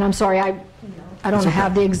 and I'm sorry, I don't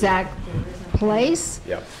have the exact place.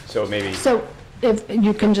 Yeah, so maybe. So if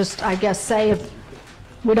you can just, I guess, say if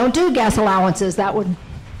we don't do gas allowances, that would.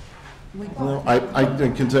 Well, I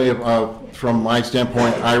can tell you, from my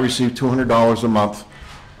standpoint, I receive $200 a month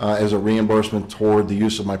as a reimbursement toward the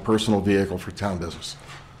use of my personal vehicle for town business.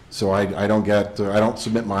 So I don't get, I don't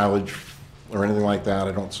submit mileage or anything like that.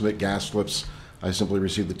 I don't submit gas slips. I simply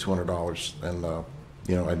receive the $200, and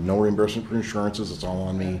you know, I had no reimbursement for insurances. It's all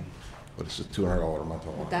on me, but it's a $200 a month.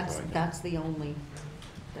 That's the only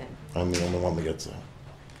thing. I'm the only one that gets that.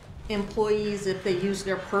 Employees, if they use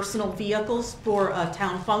their personal vehicles for a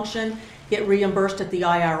town function, get reimbursed at the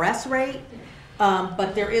IRS rate.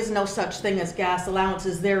 But there is no such thing as gas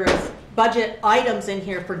allowances. There is budget items in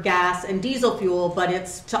here for gas and diesel fuel, but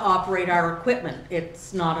it's to operate our equipment.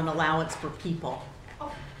 It's not an allowance for people.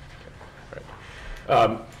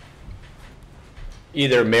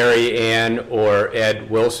 Either Mary Ann or Ed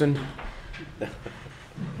Wilson.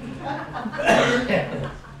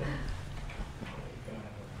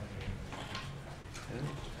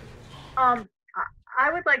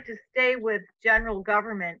 I would like to stay with general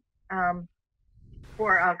government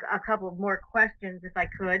for a couple of more questions, if I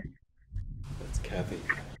could. That's Kathy.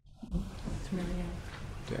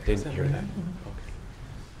 I didn't hear that.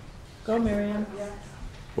 Go, Marianne.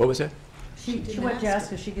 What was that? She went to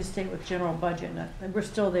ask if she could stay with general budget, and we're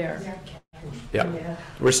still there. Yeah,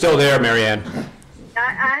 we're still there, Marianne.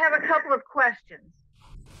 I have a couple of questions.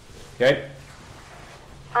 Okay.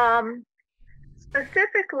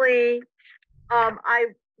 Specifically, I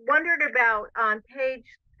wondered about on page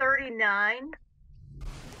 39,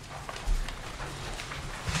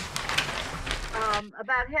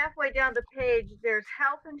 about halfway down the page, there's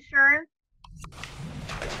health insurance,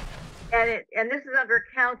 and this is under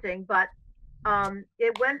accounting, but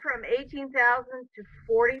it went from 18,000 to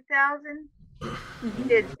 40,000.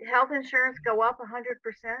 Did health insurance go up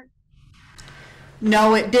 100%?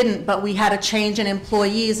 No, it didn't, but we had a change in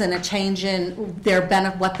employees and a change in their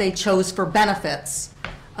what they chose for benefits.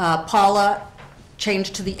 Paula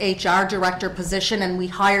changed to the HR director position, and we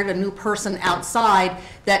hired a new person outside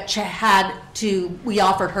that we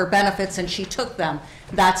offered her benefits, and she took them.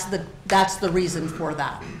 That's the reason for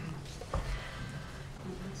that.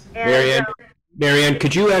 Marianne,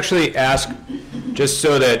 could you actually ask, just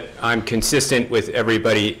so that I'm consistent with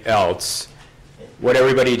everybody else, what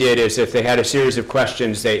everybody did is if they had a series of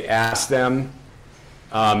questions, they asked them,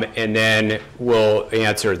 and then we'll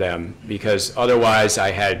answer them, because otherwise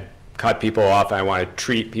I had cut people off. I want to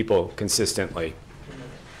treat people consistently.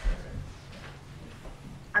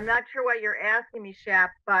 I'm not sure what you're asking me,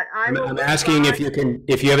 Shap, but I'm asking if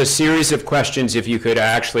you have a series of questions, if you could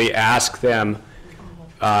actually ask them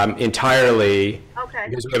entirely, okay.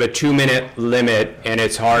 Because we have a 2-minute limit and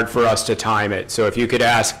it's hard for us to time it. So if you could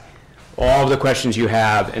ask all of the questions you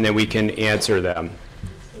have, and then we can answer them.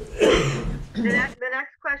 The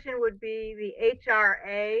next question would be the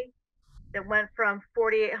HRA that went from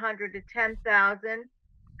 4,800 to 10,000.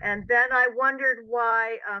 And then I wondered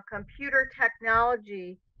why computer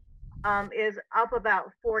technology is up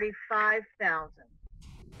about 45,000.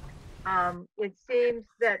 It seems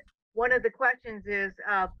that one of the questions is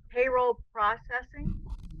payroll processing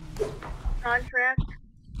contract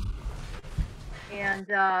and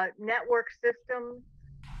network systems,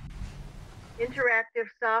 interactive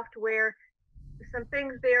software, some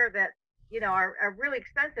things there that, you know, are really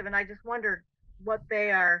expensive, and I just wondered what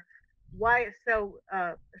they are, why it's so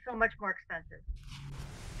much more expensive.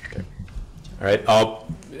 Okay. All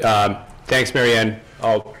right. Thanks, Marianne.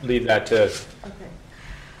 I'll leave that to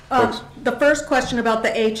folks. The first question about the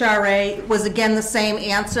HRA was again the same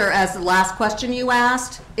answer as the last question you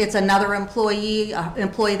asked. It's another employee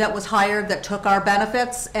that was hired that took our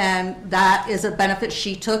benefits, and that is a benefit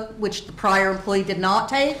she took, which the prior employee did not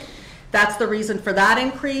take. That's the reason for that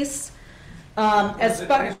increase.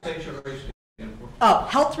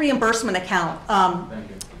 Health reimbursement account. Thank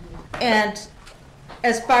you. And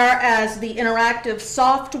as far as the interactive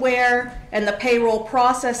software and the payroll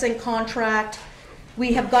processing contract,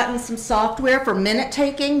 we have gotten some software for minute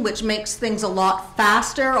taking, which makes things a lot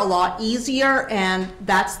faster, a lot easier, and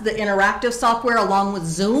that's the interactive software along with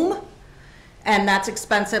Zoom, and that's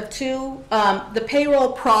expensive too. The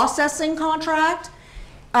payroll processing contract,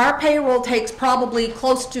 our payroll takes probably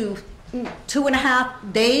close to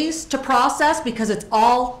 2.5 days to process because it's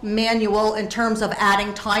all manual in terms of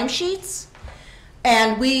adding timesheets.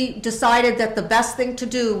 And we decided that the best thing to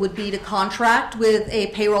do would be to contract with a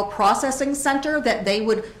payroll processing center, that they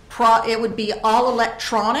would, it would be all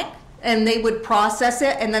electronic, and they would process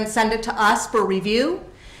it and then send it to us for review.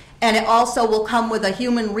 And it also will come with a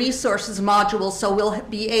human resources module, so we'll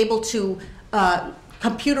be able to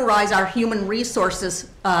computerize our human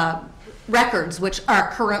resources records, which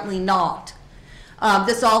are currently not.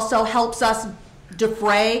 This also helps us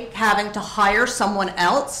defray having to hire someone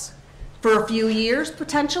else for a few years,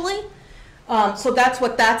 potentially. So that's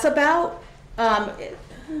what that's about.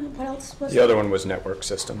 What else was The other one was network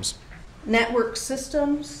systems, Network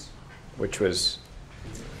systems. which was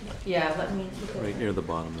Yeah, let me look at Right near the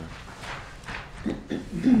bottom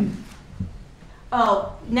there.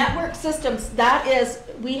 Oh, network systems, that is,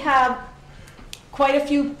 we have quite a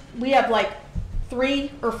few, we have like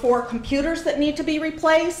 3 or 4 computers that need to be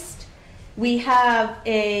replaced. We have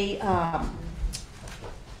a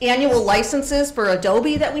annual licenses for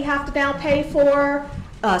Adobe that we have to now pay for,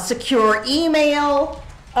 secure email,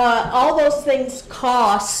 all those things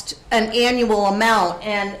cost an annual amount,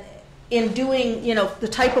 and in doing, you know, the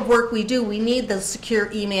type of work we do, we need the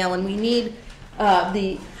secure email, and we need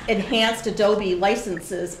the enhanced Adobe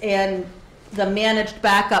licenses and the managed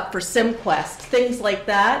backup for SimQuest, things like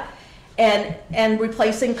that, and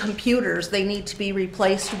replacing computers. They need to be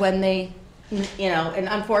replaced when they, you know, and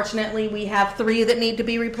unfortunately we have 3 that need to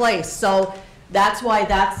be replaced. So that's why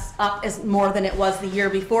that's up as more than it was the year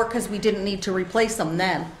before, because we didn't need to replace them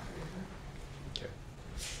then.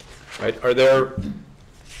 right. Are there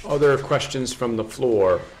other questions from the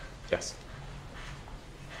floor? Yes.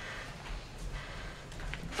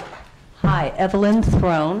 Hi, Evelyn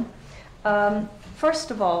Throne.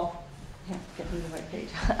 First of all, get me the right page.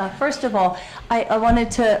 First of all, I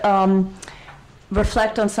wanted to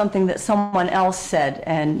reflect on something that someone else said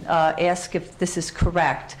and ask if this is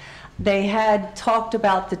correct. They had talked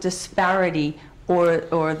about the disparity or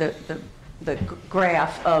the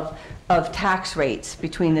graph of tax rates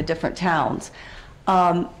between the different towns.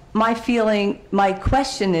 My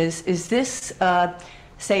question is this,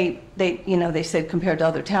 say, they said compared to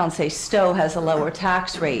other towns, say Stowe has a lower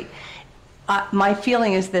tax rate. My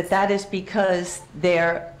feeling is that is because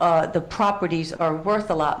the properties are worth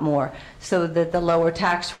a lot more, so that the lower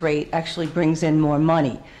tax rate actually brings in more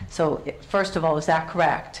money. So first of all, is that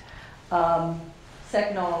correct?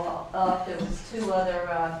 Second of all, there was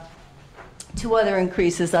two other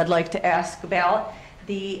increases I'd like to ask about.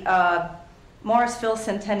 The Morrisville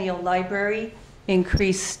Centennial Library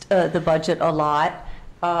increased the budget a lot,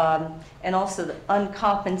 and also the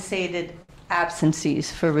uncompensated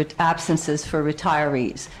absences for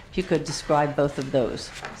retirees. If you could describe both of those.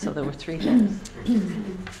 So there were 3 things.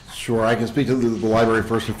 Sure, I can speak to the library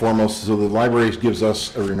first and foremost. So the library gives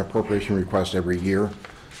us an appropriation request every year,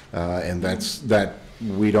 and that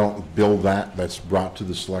we don't bill that. That's brought to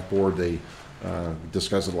the select board. They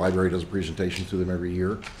discuss it. The library does a presentation to them every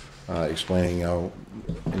year, explaining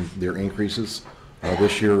their increases.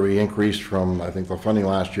 This year we increased from, I think the funding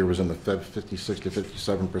last year was in the 56 to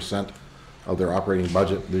 57% of their operating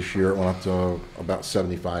budget. This year it went up to about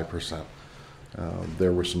 75%.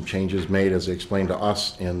 There were some changes made, as they explained to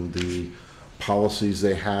us, in the policies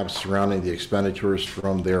they have surrounding the expenditures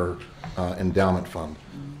from their endowment fund,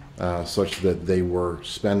 such that they were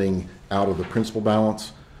spending out of the principal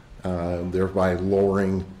balance, thereby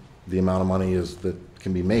lowering the amount of money that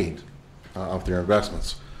can be made off their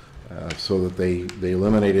investments. So that they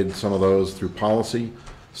eliminated some of those through policy,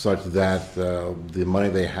 such that the money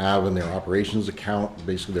they have in their operations account,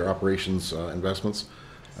 basically their operations investments,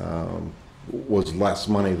 was less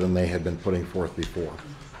money than they had been putting forth before.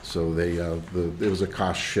 So it was a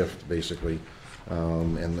cost shift, basically,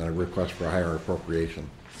 and a request for a higher appropriation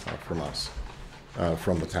from us,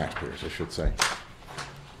 from the taxpayers, I should say.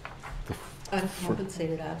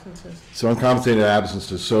 Uncompensated absences. So uncompensated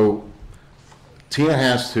absences. So Tina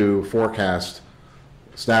has to forecast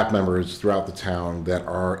staff members throughout the town that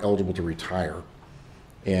are eligible to retire.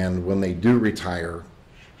 And when they do retire,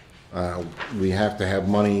 we have to have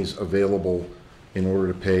monies available in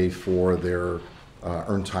order to pay for their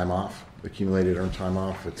earned time off, accumulated earned time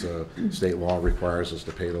off. It's a state law requires us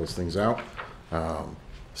to pay those things out.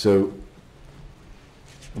 So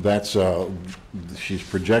that's, she's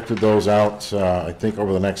projected those out, I think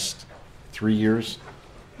over the next 3 years.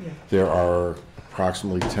 Yeah. There are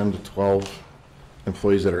approximately 10 to 12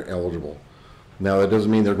 employees that are eligible. Now that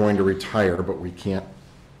doesn't mean they're going to retire, but we can't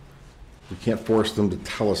force them to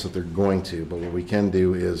tell us that they're going to, but what we can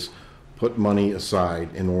do is put money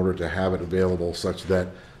aside in order to have it available such that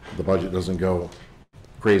the budget doesn't go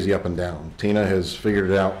crazy up and down. Tina has figured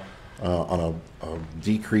it out on a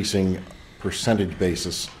decreasing percentage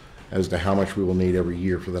basis as to how much we will need every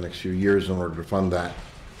year for the next few years in order to fund that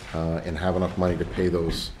and have enough money to pay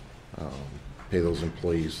those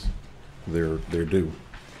employees their due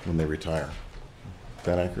when they retire. Is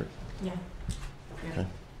that accurate? Yeah. Okay.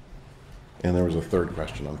 And there was a third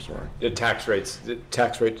question, I'm sorry. The tax rates, the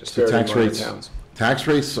tax rate disparity among the towns. Tax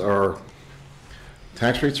rates are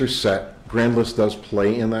set. Grand list does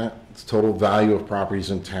play in that. It's total value of properties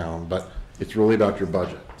in town, but it's really about your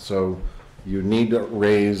budget. So you need to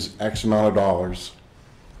raise X amount of dollars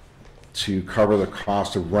to cover the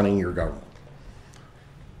cost of running your government.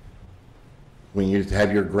 When you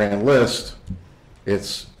have your grand list,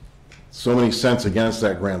 it's so many cents against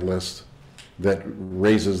that grand list that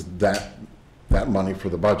raises that money for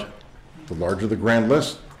the budget. The larger the grand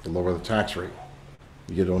list, the lower the tax rate.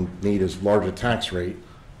 You don't need as large a tax rate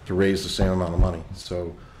to raise the same amount of money.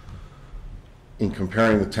 So in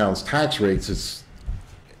comparing the town's tax rates,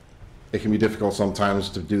 it can be difficult sometimes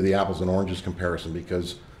to do the apples and oranges comparison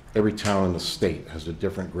because every town in the state has a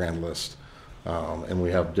different grand list, and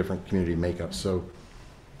we have different community makeups. So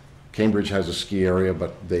Cambridge has a ski area,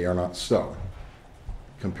 but they are not Stowe.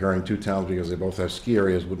 Comparing two towns because they both have ski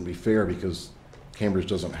areas wouldn't be fair because Cambridge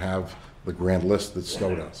doesn't have the grand list that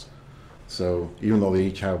Stowe does. So even though they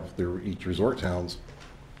each have their resort towns,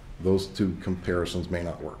 those two comparisons may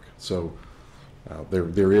not work. So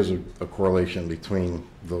there is a correlation between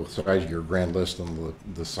the size of your grand list and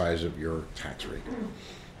the size of your tax rate.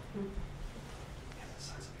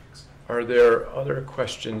 Are there other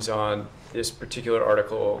questions on this particular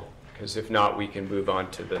article? Because if not, we can move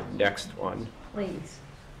on to the next one. Please.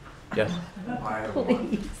 Yes?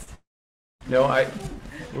 Please. No,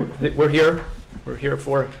 we're here. We're here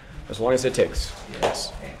for as long as it takes.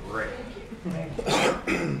 Yes. Great.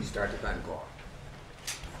 Start the time clock.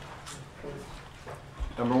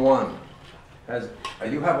 Number one,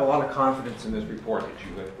 you have a lot of confidence in this report that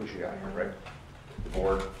you have pushed out here, right? The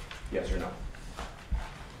board, yes or no?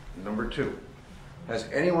 Number two, has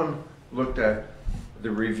anyone looked at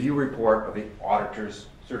the review report of the auditor's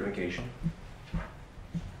certification?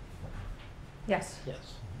 Yes.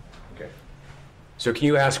 Yes. Okay. So can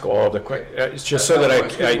you ask all the questions, just so that I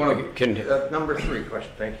can... Number three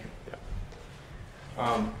question, thank you.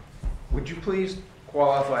 Yeah. Would you please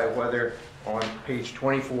qualify whether on page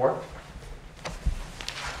 24,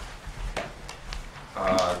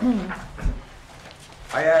 I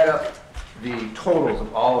add up the totals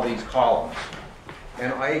of all of these columns,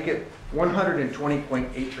 and I get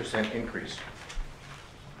 120.8% increase.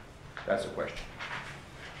 That's the question.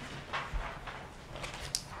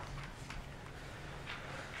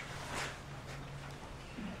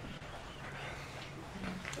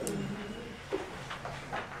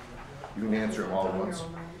 You can answer them all at once.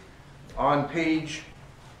 On page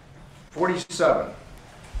 47,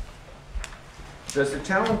 does the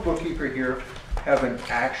town bookkeeper here have an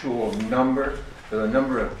actual number, the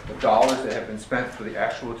number of dollars that have been spent for the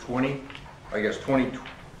actual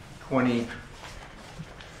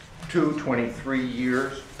 23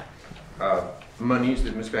 years monies that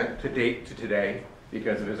have been spent to date to today?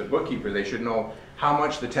 Because if it's a bookkeeper, they should know how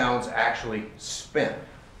much the town's actually spent.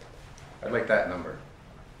 I'd like that number.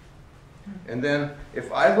 And then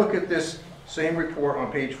if I look at this same report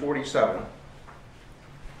on page 47,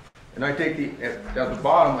 and I take at the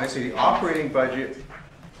bottom, I see the operating budget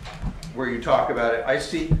where you talk about it. I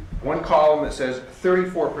see one column that says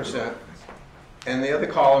 34%, and the other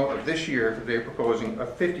column of this year, they're proposing a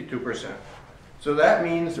 52%. So that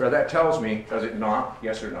means, or that tells me, does it not,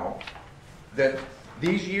 yes or no, that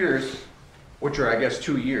these years, which are I guess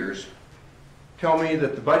 2 years, tell me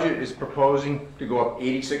that the budget is proposing to go up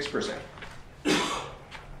 86%.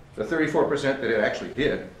 The 34% that it actually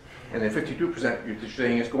did, and then 52% you're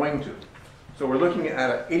saying it's going to. So we're looking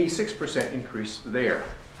at an 86% increase there.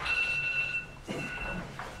 Okay,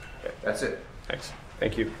 that's it. Thanks.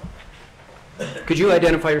 Thank you. Could you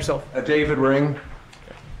identify yourself? David Ring.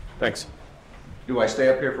 Okay. Thanks. Do I stay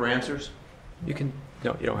up here for answers? You can,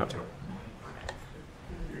 no, you don't have to.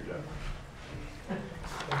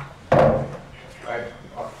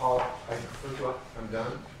 I'm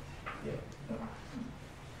done. Yeah.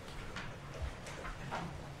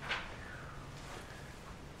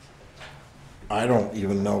 I don't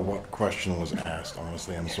even know what question was asked,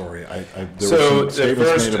 honestly. I'm sorry. So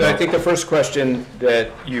I think the first question that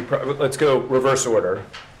you, let's go reverse order.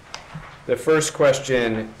 The first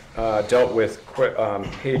question dealt with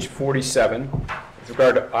page 47 with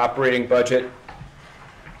regard to operating budget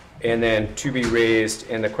and then to be raised.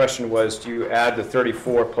 And the question was, do you add the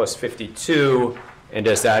 34 plus 52 and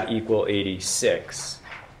does that equal 86?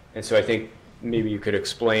 And so I think maybe you could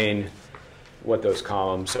explain what those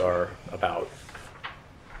columns are about.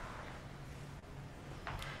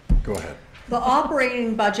 Go ahead. The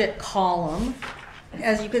operating budget column,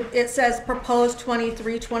 as you could, it says proposed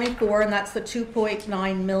 23-24, and that's the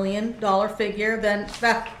 $2.9 million figure. Then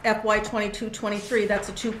FY 22-23, that's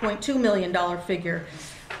a $2.2 million figure.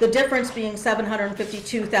 The difference being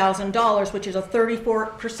 $752,000, which is a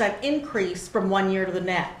 34% increase from one year to the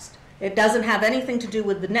next. It doesn't have anything to do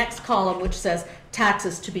with the next column, which says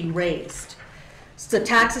taxes to be raised. So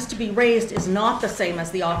taxes to be raised is not the same as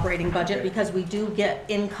the operating budget because we do get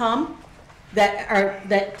income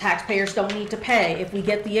that taxpayers don't need to pay. If we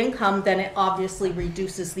get the income, then it obviously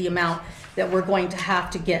reduces the amount that we're going to have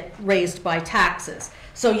to get raised by taxes.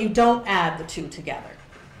 So you don't add the two together.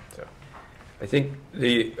 So, I think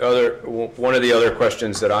one of the other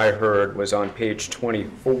questions that I heard was on page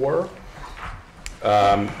 24.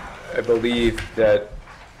 I believe that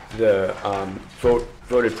the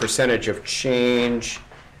voted percentage of change,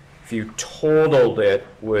 if you totaled it,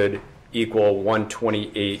 would equal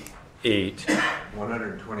 128.8.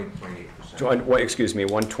 120.8%. Excuse me,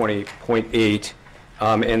 120.8.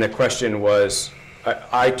 And the question was,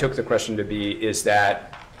 I took the question to be, is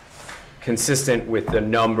that consistent with the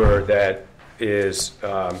number that is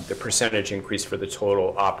the percentage increase for the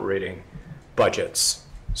total operating budgets?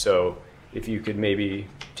 So if you could maybe,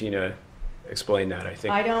 Tina, explain that, I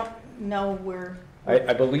think. I don't know where.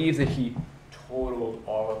 I believe that he totaled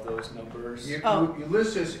all of those numbers. You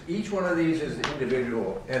list as, each one of these is the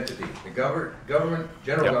individual entity. The government,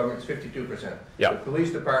 general government is 52%. Yep. The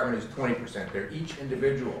police department is 20%. They're each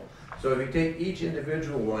individual. So if you take each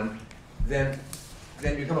individual one, then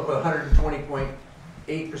you come up with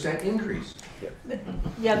 120.8% increase.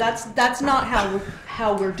 Yeah, that's not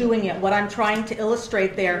how we're doing it. What I'm trying to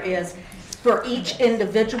illustrate there is for each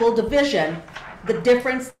individual division, the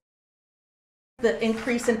difference, the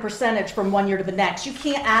increase in percentage from one year to the next. You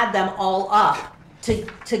can't add them all up to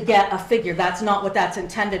get a figure. That's not what that's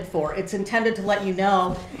intended for. It's intended to let you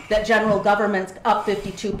know that general government's up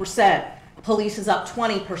 52%, police is up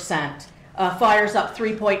 20%, fire's up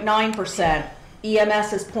 3.9%,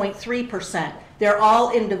 EMS is 0.3%. They're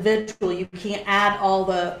all individual. You can't add all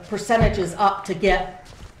the percentages up to get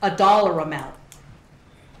a dollar amount.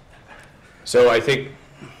 So I think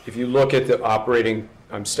if you look at the operating,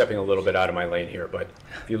 I'm stepping a little bit out of my lane here, but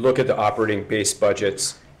if you look at the operating base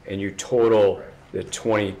budgets and you total the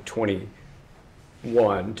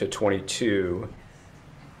 2021 to 22,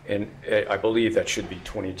 and I believe that should be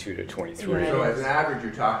 22 to 23. So as an average,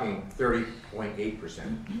 you're talking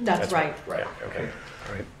 30.8%. That's right. Right, okay,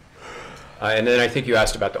 all right. And then I think you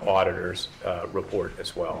asked about the auditor's report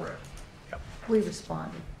as well. Right. Yep. We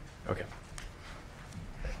responded. Okay.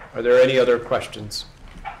 Are there any other questions?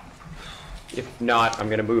 If not, I'm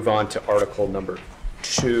going to move on to article number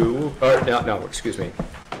 2, or excuse me,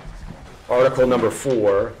 article number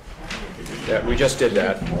 4, that we just did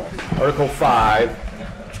that. Article 5,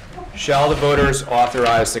 shall the voters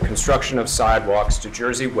authorize the construction of sidewalks to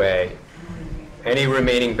Jersey Way? Any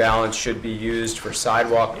remaining balance should be used for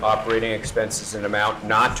sidewalk operating expenses in an amount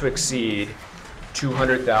not to exceed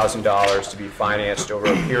 $200,000 to be financed over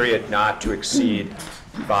a period not to exceed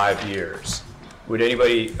 5 years. Would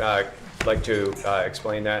anybody like to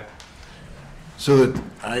explain that? So that,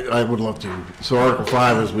 I would love to. So Article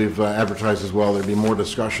 5, as we've advertised as well, there'd be more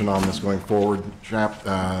discussion on this going forward, Chap.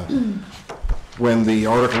 When the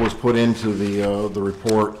article was put into the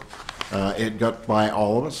report, it got by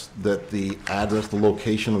all of us that the address, the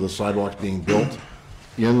location of the sidewalks being built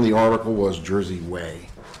in the article was Jersey Way.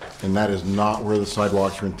 And that is not where the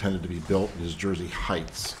sidewalks are intended to be built. It is Jersey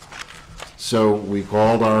Heights. So we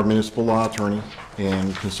called our municipal law attorney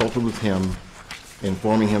and consulted with him,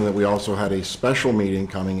 informing him that we also had a special meeting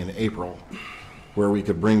coming in April where we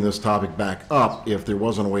could bring this topic back up if there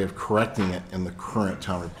wasn't a way of correcting it in the current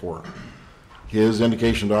town report. His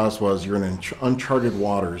indication to us was you're in uncharted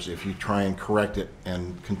waters if you try and correct it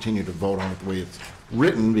and continue to vote on it the way it's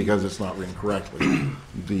written because it's not written correctly.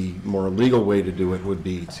 The more legal way to do it would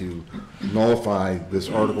be to nullify this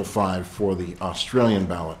Article 5 for the Australian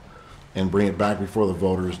ballot and bring it back before the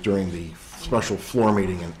voters during the special floor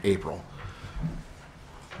meeting in April.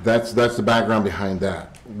 That's the background behind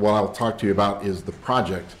that. What I'll talk to you about is the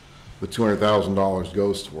project the $200,000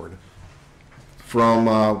 goes toward.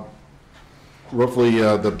 From roughly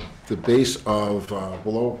the base of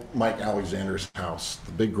below Mike Alexander's house,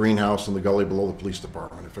 the big greenhouse in the gully below the police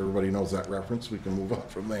department. If everybody knows that reference, we can move on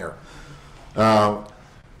from there.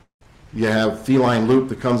 You have Feline Loop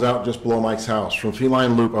that comes out just below Mike's house. From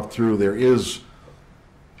Feline Loop up through, there is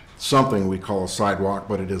something we call a sidewalk,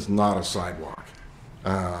 but it is not a sidewalk.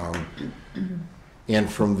 And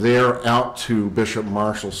from there out to Bishop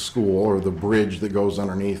Marshall School, or the bridge that goes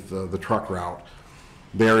underneath the truck route,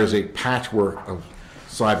 there is a patchwork of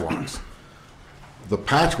sidewalks. The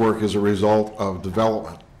patchwork is a result of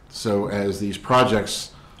development. So as these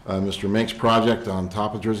projects, Mr. Mink's project on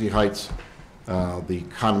top of Jersey Heights, the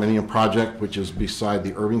condominium project, which is beside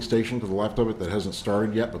the Irving station to the left of it, that hasn't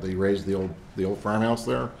started yet, but they raised the old farmhouse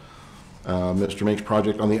there. Mr. Mink's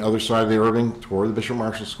project on the other side of the Irving toward the Bishop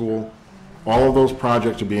Marshall School. All of those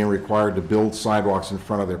projects are being required to build sidewalks in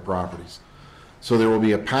front of their properties. So there will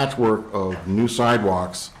be a patchwork of new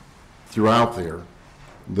sidewalks throughout there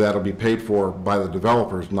that'll be paid for by the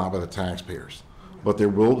developers, not by the taxpayers. But there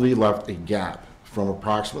will be left a gap from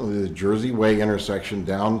approximately the Jersey Way intersection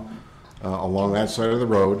down along that side of the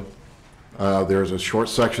road. There's a short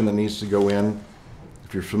section that needs to go in.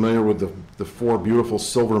 If you're familiar with the 4 beautiful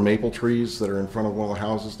silver maple trees that are in front of one of the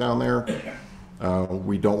houses down there,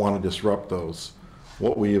 we don't want to disrupt those.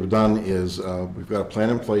 What we have done is we've got a plan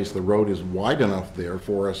in place. The road is wide enough there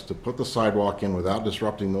for us to put the sidewalk in without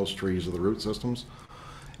disrupting those trees or the root systems,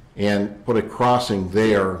 and put a crossing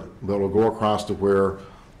there that will go across to where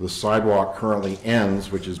the sidewalk currently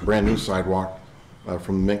ends, which is brand new sidewalk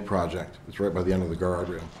from the Mink project. It's right by the end of the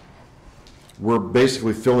guardrail. We're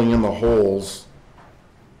basically filling in the holes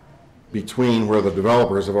between where the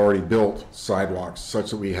developers have already built sidewalks,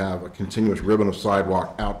 such that we have a continuous ribbon of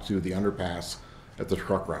sidewalk out to the underpass at the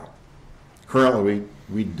truck route. Currently,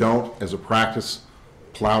 we don't, as a practice,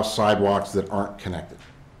 plow sidewalks that aren't connected.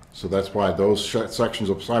 So that's why those sections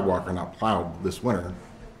of sidewalk are not plowed this winter,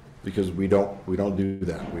 because we don't do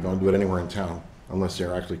that. We don't do it anywhere in town unless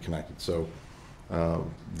they're actually connected. So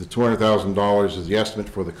the $200,000 is the estimate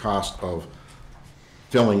for the cost of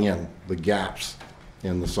filling in the gaps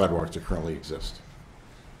in the sidewalks that currently exist.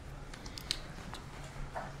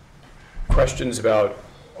 Questions about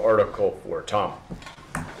Article 4? Tom?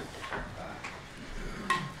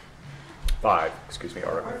 5, excuse me,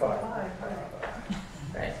 Article 5.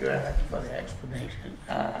 Thank you for the explanation.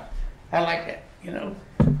 I like it, you know,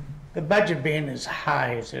 the budget being as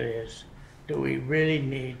high as it is, do we really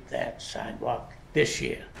need that sidewalk this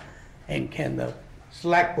year? And can the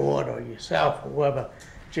select board or yourself or whoever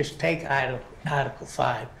just take Article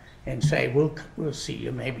 5 and say, we'll see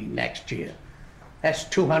you maybe next year? That's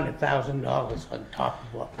 $200,000 on top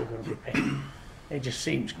of what we're going to be paying. It just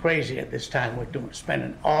seems crazy at this time we're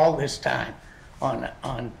spending all this time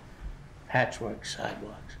on patchwork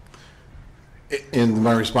sidewalks. And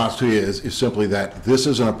my response to you is simply that this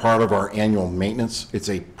isn't a part of our annual maintenance. It's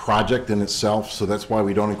a project in itself, so that's why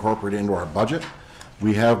we don't incorporate it into our budget.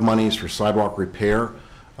 We have monies for sidewalk repair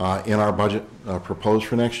in our budget proposed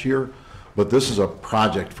for next year, but this is a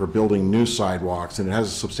project for building new sidewalks, and it has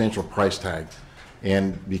a substantial price tag.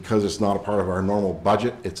 And because it's not a part of our normal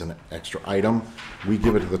budget, it's an extra item. We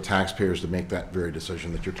give it to the taxpayers to make that very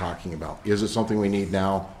decision that you're talking about. Is it something we need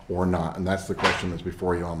now or not? And that's the question that's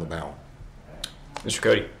before you on the ballot. Mr.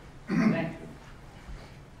 Cody. Thank you.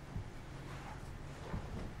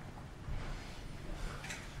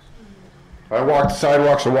 I walked the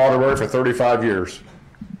sidewalks of Waterbury for 35 years.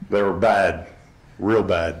 They were bad, real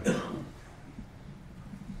bad.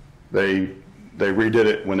 They redid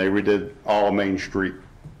it when they redid all Main Street,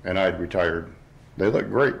 and I'd retired. They look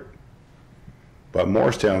great. But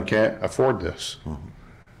Morristown can't afford this.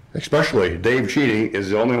 Especially Dave Cheating is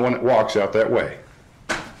the only one that walks out that way.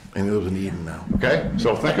 And he lives in Eden now. Okay,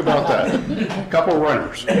 so think about that. Couple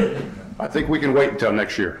runners. I think we can wait until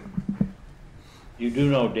next year. You do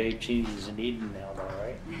know Dave Cheating's in Eden now, though,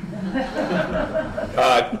 right?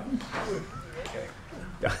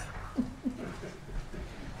 Okay.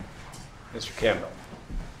 Mr. Campbell.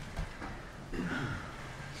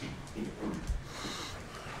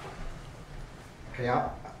 Yeah,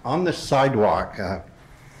 on the sidewalk,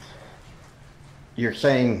 you're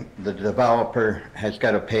saying the developer has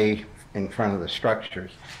got to pay in front of the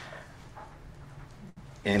structures.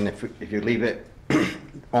 And if you leave it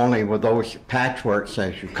only with those patchworks,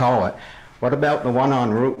 as you call it, what about the one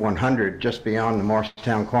on Route 100 just beyond the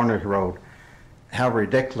Morristown Corners Road? How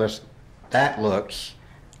ridiculous that looks.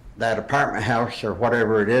 That apartment house or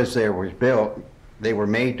whatever it is there was built, they were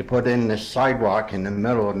made to put in this sidewalk in the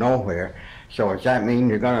middle of nowhere. So does that mean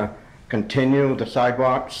you're going to continue the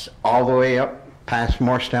sidewalks all the way up past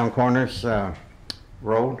Morristown Corners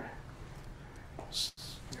Road?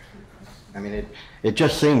 I mean, it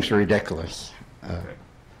just seems ridiculous.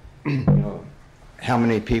 You know, how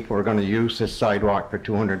many people are going to use this sidewalk for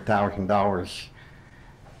 $200,000?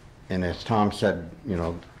 And as Tom said, you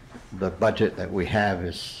know, the budget that we have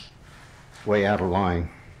is way out of line.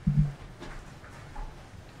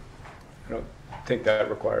 I don't think that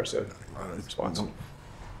requires a response.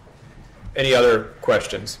 Any other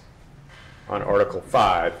questions on Article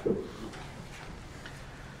 5?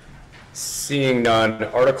 Seeing none,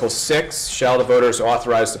 Article 6, shall the voters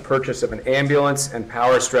authorize the purchase of an ambulance and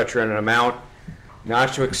power stretcher in an amount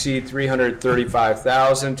not to exceed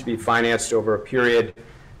 $335,000 to be financed over a period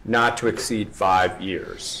not to exceed 5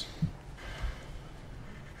 years.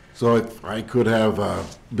 So if I could have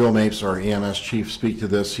Bill Mapes, our EMS chief, speak to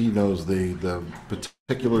this. He knows the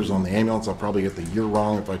particulars on the ambulance. I'll probably get the year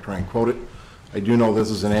wrong if I try and quote it. I do know this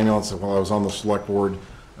is an ambulance that while I was on the select board,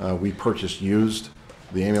 we purchased used.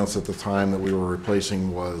 The ambulance at the time that we were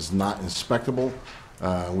replacing was not inspectable.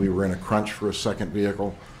 We were in a crunch for a second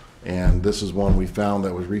vehicle, and this is one we found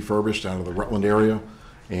that was refurbished out of the Rutland area,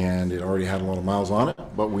 and it already had a lot of miles on it,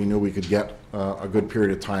 but we knew we could get a good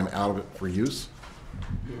period of time out of it for use.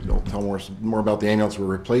 You'll tell more about the ambulance we're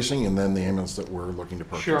replacing and then the ambulance that we're looking to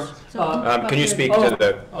purchase. Sure. Can you speak to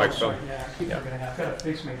the microphone? Yeah, I've got a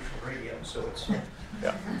pacemaker for radio, so it's...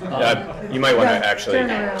 Yeah. You might want to actually turn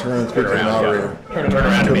and speak to the moderator. Turn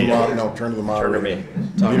around to me. No, turn to the moderator. Turn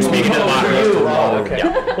to me. You're speaking to the moderator. Oh, okay.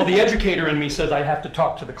 Yeah. Well, the educator in me says I have to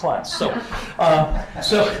talk to the class. So,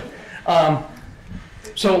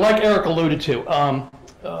 so like Eric alluded to,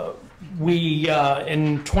 we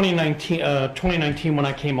in 2019 when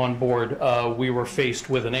I came on board, we were faced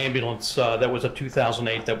with an ambulance that was a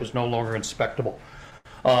 2008 that was no longer inspectable.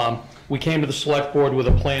 We came to the select board with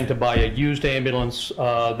a plan to buy a used ambulance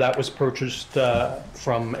that was purchased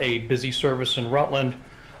from a busy service in Rutland.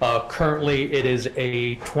 Currently, it is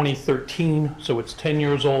a 2013, so it's 10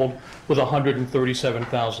 years old with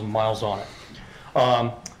 137,000 miles on it.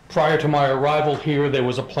 Prior to my arrival here, there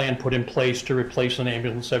was a plan put in place to replace an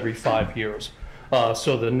ambulance every 5 years.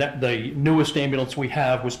 So the newest ambulance we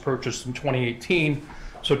have was purchased in 2018,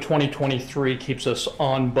 so 2023 keeps us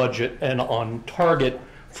on budget and on target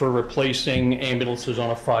for replacing ambulances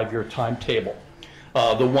on a 5-year timetable.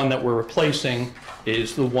 The one that we're replacing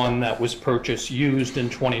is the one that was purchased used in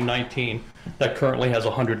 2019 that currently has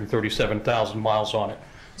 137,000 miles on it.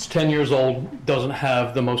 It's 10 years old, doesn't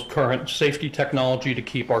have the most current safety technology to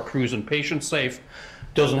keep our crews and patients safe,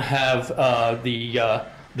 doesn't have the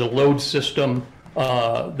load system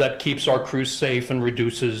that keeps our crews safe and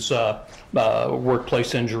reduces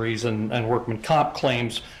workplace injuries and workman comp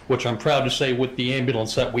claims, which I'm proud to say with the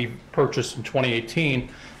ambulance that we purchased in 2018,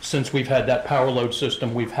 since we've had that power load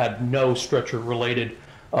system, we've had no stretcher-related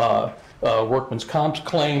workman's comp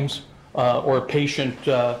claims or patient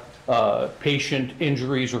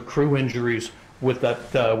injuries or crew injuries with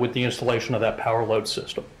that with the installation of that power load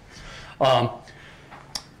system.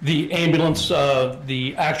 The ambulance,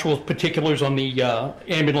 the actual particulars on the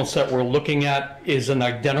ambulance that we're looking at is an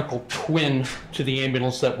identical twin to the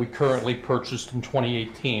ambulance that we currently purchased in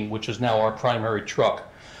 2018, which is now our primary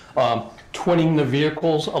truck. Twinning the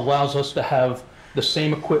vehicles allows us to have the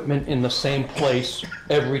same equipment in the same place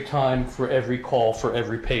every time for every call for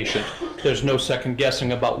every patient. There's no second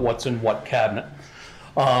guessing about what's in what cabinet.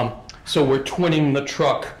 So we're twinning the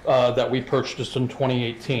truck that we purchased in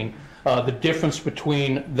 2018. The difference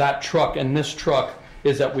between that truck and this truck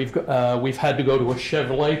is that we've had to go to a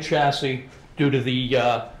Chevrolet chassis due to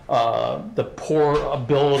the poor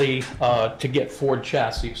ability to get Ford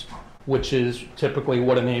chassis, which is typically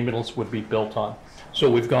what an ambulance would be built on. So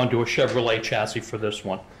we've gone to a Chevrolet chassis for this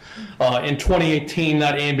one. In 2018,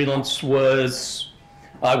 that ambulance was,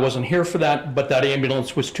 I wasn't here for that, but that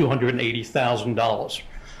ambulance was $280,000.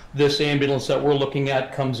 This ambulance that we're looking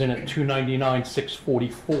at comes in at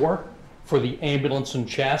 $299,644 for the ambulance and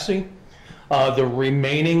chassis. The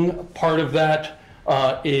remaining part of that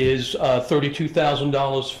is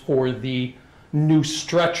 $32,000 for the new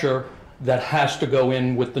stretcher that has to go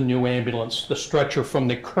in with the new ambulance. The stretcher from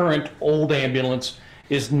the current old ambulance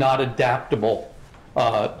is not adaptable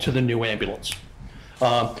to the new ambulance.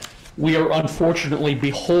 We are unfortunately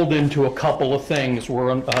beholden to a couple of things.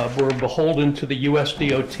 We're beholden to the US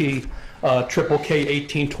DOT triple K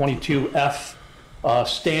 1822F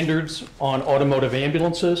standards on automotive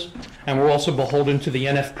ambulances, and we're also beholden to the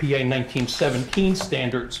NFPA 1917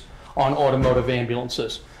 standards on automotive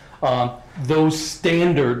ambulances. Those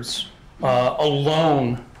standards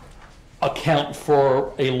alone account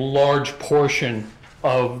for a large portion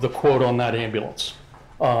of the quote on that ambulance.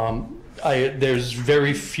 There's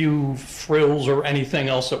very few frills or anything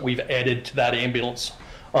else that we've added to that ambulance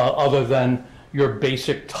other than your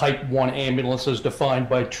basic Type 1 ambulance as defined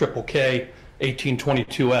by triple K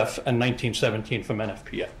 1822F and 1917 from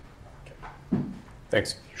NFPA.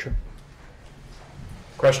 Thanks. Sure.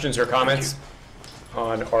 Questions or comments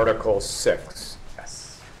on Article 6?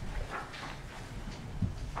 Yes.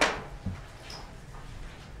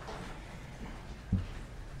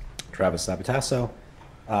 Travis Sabatasso.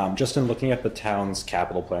 Just in looking at the town's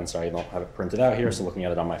capital plan, sorry, I don't have it printed out here, so looking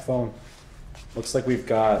at it on my phone. Looks like we've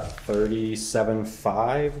got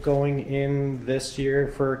 37.5 going in this year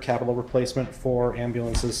for capital replacement for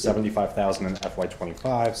ambulances, 75,000 in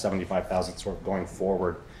FY25, 75,000 sort of going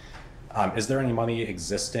forward. Is there any money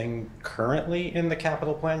existing currently in the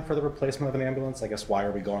capital plan for the replacement of an ambulance? I guess why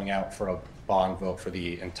are we going out for a bond vote for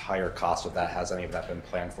the entire cost of that? Has any of that been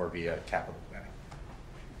planned for via capital planning?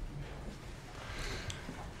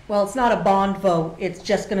 Well, it's not a bond vote, it's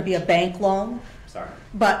just gonna be a bank loan. Sorry.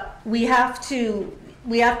 But we have to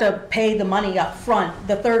pay the money up front.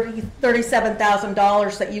 The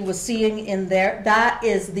 $37,000 that you were seeing in there, that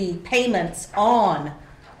is the payments on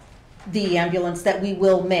the ambulance that we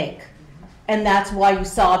will make. And that's why you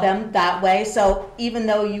saw them that way. So even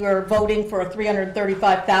though you are voting for a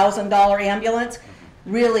 $335,000 ambulance,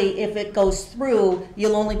 really, if it goes through,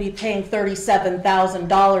 you'll only be paying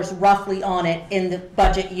 $37,000 roughly on it in the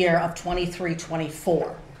budget year of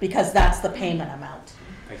 23-24, because that's the payment amount.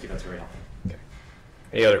 Thank you, that's very helpful. Okay.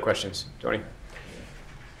 Any other questions? Tony?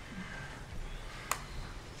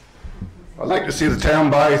 I'd like to see the town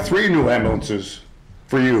buy 3 new ambulances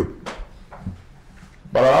for you.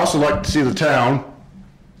 But I'd also like to see the town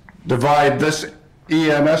divide this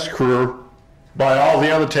EMS crew by all the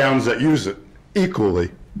other towns that use it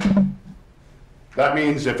equally. That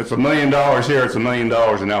means if it's $1 million here, it's $1 million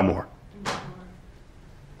in Elmore.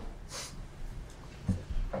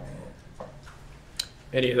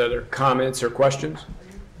 Any other comments or questions?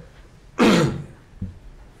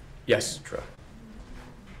 Yes, Trev.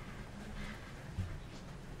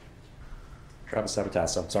 Travis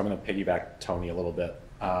Sabatasso. So I'm going to piggyback Tony a little bit.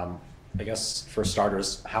 I guess for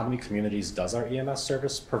starters, how many communities does our EMS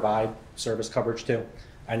service provide service coverage to?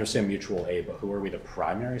 I understand mutual aid, but who are we the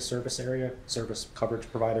primary service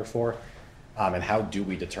coverage provider for? And how do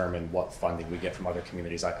we determine what funding we get from other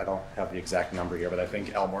communities? I don't have the exact number here, but I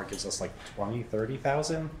think Elmore gives us like 20,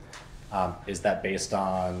 30,000. Is that based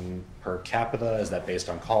on per capita? Is that based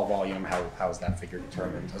on call volume? How is that figure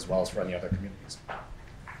determined, as well as for any other communities?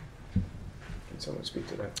 Can someone speak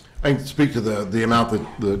to that? I can speak to the amount that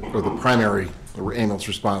the primary ambulance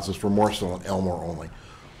responses for Morristown and Elmore only.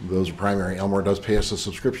 Those are primary. Elmore does pay us a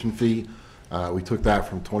subscription fee. We took that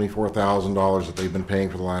from $24,000 that they've been paying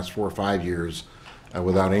for the last 4 or 5 years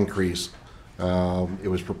without increase. It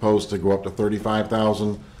was proposed to go up to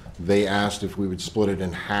 $35,000. They asked if we would split it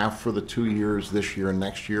in half for the 2 years, this year and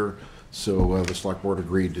next year. So the select board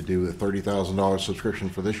agreed to do the $30,000 subscription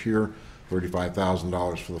for this year,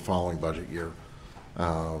 $35,000 for the following budget year.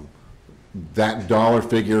 That dollar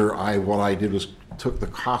figure, what I did was took the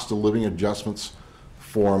cost of living adjustments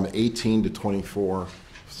from 18 to 24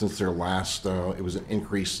 since their last, it was an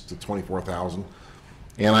increase to 24,000.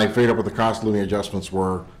 And I figured out what the cost of living adjustments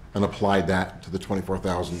were and applied that to the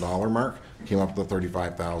 $24,000 mark, came up to the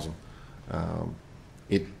 $35,000.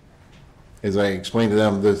 As I explained to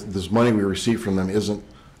them, this money we receive from them isn't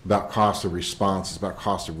about cost of response, it's about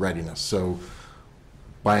cost of readiness. So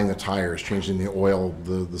buying the tires, changing the oil,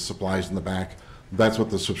 the supplies in the back, that's what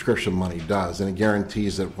the subscription money does. And it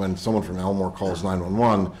guarantees that when someone from Elmore calls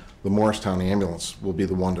 911, the Morristown ambulance will be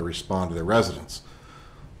the one to respond to their residents.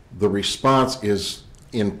 The response is,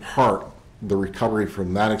 in part, the recovery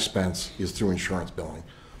from that expense is through insurance billing.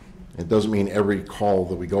 It doesn't mean every call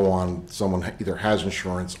that we go on, someone either has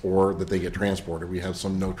insurance or that they get transported. We have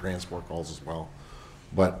some no transport calls as well.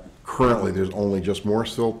 But currently, there's only just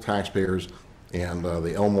Morrisville taxpayers and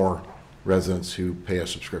the Elmore residents who pay a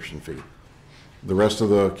subscription fee. The rest of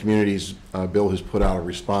the communities, Bill has put out a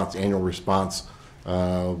response, annual response.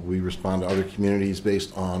 We respond to other communities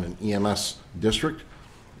based on an EMS district,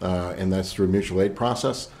 and that's through a mutual aid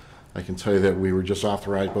process. I can tell you that we were just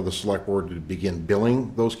authorized by the select board to begin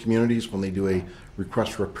billing those communities when they do a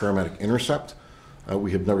request for a paramedic intercept.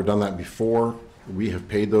 We have never done that before. We have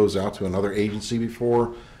paid those out to another agency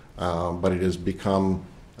before, but it has become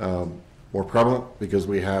more prevalent because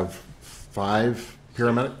we have 6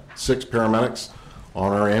 paramedics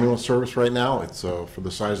on our ambulance service right now. It's for the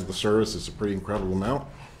size of the service, it's a pretty incredible amount.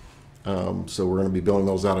 So we're going to be billing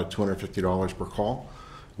those out at $250 per call.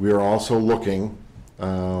 We are also looking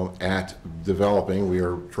at developing, we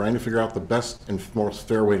are trying to figure out the best and most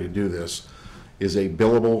fair way to do this, is a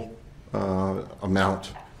billable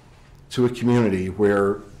amount to a community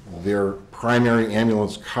where their primary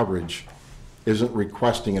ambulance coverage isn't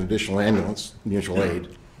requesting an additional ambulance, mutual aid,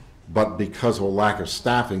 but because of a lack of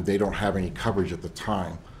staffing, they don't have any coverage at the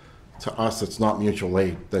time. To us, it's not mutual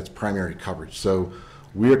aid, that's primary coverage. So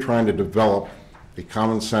we are trying to develop a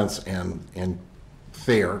common sense and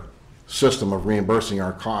fair system of reimbursing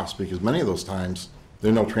our costs, because many of those times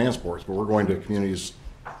there are no transports, but we're going to communities,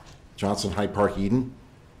 Johnson, Hyde Park, Eden.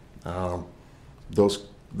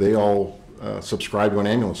 They all subscribe to an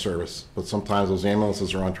ambulance service, but sometimes those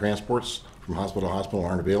ambulances are on transports from hospital to hospital,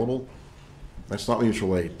 aren't available. That's not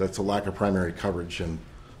mutual aid. That's a lack of primary coverage, and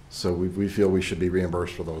so we feel we should be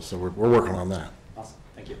reimbursed for those. So we're working on that. Awesome,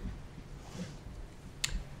 thank you.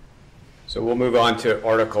 So we'll move on to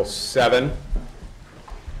Article 7.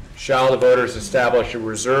 Shall the voters establish a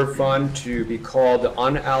reserve fund to be called the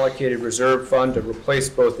unallocated reserve fund to replace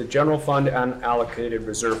both the general fund unallocated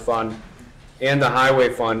reserve fund and the highway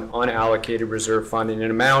fund unallocated reserve fund in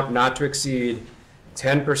an amount not to exceed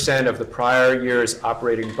 10% of the prior year's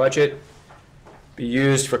operating budget, be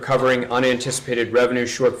used for covering unanticipated revenue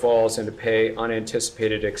shortfalls and to pay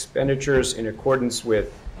unanticipated expenditures in accordance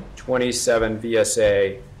with 27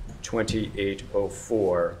 VSA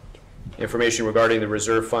 2804. Information regarding the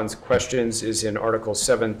reserve funds questions is in Articles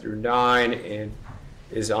 7 through 9 and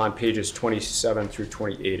is on pages 27 through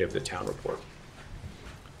 28 of the town report.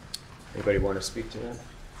 Anybody want to speak to that?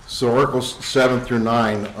 So Articles 7 through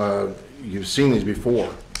 9, you've seen these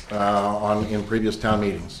before in previous town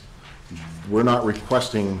meetings. We're not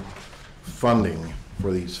requesting funding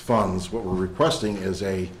for these funds. What we're requesting is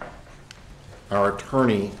our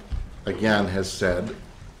attorney, again, has said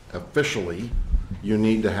officially, you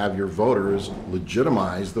need to have your voters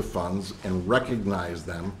legitimize the funds and recognize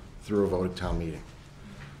them through a vote at town meeting.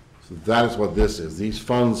 So that is what this is. These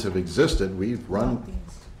funds have existed. We've run.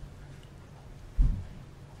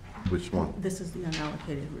 Which one? This is the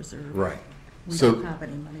unallocated reserve. Right. We So don't have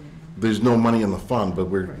any money in them. there's no money in the fund, but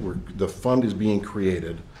the fund is being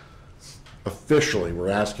created. Officially, we're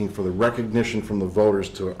asking for the recognition from the voters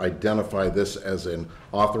to identify this as an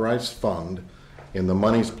authorized fund, and the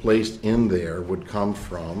monies placed in there would come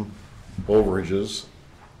from overages,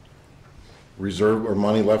 reserve or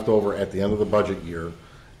money left over at the end of the budget year,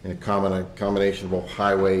 in a combination of both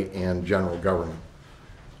highway and general government.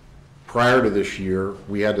 Prior to this year,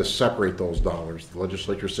 we had to separate those dollars. The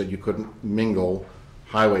legislature said you couldn't mingle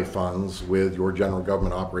highway funds with your general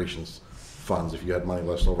government operations funds if you had money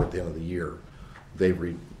left over at the end of the year.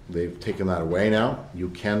 They've taken that away now. You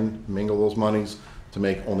can mingle those monies to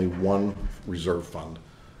make only one reserve fund.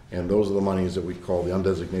 And those are the monies that we call the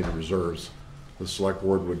undesignated reserves. The select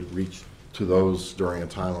board would reach to those during a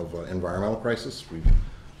time of environmental crisis. We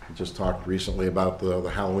just talked recently about the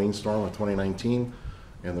Halloween storm of 2019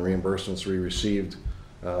 and the reimbursements we received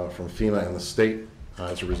from FEMA and the state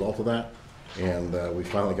as a result of that. And we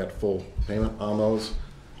finally got full payment on those.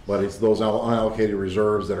 But it's those unallocated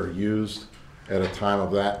reserves that are used at a time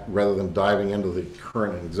of that rather than diving into the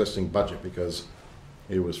current and existing budget, because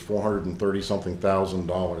it was $430-something thousand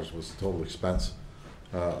was the total expense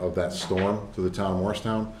of that storm to the town of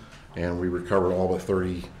Morristown, and we recovered all but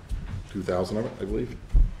 $32,000 of it, I believe,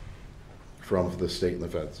 from the state and the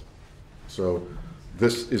feds. So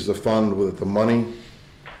this is the fund with the money.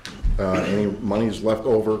 Any monies left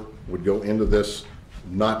over would go into this,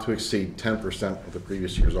 not to exceed 10% of the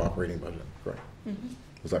previous year's operating budget. Correct. Mm-hmm.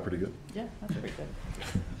 Was that pretty good? Yeah, that's pretty good.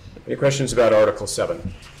 Any questions about Article 7?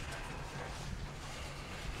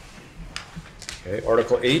 Okay,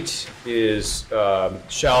 Article 8 is,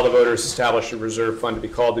 shall the voters establish a reserve fund to be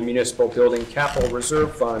called the Municipal Building Capital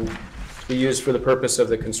Reserve Fund to be used for the purpose of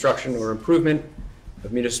the construction or improvement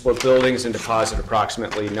of municipal buildings and deposit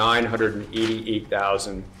approximately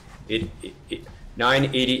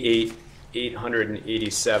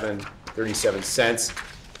 $988,887.37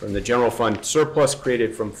 from the general fund surplus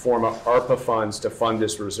created from former ARPA funds to fund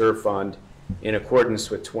this reserve fund in accordance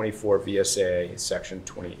with 24 VSA section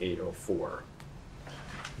 2804.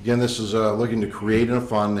 Again, this is looking to create a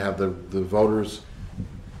fund, have the voters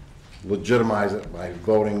legitimize it by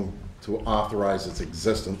voting to authorize its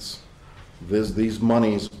existence. These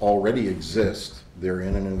monies already exist. They're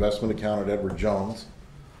in an investment account at Edward Jones.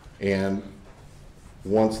 And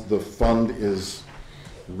once the fund is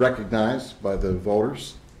recognized by the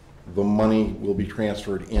voters, the money will be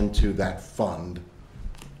transferred into that fund.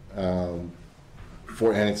 And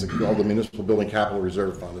it's called the Municipal Building Capital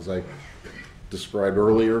Reserve Fund, as I described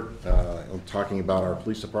earlier. I'm talking about our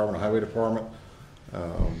police department, our highway department.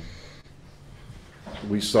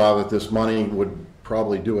 We saw that this money would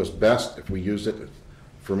probably do us best if we used it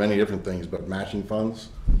for many different things, but matching funds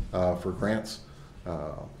for grants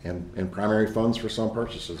and primary funds for some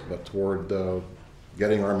purchases, but toward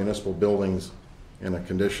getting our municipal buildings in a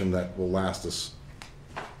condition that will last us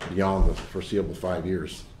beyond the foreseeable 5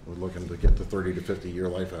 years. We're looking to get the 30 to 50 year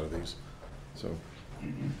life out of these. So,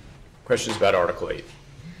 questions about Article 8?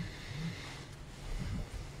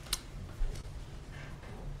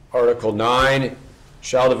 Article 9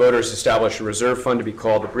 shall the voters establish a reserve fund to be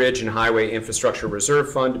called the Bridge and Highway Infrastructure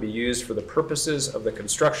Reserve Fund to be used for the purposes of the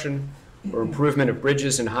construction or improvement of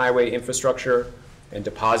bridges and highway infrastructure, and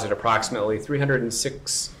deposit approximately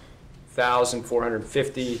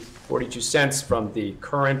 $306,450.42 from the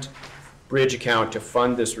current bridge account to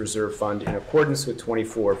fund this reserve fund in accordance with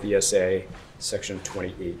 24 VSA section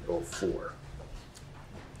 2804.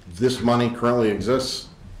 This money currently exists.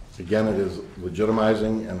 Again, it is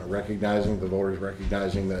legitimizing and recognizing, the voters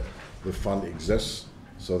recognizing that the fund exists,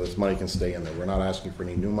 so this money can stay in there. We're not asking for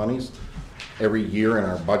any new monies. Every year in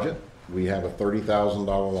our budget, we have a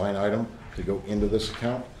 $30,000 line item to go into this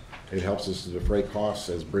account. It helps us to defray costs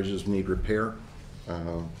as bridges need repair.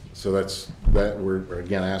 So we're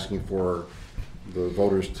again asking for the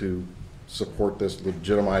voters to support this,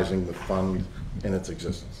 legitimizing the fund in its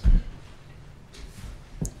existence.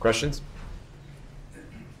 Questions?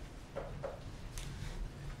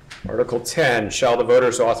 Article 10, shall the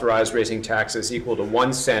voters authorize raising taxes equal to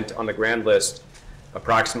 1 cent on the grand list,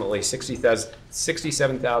 approximately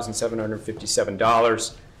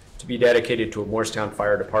 $67,757, to be dedicated to a Morristown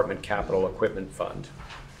Fire Department Capital Equipment Fund?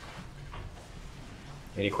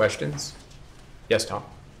 Any questions? Yes, Tom?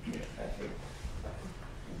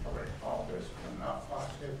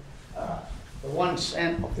 The 1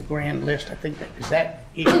 cent of the grand list, I think, is that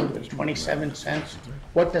equal to 27 cents?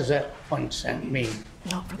 What does that 1 cent mean?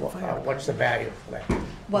 What's the value for that?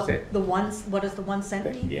 What is the 1 cent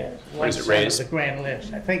mean? Yeah, What does it 1 cent raise? of the grand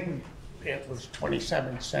list. I think it was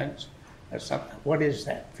 27 cents or something. What is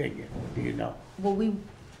that figure? Do you know? Well, we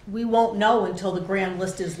won't know until the grand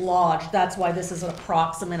list is lodged. That's why this is an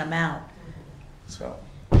approximate amount. So.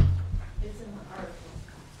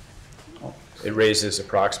 It raises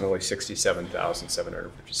approximately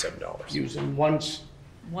 $67,757. Using 1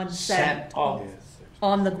 cent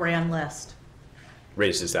on the grand list.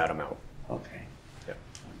 Raises that amount. Okay. Yep.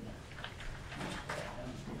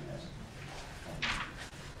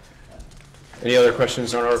 Any other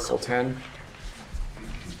questions on Article 10?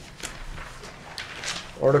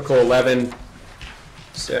 Article 11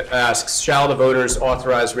 asks, shall the voters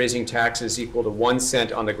authorize raising taxes equal to 1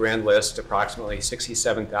 cent on the grand list, approximately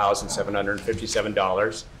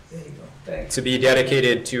 $67,757, to be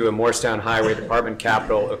dedicated to a Morristown Highway Department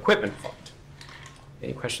Capital Equipment Fund?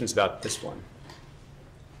 Any questions about this one?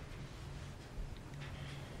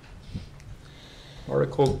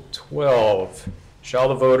 Article 12, shall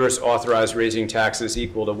the voters authorize raising taxes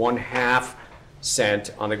equal to 1/2 cent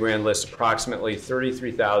on the grand list, approximately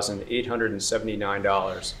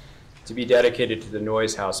 $33,879, to be dedicated to the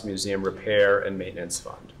Noise House Museum Repair and Maintenance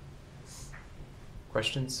Fund?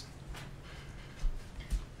 Questions?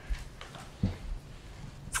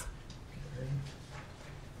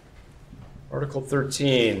 Article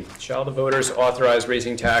 13, shall the voters authorize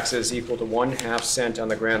raising taxes equal to 1/2 cent on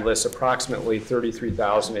the grand list, approximately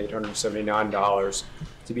 $33,879,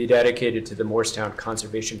 to be dedicated to the Morristown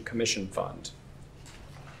Conservation Commission Fund?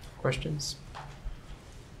 Questions?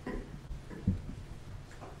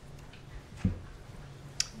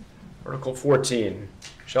 Article 14,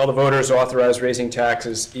 shall the voters authorize raising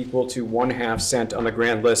taxes equal to 1/2 cent on the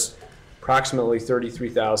grand list, approximately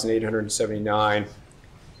 $33,879,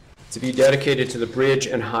 to be dedicated to the Bridge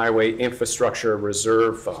and Highway Infrastructure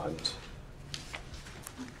Reserve Fund?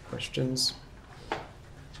 Questions?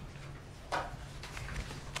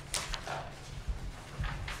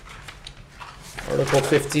 Article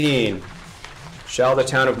 15, shall the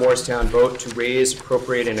town of Morristown vote to raise,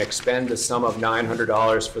 appropriate, and expend the sum of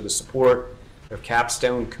 $900 for the support of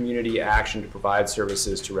Capstone Community Action to provide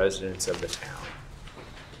services to residents of the town?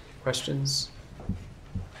 Questions?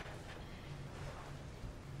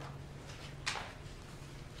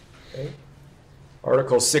 Okay.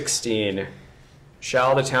 Article 16,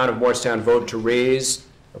 shall the town of Morristown vote to raise,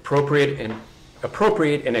 appropriate, and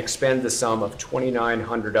expend the sum of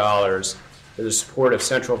 $2,900 for the support of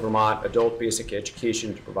Central Vermont adult basic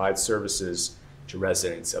education to provide services to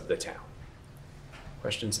residents of the town?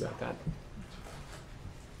 Questions about that?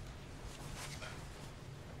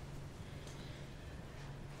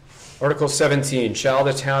 Article 17, shall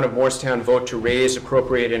the town of Morristown vote to raise,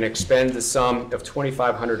 appropriate, and expend the sum of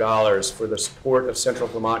 $2,500 for the support of Central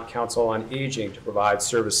Vermont Council on Aging to provide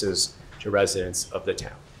services to residents of the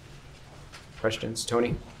town? Questions?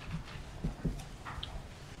 Tony?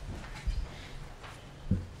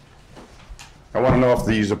 I want to know if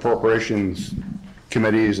these appropriations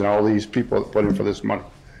committees and all these people that put in for this money,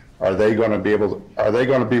 are they going to be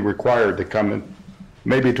required to come in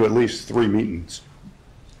maybe to at least 3 meetings?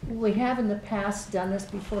 We have in the past done this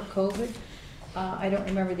before COVID. I don't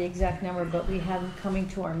remember the exact number, but we have them coming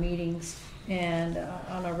to our meetings and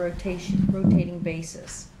on a rotating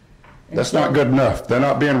basis. And That's so- not good enough. They're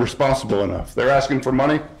not being responsible enough. They're asking for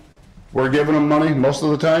money. We're giving them money most of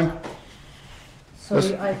the time. So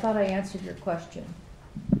I thought I answered your question.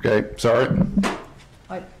 Okay, sorry.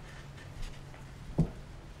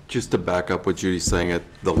 Just to back up what Judy's saying, at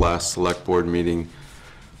the last select board meeting,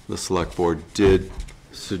 the select board did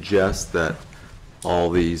suggest that all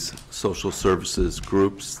these social services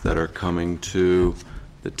groups that are coming to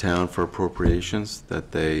the town for appropriations,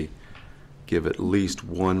 that they give at least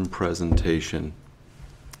one presentation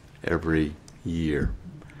every year.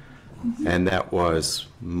 And that was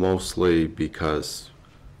mostly because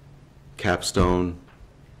Capstone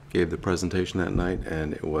gave the presentation that night,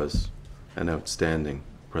 and it was an outstanding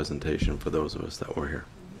presentation for those of us that were here.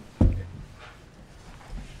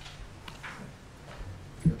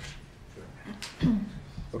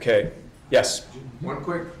 Okay, yes. One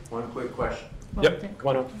quick question. Yep, come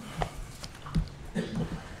on up.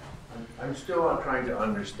 I'm still trying to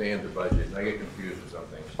understand the budget, and I get confused with some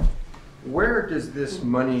things. Where does this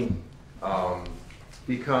money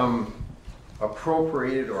become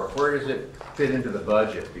appropriated, or where does it fit into the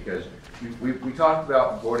budget? Because we talked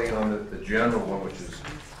about voting on the general one, which is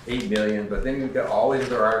 8 million, but then you've got all these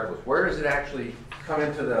other articles. Where does it actually come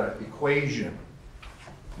into the equation?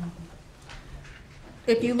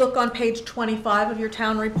 If you look on page 25 of your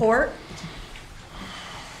town report,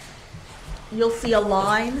 you'll see a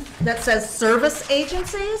line that says service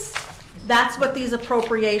agencies. That's what these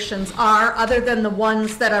appropriations are, other than the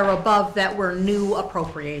ones that are above that were new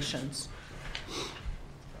appropriations.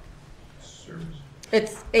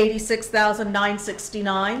 It's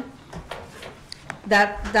 86,969.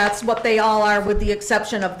 That's what they all are, with the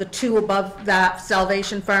exception of the two above that,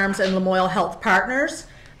 Salvation Farms and Lamoille Health Partners.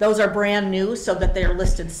 Those are brand new, so that they're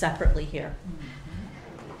listed separately here.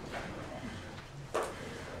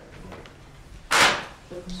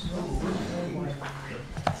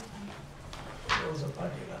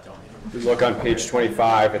 If you look on page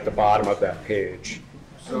 25 at the bottom of that page.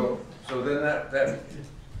 So then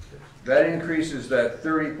that increases that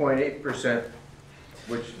 30.8%,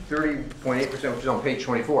 which is on page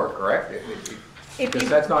 24, correct? Because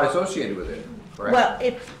that's not associated with it, correct?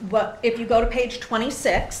 Well, if you go to page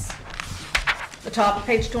 26, the top of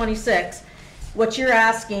page 26, what you're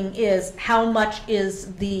asking is how much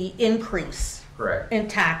is the increase Correct. in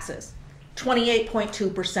taxes?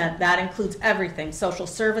 28.2%. That includes everything, social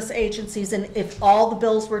service agencies, and if all the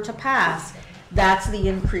bills were to pass, that's the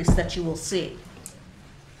increase that you will see.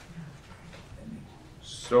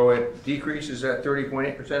 So it decreases at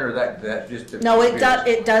 30.8%, or that just? No, it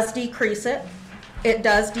does decrease it. It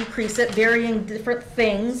does decrease it, varying different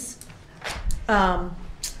things.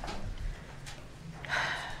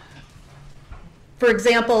 For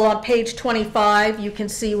example, on page 25, you can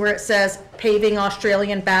see where it says paving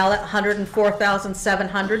Australian ballot,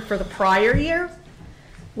 104,700 for the prior year.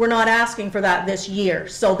 We're not asking for that this year,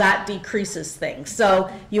 so that decreases things.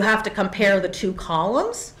 So you have to compare the two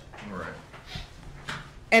columns. Right.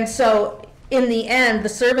 And so in the end, the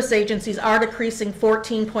service agencies are decreasing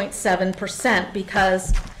 14.7%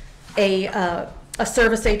 because a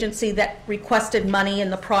service agency that requested money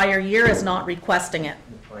in the prior year is not requesting it.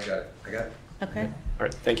 I got it. Okay. All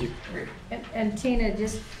right, thank you. And Tina,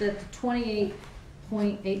 just the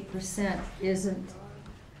 28.8% isn't,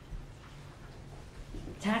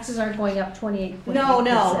 taxes aren't going up 28.8%. No,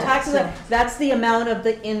 taxes, that's the amount of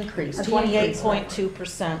the increase,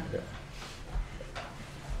 28.2%.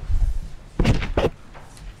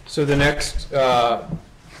 So the next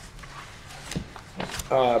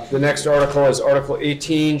article is Article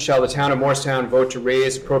 18. Shall the town of Morristown vote to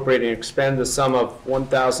raise, appropriate, and expend the sum of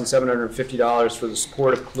 $1,750 for the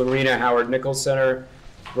support of Clarina Howard Nichols Center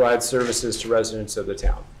to provide services to residents of the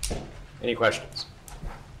town? Any questions?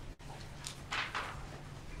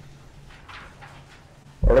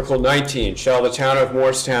 Article 19. Shall the town of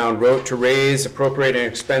Morristown vote to raise, appropriate, and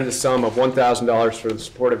expend the sum of $1,000 for the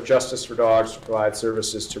support of Justice for Dogs to provide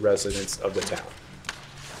services to residents of the town?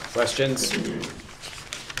 Questions?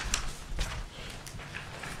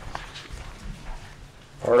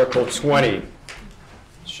 Article 20,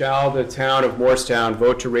 shall the town of Morristown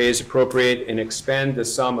vote to raise, appropriate, and expend the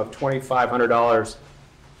sum of $2,500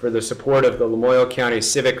 for the support of the Lamoille County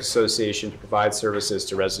Civic Association to provide services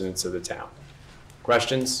to residents of the town?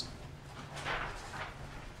 Questions?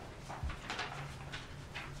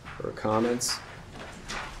 Or comments?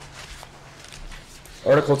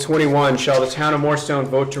 Article 21, shall the town of Morristown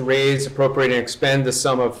vote to raise, appropriate, and expend the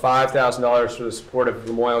sum of $5,000 for the support of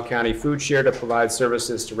Lamoille County Food Share to provide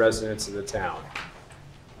services to residents of the town?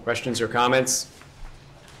 Questions or comments?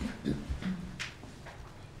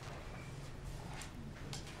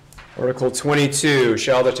 Article 22,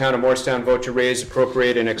 shall the town of Morristown vote to raise,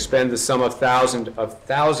 appropriate, and expend the sum of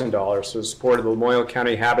 $1,000 for the support of the Lamoille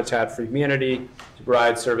County Habitat for Humanity to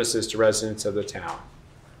provide services to residents of the town?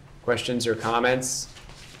 Questions or comments?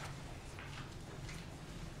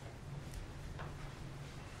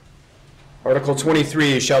 Article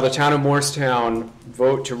 23, shall the town of Morristown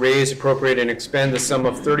vote to raise, appropriate, and expend the sum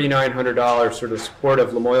of $3,900 for the support of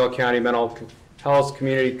Lamoille County Mental Health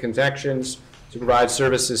Community Connections to provide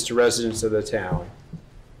services to residents of the town?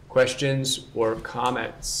 Questions or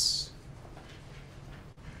comments?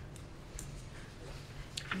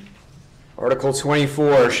 Article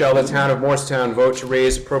 24, shall the town of Morristown vote to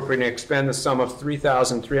raise, appropriate, and expend the sum of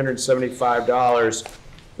 $3,375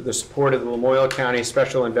 for the support of the Lamoille County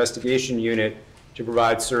Special Investigation Unit to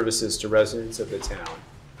provide services to residents of the town?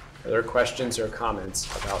 Are there questions or comments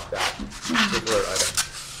about that particular item?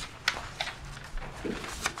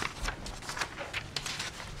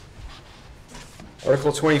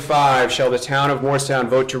 Article 25, shall the town of Morristown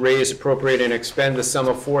vote to raise, appropriate, and expend the sum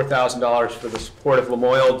of $4,000 for the support of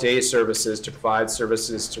Lamoille Day Services to provide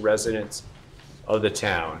services to residents of the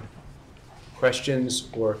town? Questions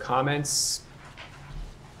or comments?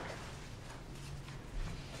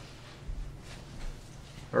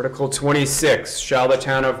 Article 26, shall the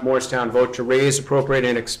town of Morristown vote to raise, appropriate,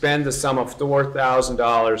 and expend the sum of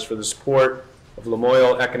 $4,000 for the support of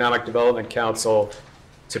Lamoille Economic Development Council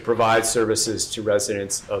to provide services to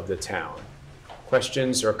residents of the town?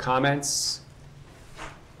 Questions or comments?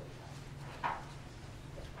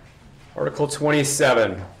 Article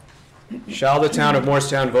 27, shall the town of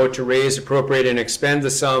Morristown vote to raise, appropriate, and expend the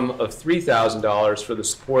sum of $3,000 for the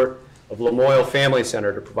support of Lamoille Family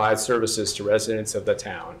Center to provide services to residents of the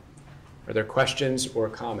town? Are there questions or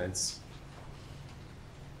comments?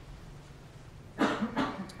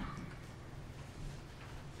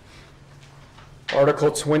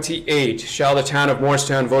 Article 28, shall the town of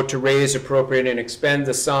Morristown vote to raise, appropriate, and expend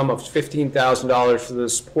the sum of $15,000 for the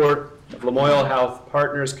support of Lamoille Health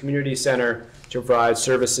Partners Community Center to provide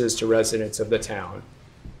services to residents of the town?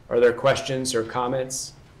 Are there questions or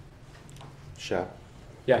comments? Shep.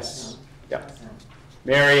 Yes. Yeah.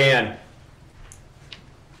 Mary Ann.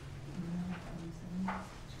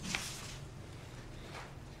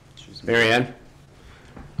 Mary Ann?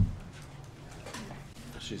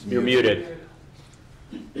 You're muted.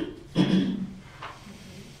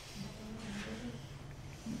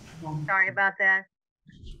 Sorry about that.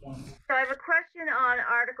 So I have a question on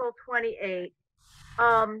Article 28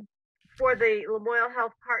 for the Lamoille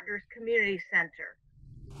Health Partners Community Center.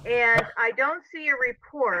 And I don't see a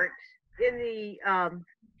report in the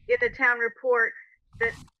town report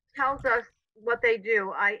that tells us what they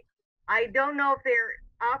do. I don't know if they're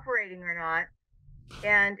operating or not.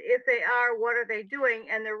 And if they are, what are they doing?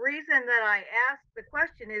 And the reason that I asked the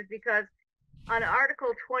question is because on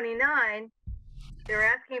Article 29, they're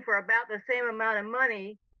asking for about the same amount of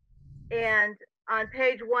money. And on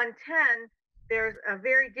page 110, there's a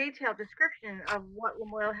very detailed description of what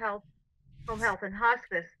Lamoille Health, Home Health and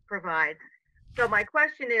Hospice provides. So my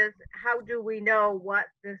question is, how do we know what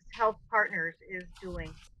this Health Partners is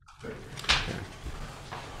doing?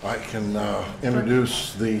 I can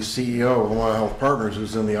introduce the CEO of Lamoille Health Partners,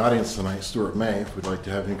 who's in the audience tonight, Stuart May, if we'd like to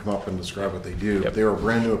have him come up and describe what they do. Yep. They were a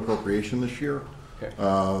brand new appropriation this year.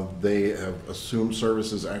 Okay. They have assumed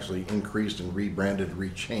services, actually increased and rebranded,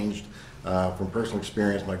 rechanged. From personal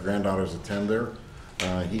experience, my granddaughters attend there.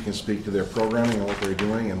 He can speak to their programming and what they're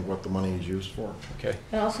doing and what the money is used for. Okay.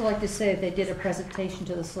 I'd also like to say they did a presentation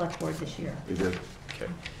to the select board this year. They did. Okay.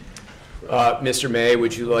 Mr. May,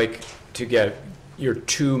 would you like to get your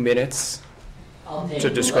 2 minutes to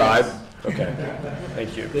describe? Okay,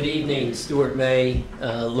 thank you. Good evening, Stuart May,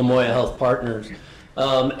 Lamoille Health Partners.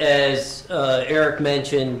 As Eric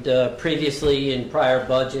mentioned previously in prior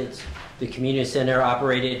budgets, the community center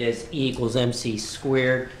operated as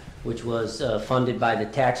E=MC², which was funded by the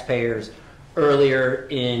taxpayers. Earlier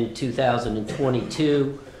in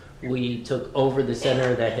 2022, we took over the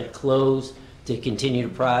center that had closed to continue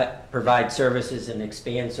to provide services and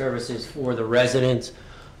expand services for the residents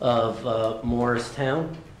of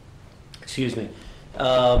Morristown. Excuse me.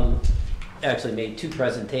 Actually made 2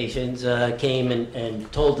 presentations, came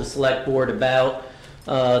and told the select board about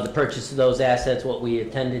the purchase of those assets, what we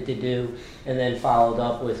intended to do, and then followed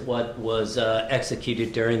up with what was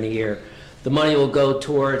executed during the year. The money will go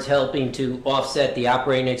towards helping to offset the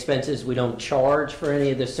operating expenses. We don't charge for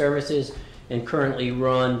any of the services and currently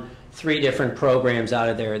run 3 different programs out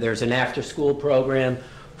of there. There's an after-school program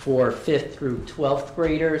for 5th through 12th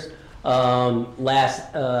graders.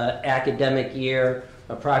 Last academic year,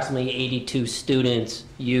 approximately 82 students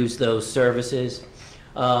used those services.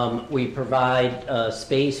 We provide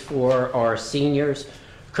space for our seniors.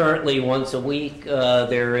 Currently, once a week,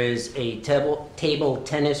 there is a table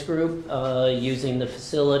tennis group using the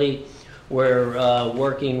facility. We're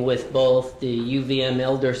working with both the UVM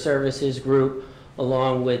Elder Services Group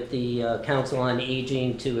along with the Council on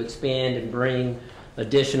Aging to expand and bring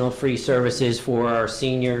additional free services for our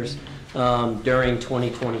seniors during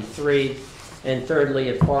 2023. And thirdly,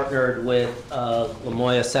 have partnered with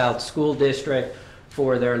Lamoille South School District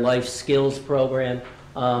for their life skills program.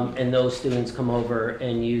 And those students come over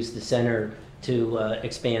and use the center to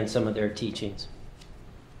expand some of their teachings.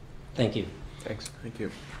 Thank you. Thanks. Thank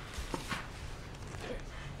you.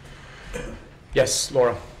 Yes,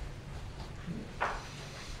 Laura.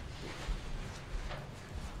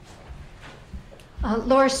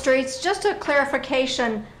 Laura Streets, just a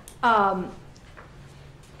clarification,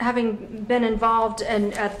 having been involved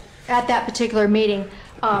at that particular meeting,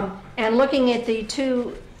 and looking at the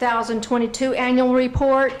 2022 annual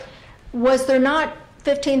report, was there not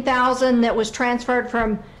 15,000 that was transferred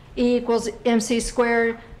from E equals MC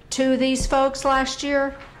squared to these folks last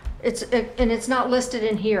year? And it's not listed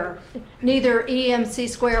in here, neither EMC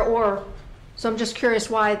square or, so I'm just curious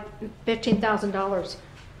why $15,000.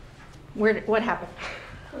 What happened?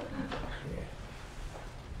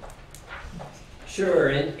 Sure.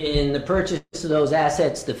 In the purchase of those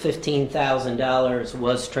assets, the $15,000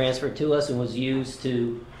 was transferred to us and was used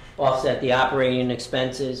to offset the operating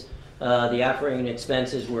expenses. The operating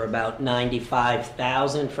expenses were about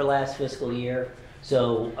 $95,000 for last fiscal year.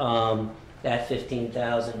 So that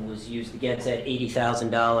 $15,000 was used against that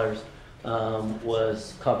 $80,000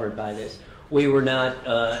 was covered by this. We were not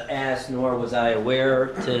asked, nor was I aware,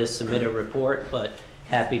 to submit a report, but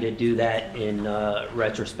happy to do that in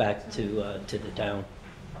retrospect to the town.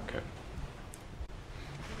 Okay.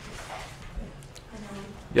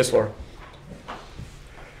 Yes, Laura.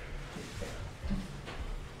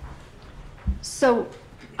 So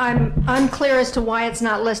I'm unclear as to why it's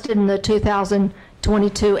not listed in the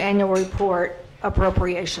 2022 annual report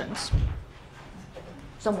appropriations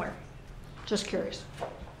somewhere. Just curious.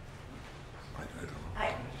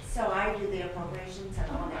 So I do the appropriations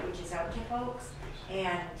and all that reaches out to folks,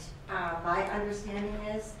 and my understanding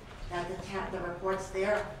is that the reports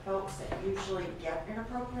there, folks that usually get an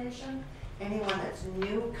appropriation, anyone that's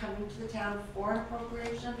new coming to the town for an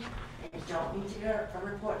appropriation, they don't need to get a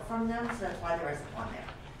report from them, so that's why there isn't one there.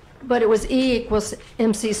 But it was E equals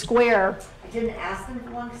MC square. I didn't ask them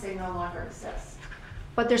for one because they no longer exist.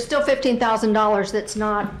 But there's still $15,000 that's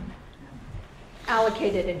not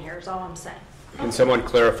allocated in here, is all I'm saying. Can someone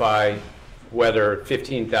clarify whether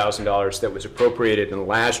 $15,000 that was appropriated in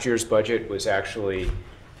last year's budget was actually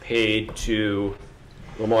paid to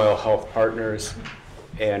Lamoille Health Partners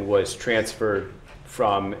and was transferred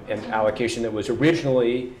from an allocation that was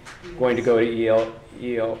originally going to go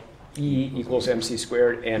to E equals MC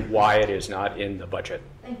squared, and why it is not in the budget?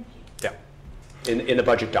 Thank you. Yeah, in the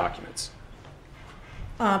budget documents.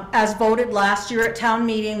 As voted last year at town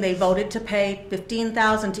meeting, they voted to pay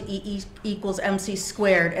 $15,000 to E equals MC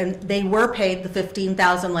squared, and they were paid the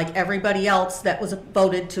 $15,000 like everybody else that was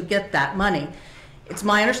voted to get that money. It's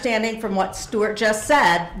my understanding from what Stuart just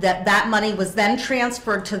said that that money was then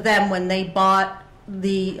transferred to them when they bought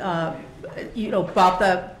the,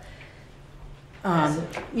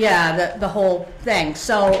 the whole thing.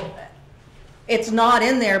 So it's not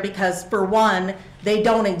in there because, for one, they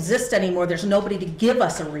don't exist anymore. There's nobody to give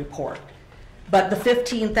us a report. But the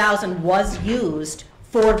 $15,000 was used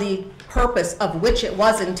for the purpose of which it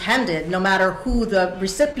was intended, no matter who the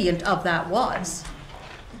recipient of that was.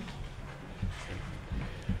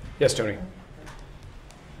 Yes, Tony.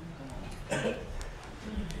 They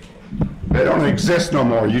don't exist no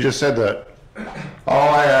more. You just said that.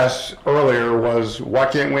 All I asked earlier was, why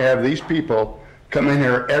can't we have these people come in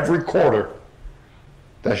here every quarter?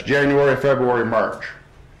 That's January, February, March,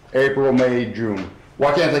 April, May, June.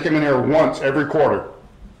 Why can't they come in here once every quarter?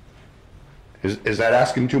 Is that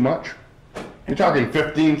asking too much? You're talking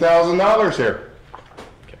 $15,000 here.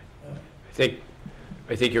 Okay.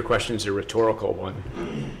 I think your question is a rhetorical one.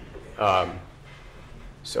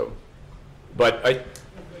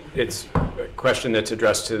 It's a question that's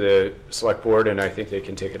addressed to the select board, and I think they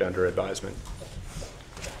can take it under advisement.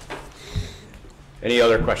 Any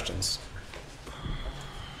other questions?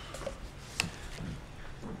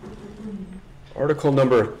 Article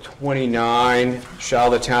number 29, shall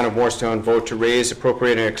the town of Morristown vote to raise,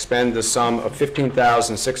 appropriate, and expend the sum of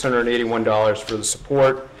 $15,681 for the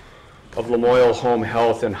support of Lamoille Home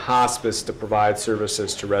Health and Hospice to provide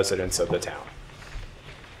services to residents of the town.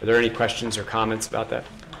 Are there any questions or comments about that?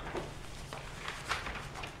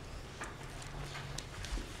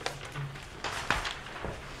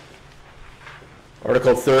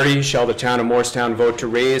 Article 30, shall the town of Morristown vote to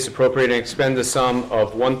raise, appropriate, and expend the sum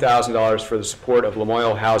of $1,000 for the support of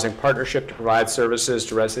Lamoille Housing Partnership to provide services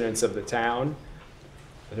to residents of the town?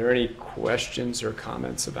 Are there any questions or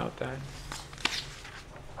comments about that?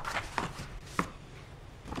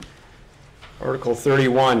 Article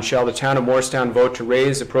 31, shall the town of Morristown vote to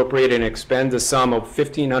raise, appropriate, and expend the sum of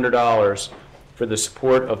 $1,500 for the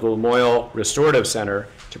support of the Lamoille Restorative Center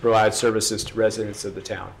to provide services to residents of the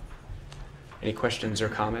town? Any questions or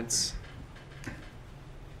comments?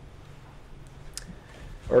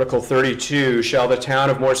 Article 32, shall the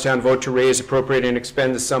town of Morristown vote to raise, appropriate, and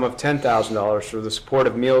expend the sum of $10,000 for the support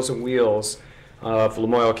of Meals on Wheels of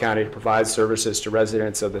Lamoille County to provide services to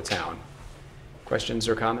residents of the town? Questions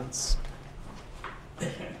or comments?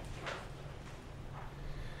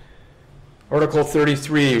 Article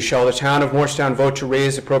 33, shall the town of Morristown vote to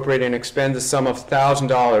raise, appropriate, and expend the sum of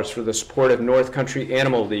 $1,000 for the support of North Country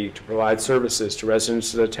Animal League to provide services to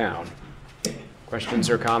residents of the town? Questions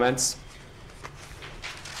or comments?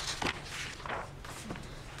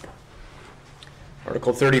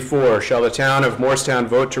 Article 34, shall the town of Morristown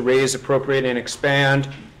vote to raise, appropriate, and expend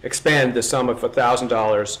the sum of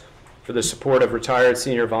 $1,000 for the support of retired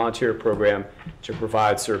senior volunteer program to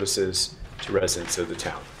provide services to residents of the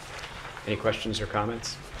town? Any questions or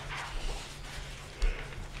comments?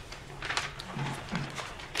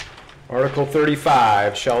 Article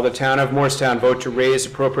 35, shall the town of Morristown vote to raise,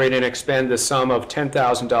 appropriate, and expend the sum of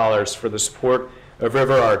 $10,000 for the support of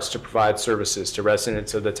River Arts to provide services to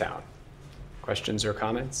residents of the town? Questions or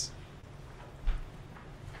comments?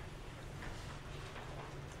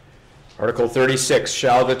 Article 36,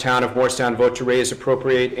 shall the town of Morristown vote to raise,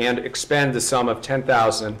 appropriate, and expend the sum of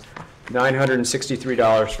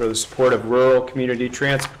 $10,963 for the support of rural community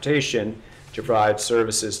transportation to provide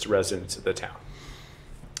services to residents of the town?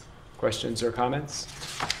 Questions or comments?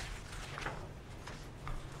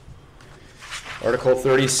 Article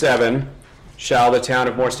 37, shall the town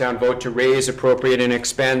of Morristown vote to raise, appropriate, and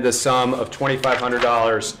expend the sum of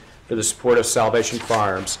 $2,500 for the support of Salvation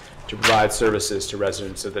Farms to provide services to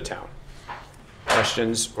residents of the town?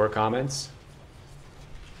 Questions or comments?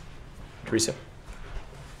 Teresa?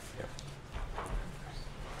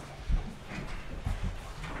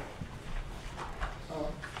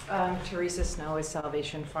 Teresa Snow is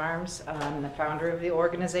Salvation Farms. I'm the founder of the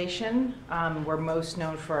organization. We're most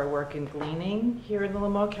known for our work in gleaning here in the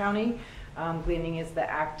Lamoille County. Gleaning is the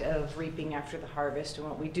act of reaping after the harvest, and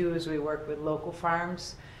what we do is we work with local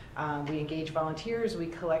farms. We engage volunteers. We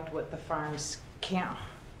collect what the farms can't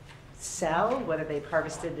sell, whether they've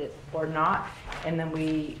harvested it or not, and then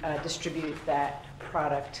we distribute that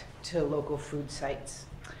product to local food sites.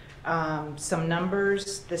 Some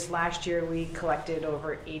numbers, this last year we collected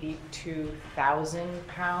over 82,000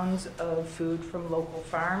 pounds of food from local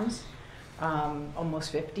farms,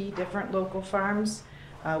 almost 50 different local farms,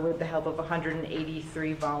 with the help of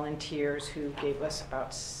 183 volunteers who gave us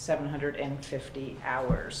about 750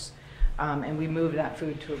 hours. And we moved that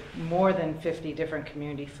food to more than 50 different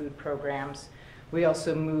community food programs. We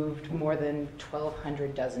also moved more than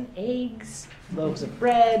 1,200 dozen eggs, loaves of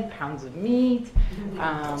bread, pounds of meat,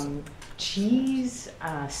 cheese,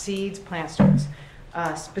 seeds, plant starts.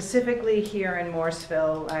 Specifically here in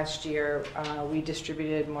Morrisville last year, we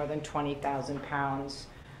distributed more than 20,000 pounds,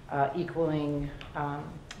 equaling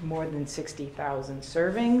more than 60,000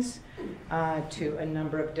 servings to a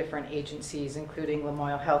number of different agencies, including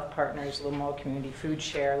Lamoille Health Partners, Lamoille Community Food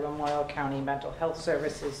Share, Lamoille County Mental Health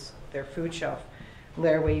Services, their food shelf,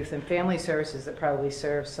 Laraway Youth and Family Services that probably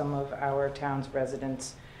serve some of our town's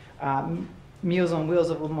residents, Meals on Wheels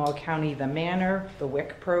of Lamoille County, the Manor, the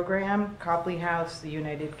WIC program, Copley House, the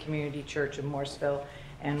United Community Church of Morrisville,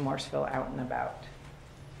 and Morrisville Out and About.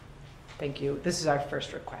 Thank you. This is our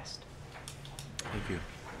first request. Thank you.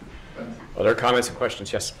 Other comments and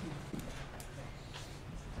questions? Yes.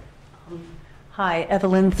 Hi,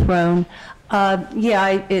 Evelyn Throne.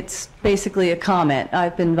 It's basically a comment.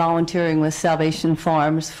 I've been volunteering with Salvation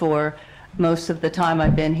Farms for most of the time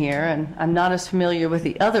I've been here, and I'm not as familiar with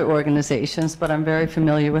the other organizations, but I'm very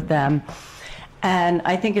familiar with them. And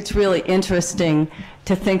I think it's really interesting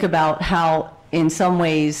to think about how, in some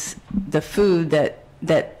ways, the food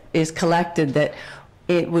that is collected, that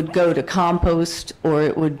it would go to compost, or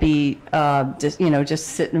it would be just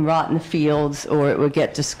sit and rot in the fields, or it would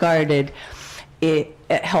get discarded. It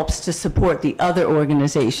helps to support the other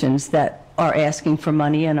organizations that are asking for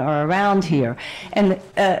money and are around here. And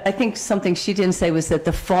I think something she didn't say was that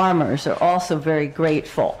the farmers are also very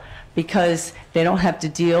grateful because they don't have to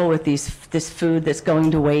deal with this food that's going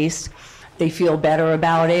to waste. They feel better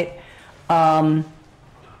about it. And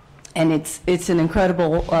it's an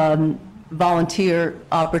incredible volunteer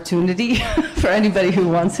opportunity for anybody who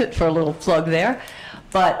wants it, for a little plug there.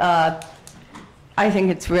 But I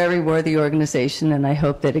think it's a very worthy organization, and I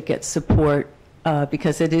hope that it gets support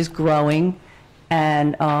because it is growing,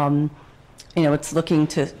 and you know, it's looking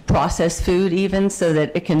to process food even so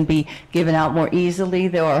that it can be given out more easily.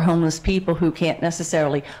 There are homeless people who can't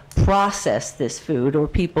necessarily process this food, or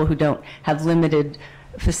people who don't have limited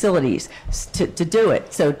facilities to do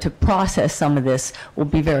it. So to process some of this will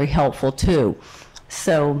be very helpful too.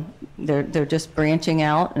 So they're just branching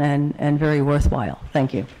out and very worthwhile.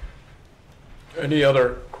 Thank you. Any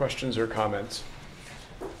other questions or comments?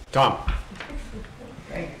 Tom?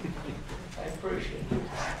 Thank you. I appreciate it.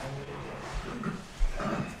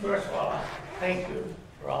 First of all, thank you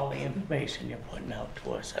for all the information you're putting out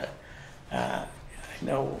to us. I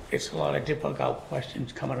know it's a lot of difficult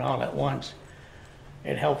questions coming all at once.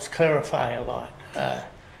 It helps clarify a lot.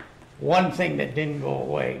 One thing that didn't go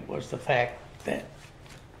away was the fact that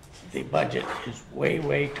the budget is way,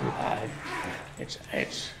 way too high.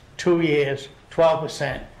 It's 2 years,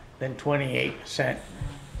 12%, then 28%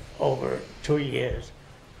 over 2 years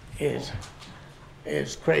is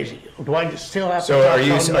crazy. Do I still have to? So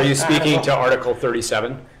are you speaking to Article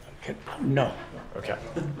 37? No. Okay.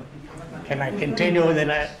 Can I continue, then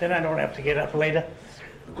I don't have to get up later?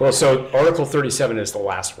 Well, so Article 37 is the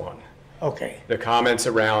last one. Okay. The comments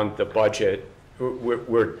around the budget,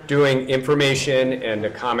 we're doing information, and the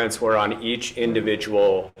comments were on each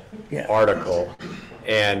individual article.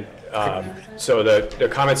 And so the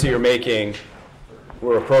comments that you're making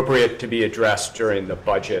were appropriate to be addressed during the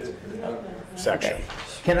budget section. Okay.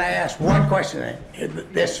 Can I ask one question then?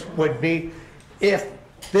 This would be,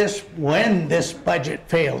 when this budget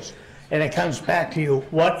fails and it comes back to you,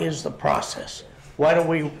 what is the process? What do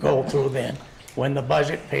we go through then when the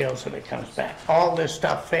budget fails and it comes back? All this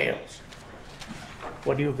stuff fails.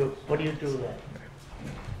 What do you do? What do you do then?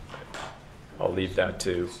 I'll leave that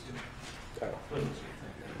to. I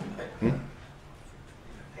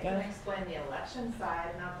can explain the election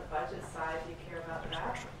side, not the budget side. Do you care about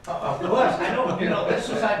that? Of course, I know,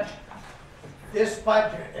 this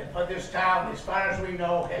budget for this town, as far as we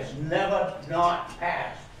know, has never not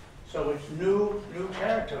passed. So it's new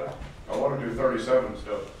territory. I want to do 37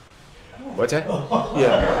 still. What's that? Yeah,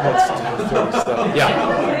 let's do 30 stuff. Yeah.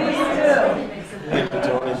 Thank you,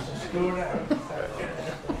 Tony.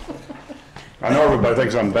 I know everybody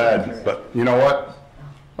thinks I'm bad, but you know what?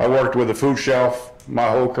 I worked with the food shelf my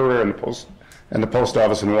whole career in the post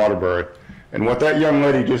office in Waterbury. And what that young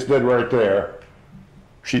lady just did right there,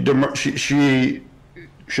 she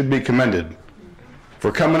should be commended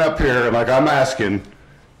for coming up here, and like I'm asking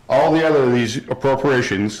all the other of these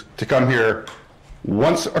appropriations to come here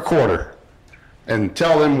once a quarter and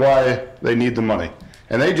tell them why they need the money.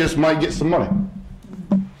 And they just might get some money.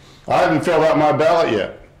 I haven't filled out my ballot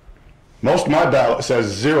yet. Most of my ballot says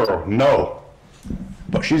 0, no.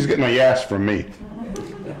 But she's getting a yes from me.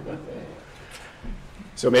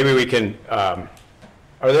 So maybe we can, are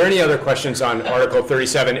there any other questions on Article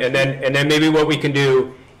 37? And then maybe what we can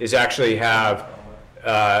do is actually have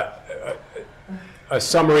a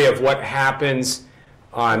summary of what happens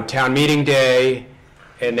on town meeting day,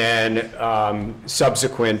 and then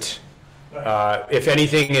subsequent, if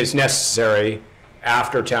anything is necessary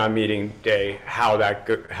after town meeting day, how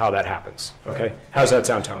that happens. Okay? How's that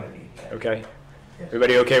sound, Tom? Okay?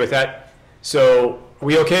 Everybody okay with that? So, are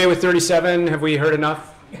we okay with 37? Have we heard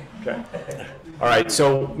enough? Okay. All right,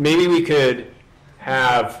 so maybe we could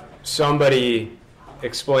have somebody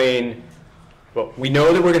explain, well, we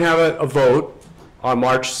know that we're going to have a vote on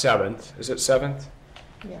March 7th. Is it 7th?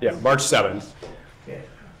 Yeah, March 7th.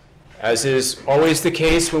 As is always the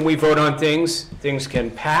case when we vote on things, things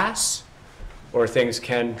can pass or things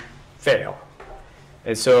can fail.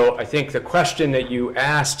 And so I think the question that you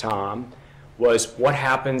asked, Tom, was what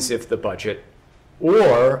happens if the budget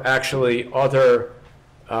or actually other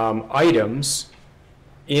items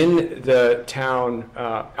in the town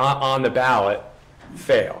on the ballot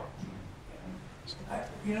fail.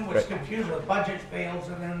 You know what's confusing? The budget fails,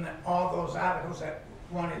 and then all those articles that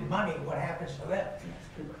wanted money, what happens to them?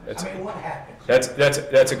 What happens?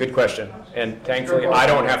 That's a good question, and thankfully I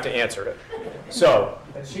don't have to answer it. So,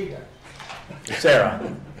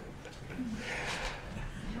 Sarah.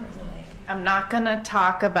 I'm not going to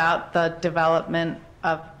talk about the development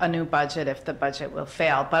of a new budget if the budget will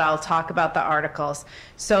fail, but I'll talk about the articles.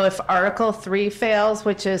 So if Article 3 fails,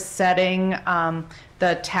 which is setting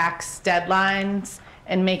the tax deadlines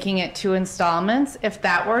and making it 2 installments, if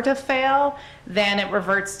that were to fail, then it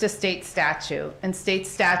reverts to state statute. And state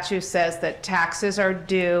statute says that taxes are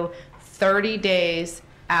due 30 days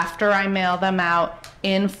after I mail them out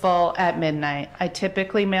in full at midnight. I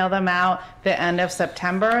typically mail them out the end of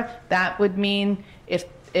September. That would mean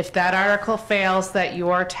if that article fails, that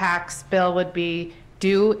your tax bill would be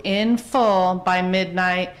due in full by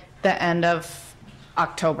midnight the end of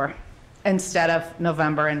October instead of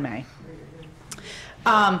November and May.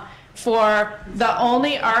 For the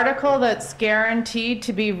only article that's guaranteed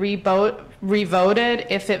to be revoted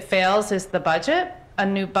if it fails is the budget. A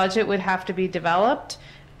new budget would have to be developed,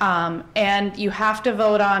 and you have to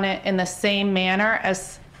vote on it in the same manner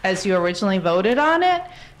as you originally voted on it.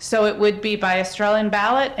 So it would be by Australian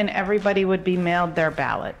ballot, and everybody would be mailed their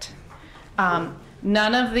ballot.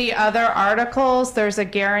 None of the other articles, there's a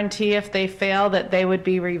guarantee if they fail that they would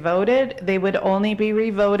be revoted. They would only be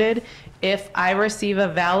revoted if I receive a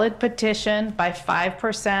valid petition by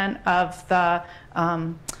 5% of the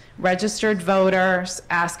registered voters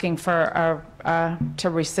asking for to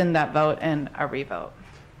rescind that vote and a revote.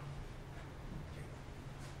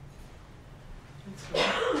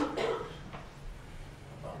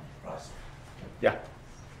 Yeah.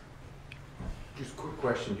 Just a quick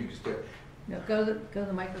question. You just No, go to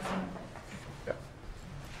the microphone.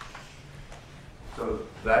 So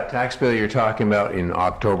that tax bill you're talking about in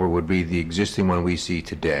October would be the existing one we see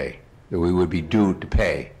today, that we would be due to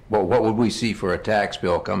pay. Well, what would we see for a tax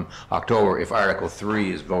bill come October if Article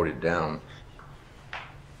 3 is voted down?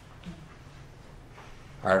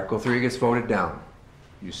 Article 3 gets voted down.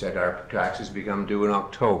 You said our taxes become due in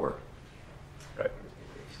October. Right.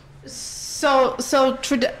 So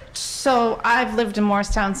I've lived in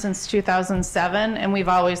Morristown since 2007, and we've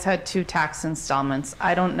always had 2 tax installments.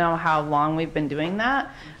 I don't know how long we've been doing that.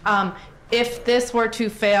 If this were to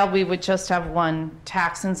fail, we would just have 1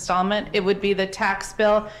 tax installment. It would be the tax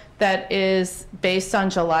bill that is based on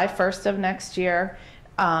July 1st of next year,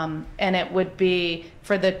 and it would be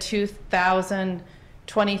for the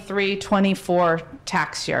 2023-24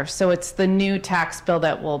 tax year. So it's the new tax bill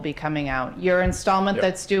that will be coming out. Your installment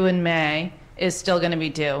that's due in May is still going to be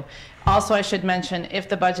due. Also, I should mention, if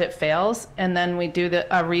the budget fails and then we do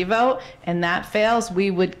a revote and that fails,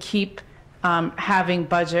 we would keep having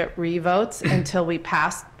budget revotes until we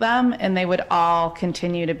pass them, and they would all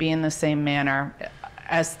continue to be in the same manner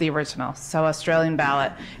as the original. So Australian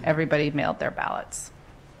ballot, everybody mailed their ballots.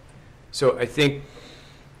 So I think,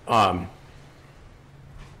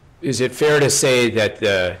 is it fair to say that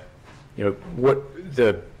the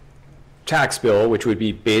tax bill, which would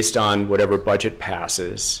be based on whatever budget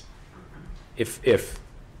passes, if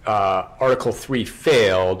Article 3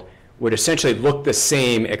 failed, would essentially look the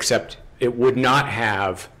same, except it would not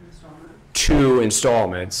have 2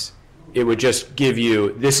 installments. It would just give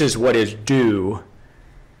you, this is what is due.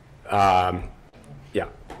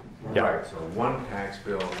 Right, so 1 tax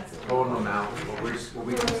bill, the total amount, what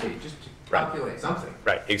we can see, just to calculate something.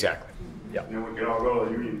 Right, exactly. Yeah. Then we can all go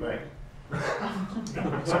to the Union Bank.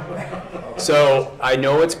 So I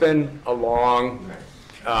know it's been a long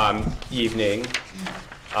evening,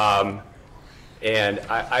 and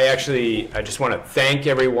I just want to thank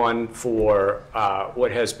everyone for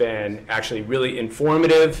what has been actually really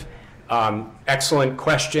informative, excellent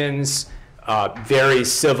questions, very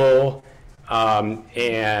civil,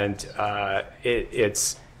 and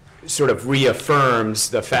it's sort of reaffirms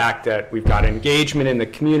the fact that we've got engagement in the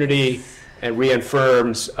community, and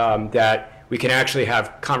reaffirms that we can actually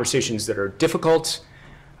have conversations that are difficult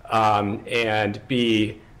and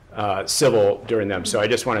be civil during them. So I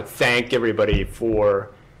just want to thank everybody for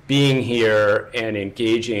being here and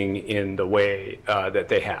engaging in the way that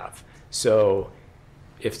they have. So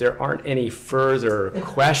if there aren't any further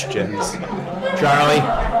questions, Charlie?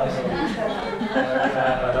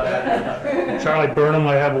 Charlie Burnham,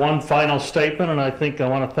 I have one final statement, and I think I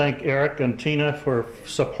want to thank Eric and Tina for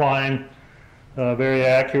supplying very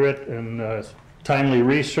accurate and timely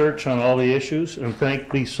research on all the issues, and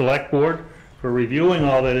thank the Select Board for reviewing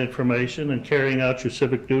all that information and carrying out your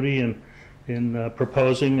civic duty in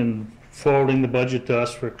proposing and forwarding the budget to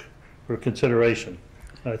us for consideration.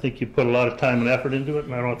 I think you put a lot of time and effort into it,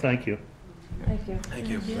 and I want to thank you. Thank you. Thank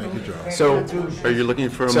you. Thank you, Charles. So, are you looking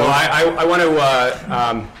for a so motion? I want to,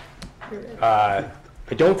 I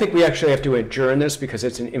don't think we actually have to adjourn this because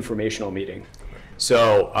it's an informational meeting.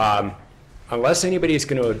 So unless anybody's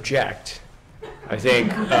going to object, I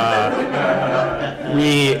think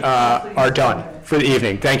we are done for the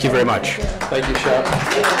evening. Thank you very much. Thank you, Shep.